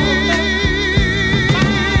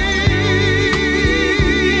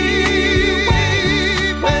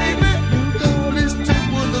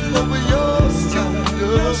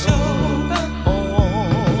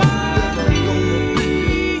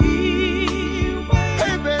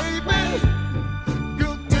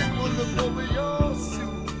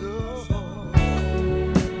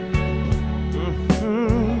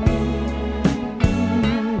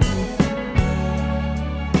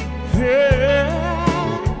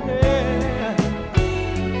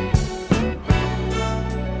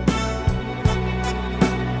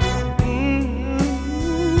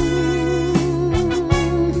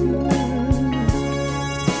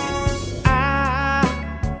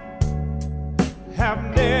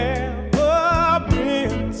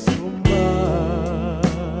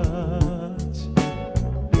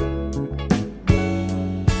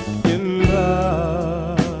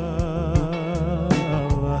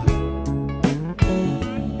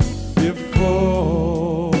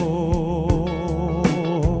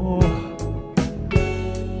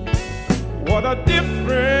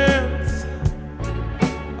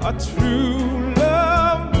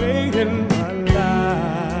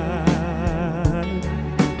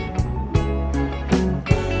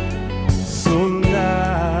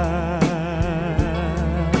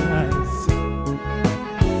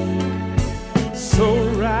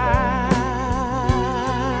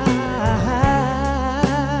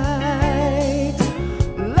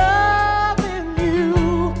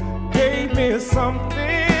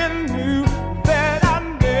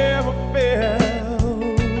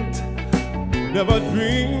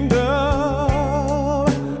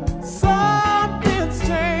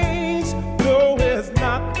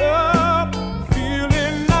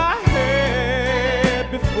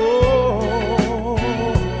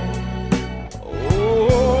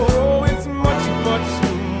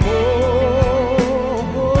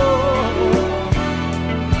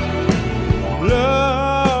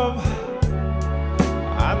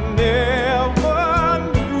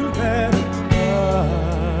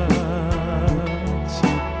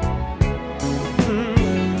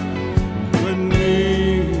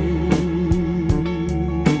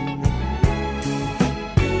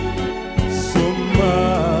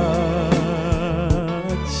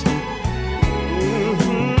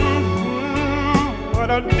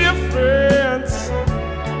 a difference.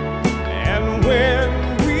 And when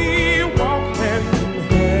we walk hand in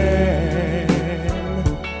hand,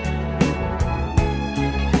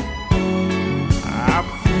 I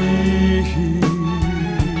feel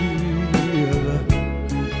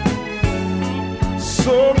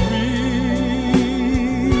so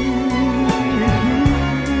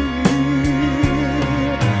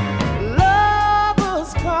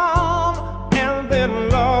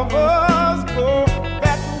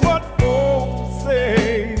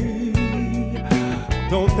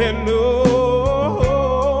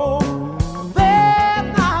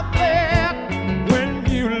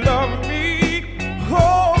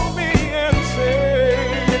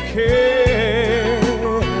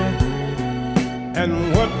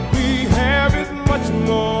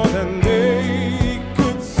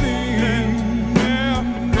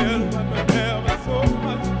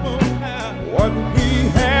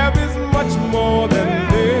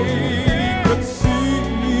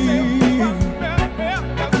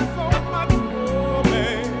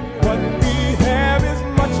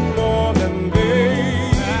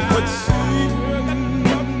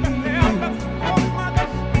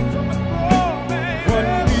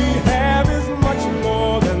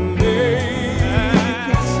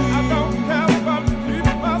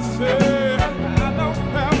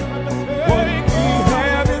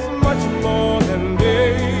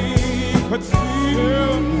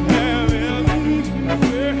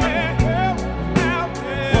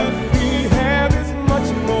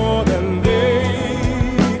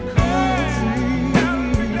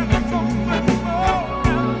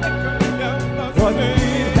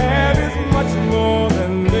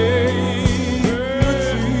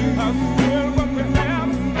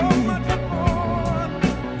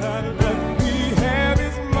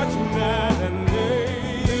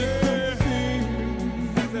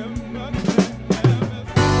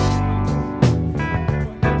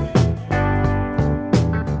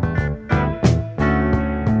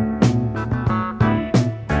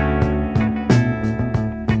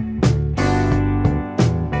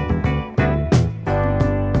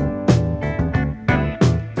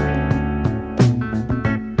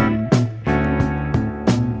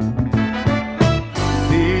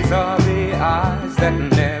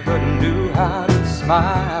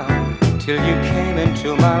till you came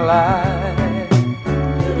into my life.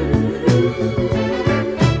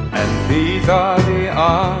 And these are the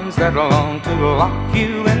arms that long to lock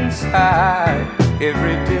you inside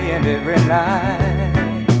every day and every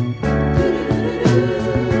night.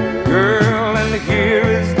 Girl, and here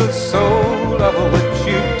is the soul of which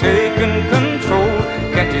you've taken control.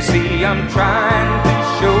 Can't you see I'm trying to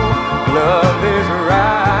show love is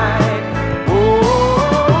right?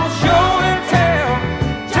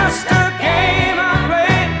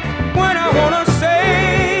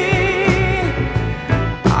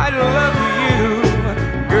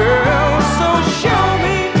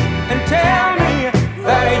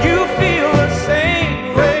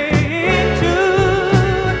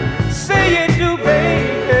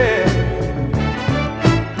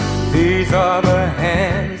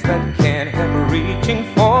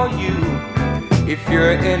 If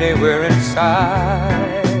you're anywhere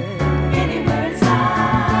inside,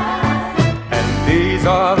 and these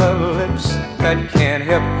are the lips that can't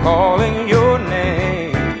help calling your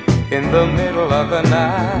name in the middle of the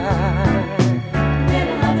night.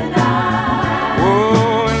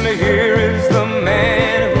 Oh, and here is the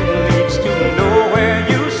man who needs to know where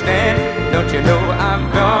you stand. Don't you know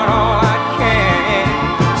I've done all I can?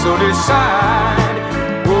 So decide.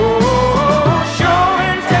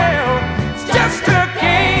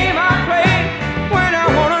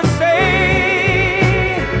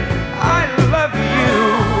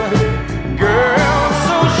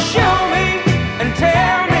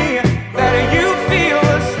 Tell me that you feel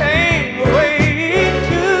the same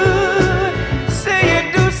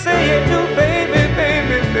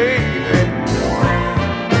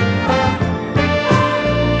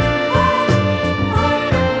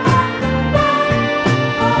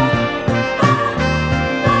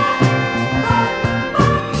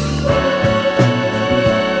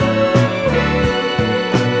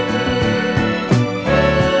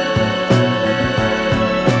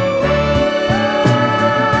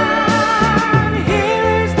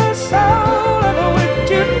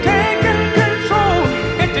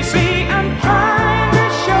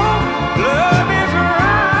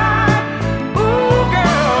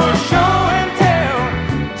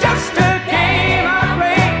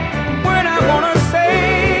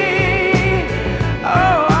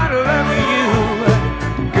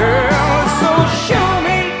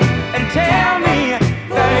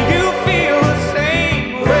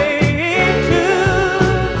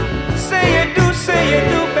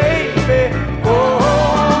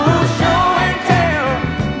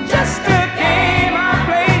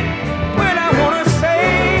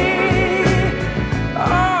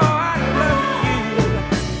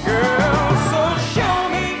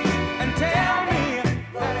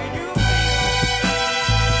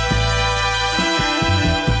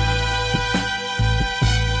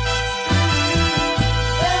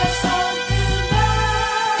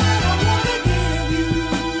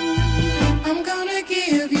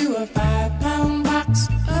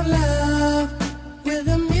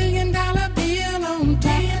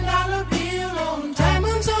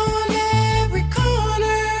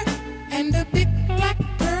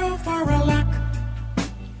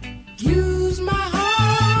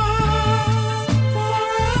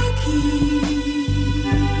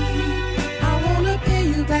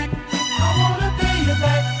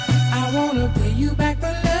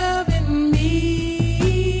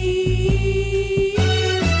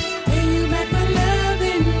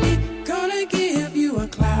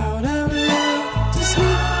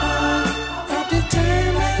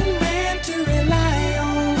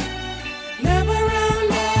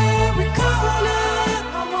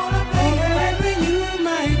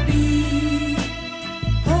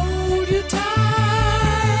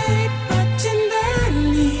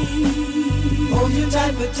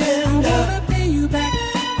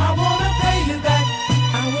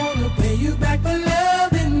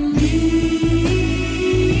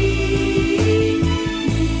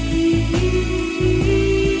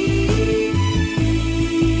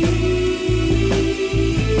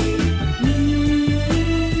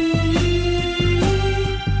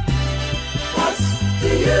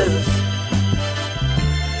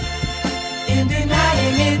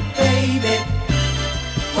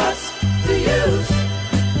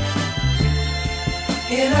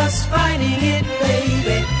in us fighting it,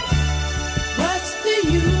 baby. What's the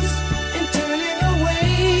use in turning away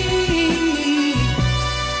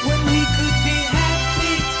when we could be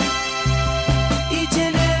happy each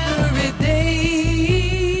and every day?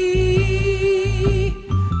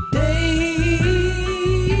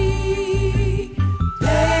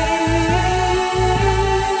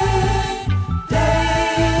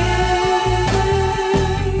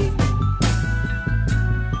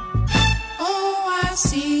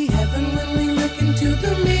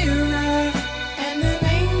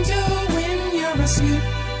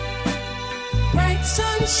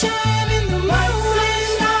 Sunshine in the morning,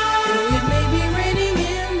 though it may be raining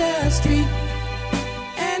in the street.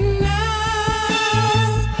 And now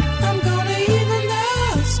I'm gonna even the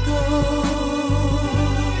score.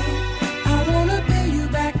 I wanna pay you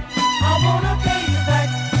back. I wanna pay you back.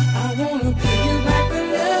 I wanna pay you back for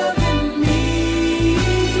loving me.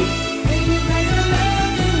 Pay you back for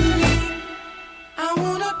loving me. I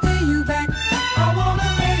wanna pay you back. I wanna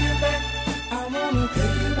pay you back. I wanna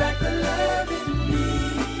pay you back for loving me.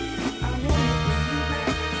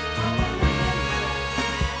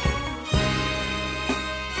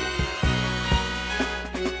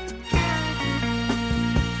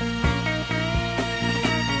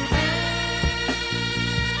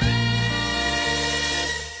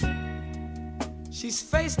 She's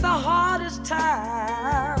faced the hardest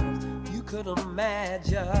times you could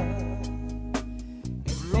imagine.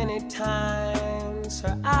 And many times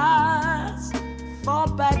her eyes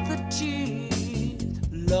fought back the tears,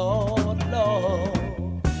 Lord,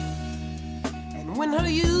 Lord. And when her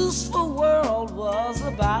useful world was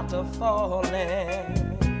about to fall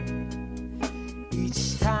in,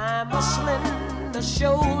 each time her slender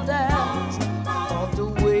shoulders felt the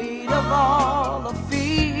weight of all the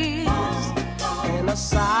fears. And a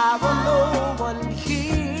sorrow no one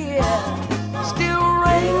hears still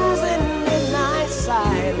rings in midnight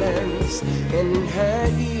silence in her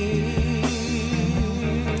ear.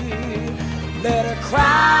 Let her cry,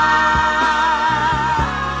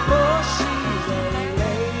 for she's a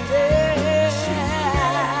lady.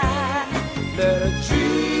 Let her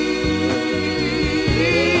dream,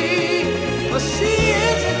 for she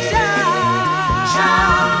is a child.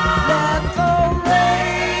 Let the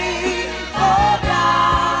rain fall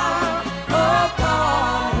down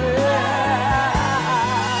upon her.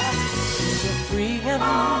 She's a free and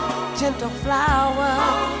gentle flower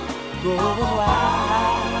growing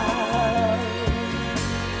wild.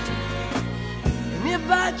 And if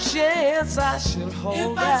by chance I should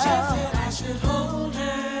hold her,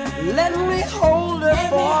 let me hold her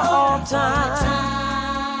for all time.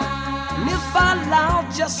 And if I allow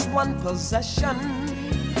just one possession,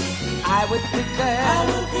 I would pick her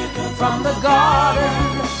from the garden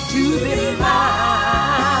to be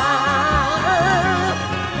mine.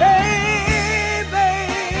 Hey,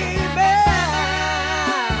 baby.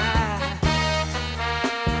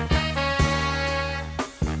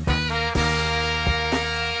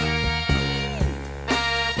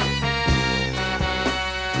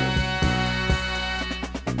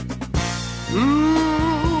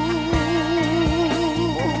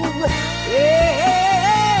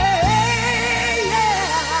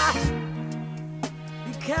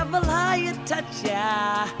 Careful how you touch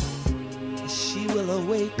her, she will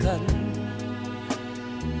awaken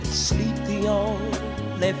and sleep the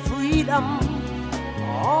only freedom,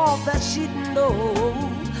 all that she'd know.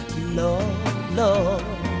 Lord, Lord,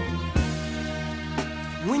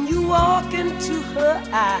 when you walk into her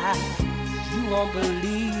eyes, you won't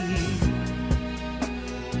believe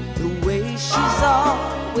the way she's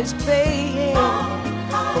always paying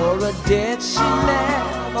for a debt she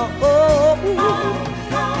never owed.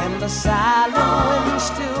 And the silent wind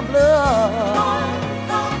still blows,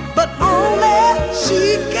 but only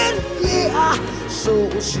she can hear, so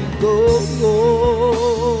she goes.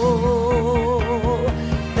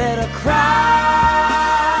 Let her cry,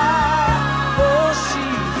 for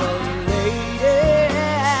she's a lady.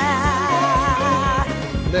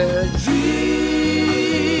 Let her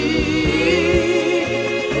dream,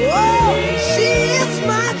 oh, she is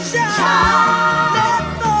my child.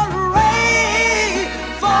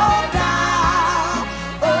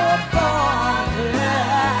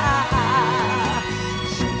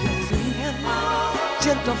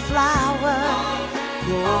 The flower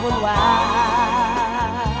growing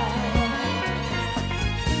wild.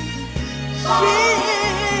 She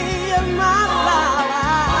is my flower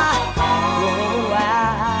growing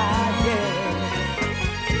wild, yeah.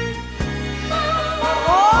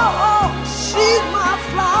 Oh, she's my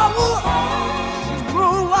flower, she's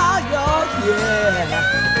growing wild, yeah.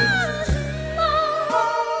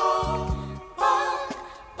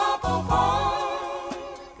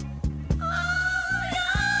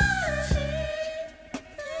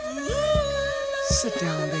 Sit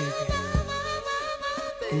down, baby,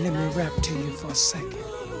 and let me rap to you for a second.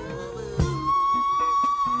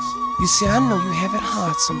 You see, I know you have it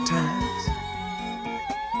hard sometimes,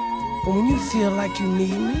 but when you feel like you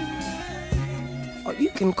need me, or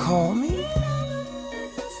you can call me.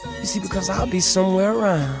 You see, because I'll be somewhere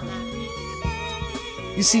around.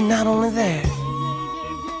 You see, not only that,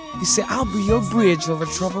 you see, I'll be your bridge over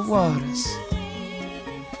troubled waters.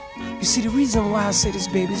 You see, the reason why I say this,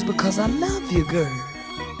 baby, is because I love you, girl.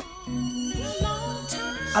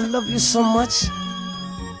 I love you so much,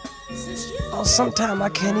 or sometimes I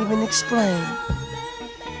can't even explain.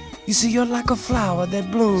 You see, you're like a flower that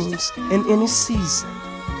blooms in any season,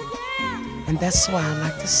 and that's why I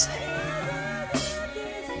like to say,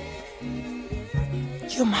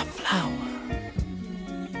 you're my flower,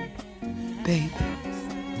 baby.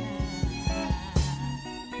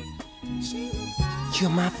 You're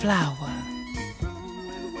my flower.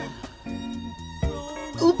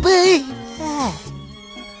 Ooh, baby, a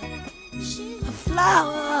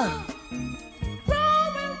flower.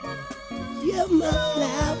 You're my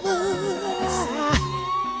flower,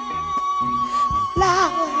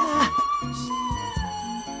 flower.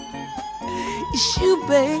 It's you,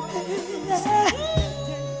 baby.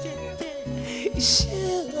 It's you.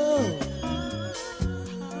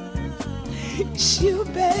 It's you,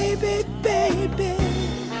 baby, baby.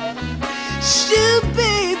 It's you,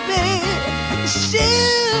 baby. It's you.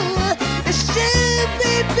 It's you,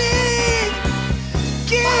 baby.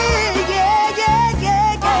 Yeah, yeah, yeah,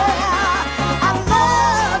 yeah, yeah. I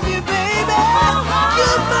love you, baby.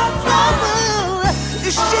 You're my flower.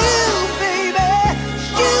 It's you, baby.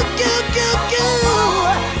 You, you, you, you.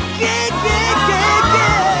 Yeah, yeah, yeah,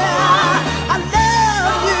 yeah. I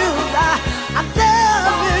love you. I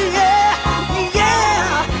love you, yeah.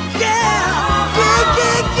 Yeah, yeah. Yeah,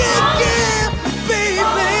 yeah, yeah, yeah.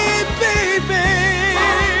 Baby, baby.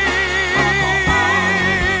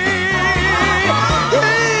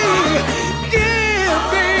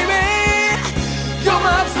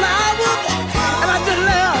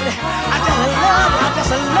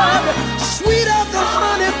 Sweet as the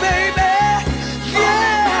honey, baby.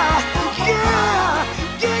 Yeah, yeah,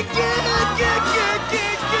 yeah, yeah, yeah, yeah,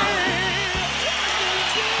 yeah.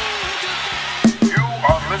 You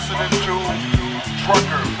are listening to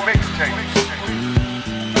Trucker Mixtape.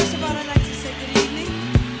 First of all, I'd like to say good evening.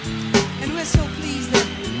 And we're so pleased that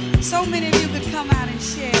so many of you could come out and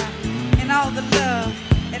share in all the love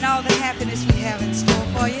and all the happiness we have in store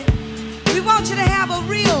for you. We want you to have a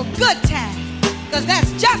real good time, because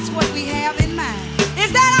that's just what we have in mind.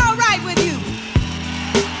 Is that all right with you?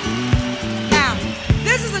 Now,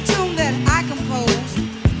 this is a tune that I composed,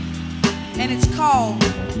 and it's called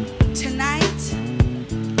Tonight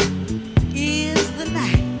is the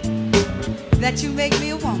Night That You Make Me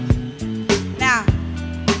a Woman. Now,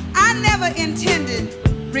 I never intended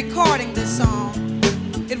recording this song.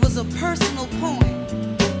 It was a personal poem.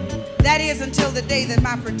 That is, until the day that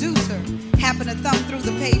my producer happened to thumb through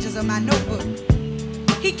the pages of my notebook.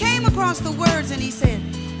 He came across the words and he said,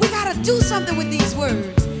 we gotta do something with these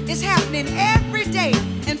words. It's happening every day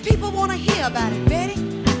and people wanna hear about it, Betty.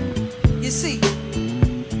 You see,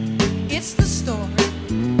 it's the story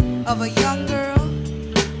of a young girl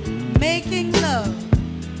making love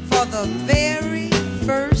for the very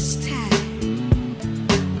first time.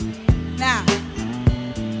 Now,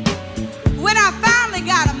 when I finally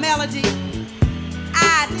got a melody,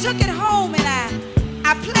 I took it home and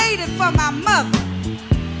I played it for my mother.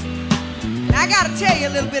 I gotta tell you a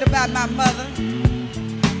little bit about my mother.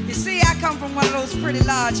 You see, I come from one of those pretty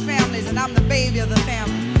large families, and I'm the baby of the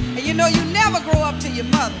family. And you know, you never grow up to your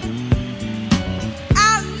mother.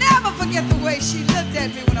 I'll never forget the way she looked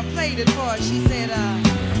at me when I played it for her. She said, I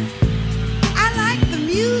like the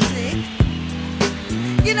music.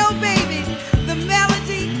 You know, baby, the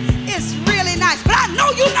melody is really nice, but I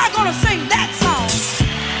know you're not gonna sing that song.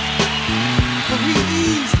 But we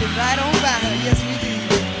eased it right on by her, yes we did.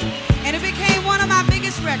 And it became one of my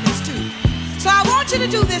biggest records too. So I want you to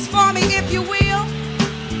do this for me, if you will.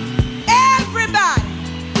 Everybody,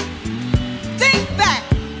 think back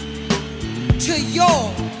to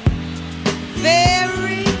your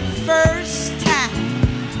very first time.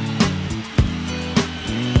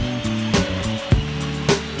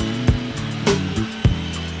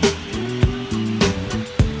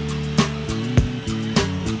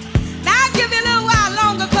 Now I'll give you a little while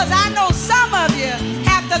longer, because I know some of you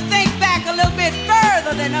have to think back a little bit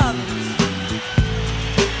further than others.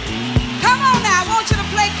 Come on now, I want you to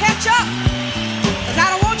play catch up, because I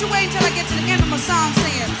don't want you waiting until I get to the end of my song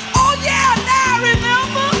saying, oh yeah, now I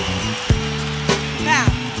remember. Now,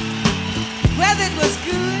 whether it was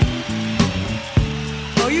good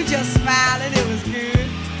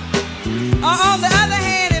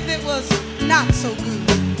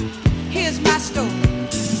my story.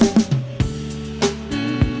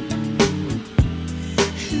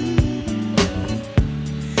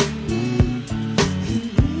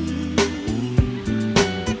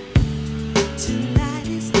 Tonight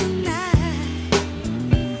is the night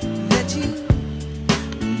that you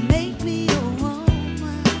make me a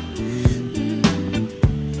woman.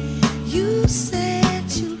 You said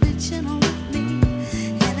you'll be gentle with me,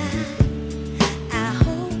 and I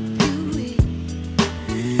hope you will.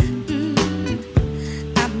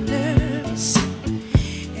 I'm nervous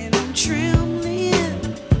and I'm trembling,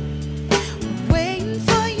 waiting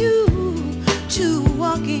for you to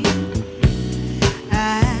walk in.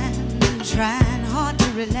 I'm trying hard to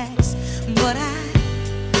relax, but I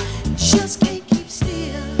just can't keep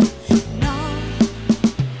still. No,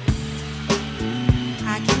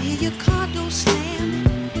 I can hear your car door slamming.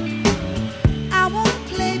 I wanna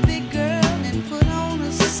play big girl and put on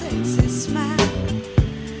a sexy smile,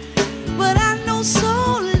 but I know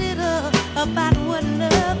so little about what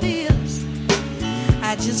love is.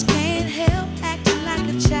 I just can't help acting like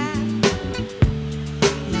a child.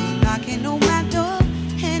 You're knocking on my door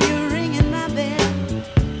and you're ringing my bell.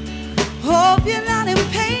 Hope you're not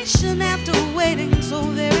impatient after waiting so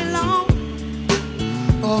very long.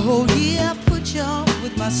 Oh yeah, I put you off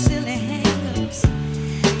with my silly hang-ups,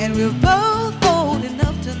 and we're both old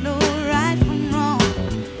enough to know right from wrong.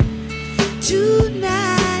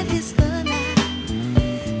 Tonight is the night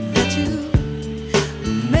that you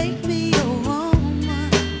make me a woman.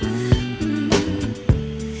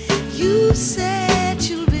 You said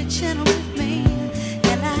you'll be gentle with me,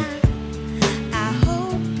 and I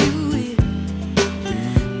hope you will.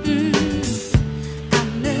 I'm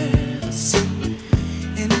nervous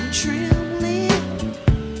and I'm trembling,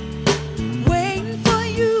 waiting for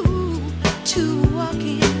you to walk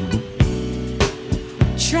in.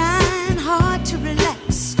 Trying hard to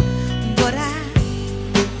relax, but I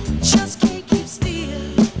just can't keep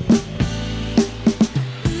still.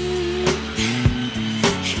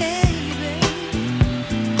 Hey, baby.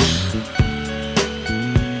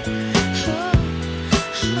 Oh,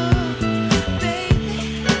 baby.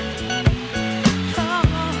 Oh,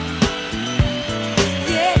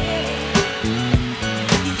 yeah.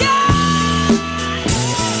 Yeah.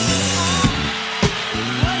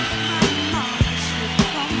 What if my mama should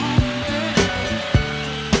come home early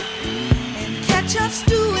and catch us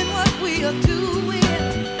doing what we are doing?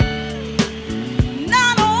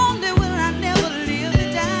 Not only will I never live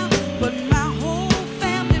it down, but my whole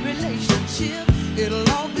family relationship, it'll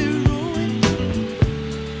all be ruined.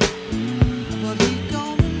 But we've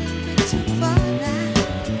gone a little bit too far now.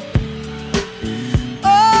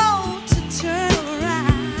 Oh, to turn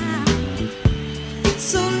around.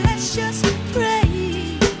 So let's just pray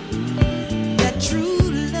that true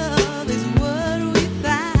love is what we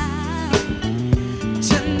found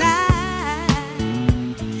tonight,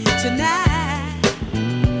 tonight,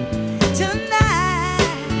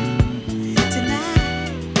 tonight,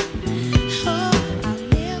 tonight. Oh, I'll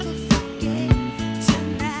never forget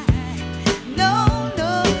tonight. No,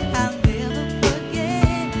 no, I'll never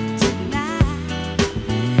forget tonight.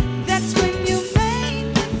 That's when you made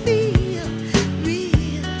me feel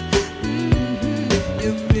real.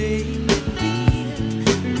 You made me feel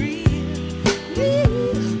real, real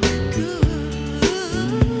good.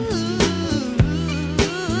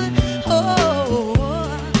 Oh,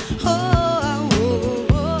 oh,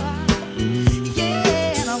 oh,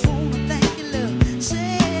 yeah. And I wanna thank you, love.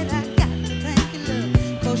 Said I got to thank you, love,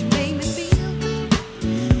 'cause you made me feel good.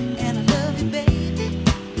 And I love you, baby.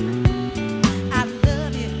 I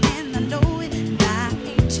love you and I know it. I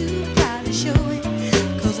ain't too proud to show it,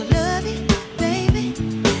 'cause I love you, baby,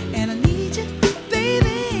 and I need you,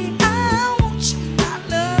 baby. I want you, my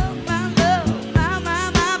love, my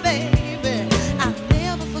baby. I'll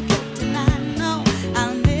never forget tonight, no,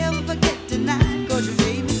 I'll never forget tonight, 'cause you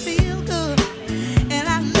made me feel good, and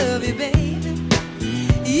I love you, baby.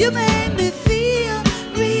 You made me feel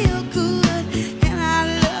real good, and I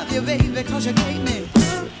love you, baby, 'cause you gave me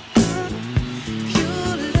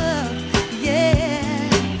pure love, yeah.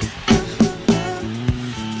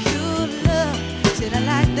 Pure love, said I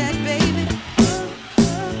like that, baby.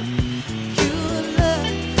 Pure love,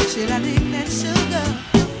 said I need that sugar.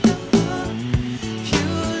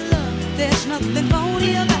 Pure love, there's nothing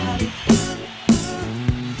phony about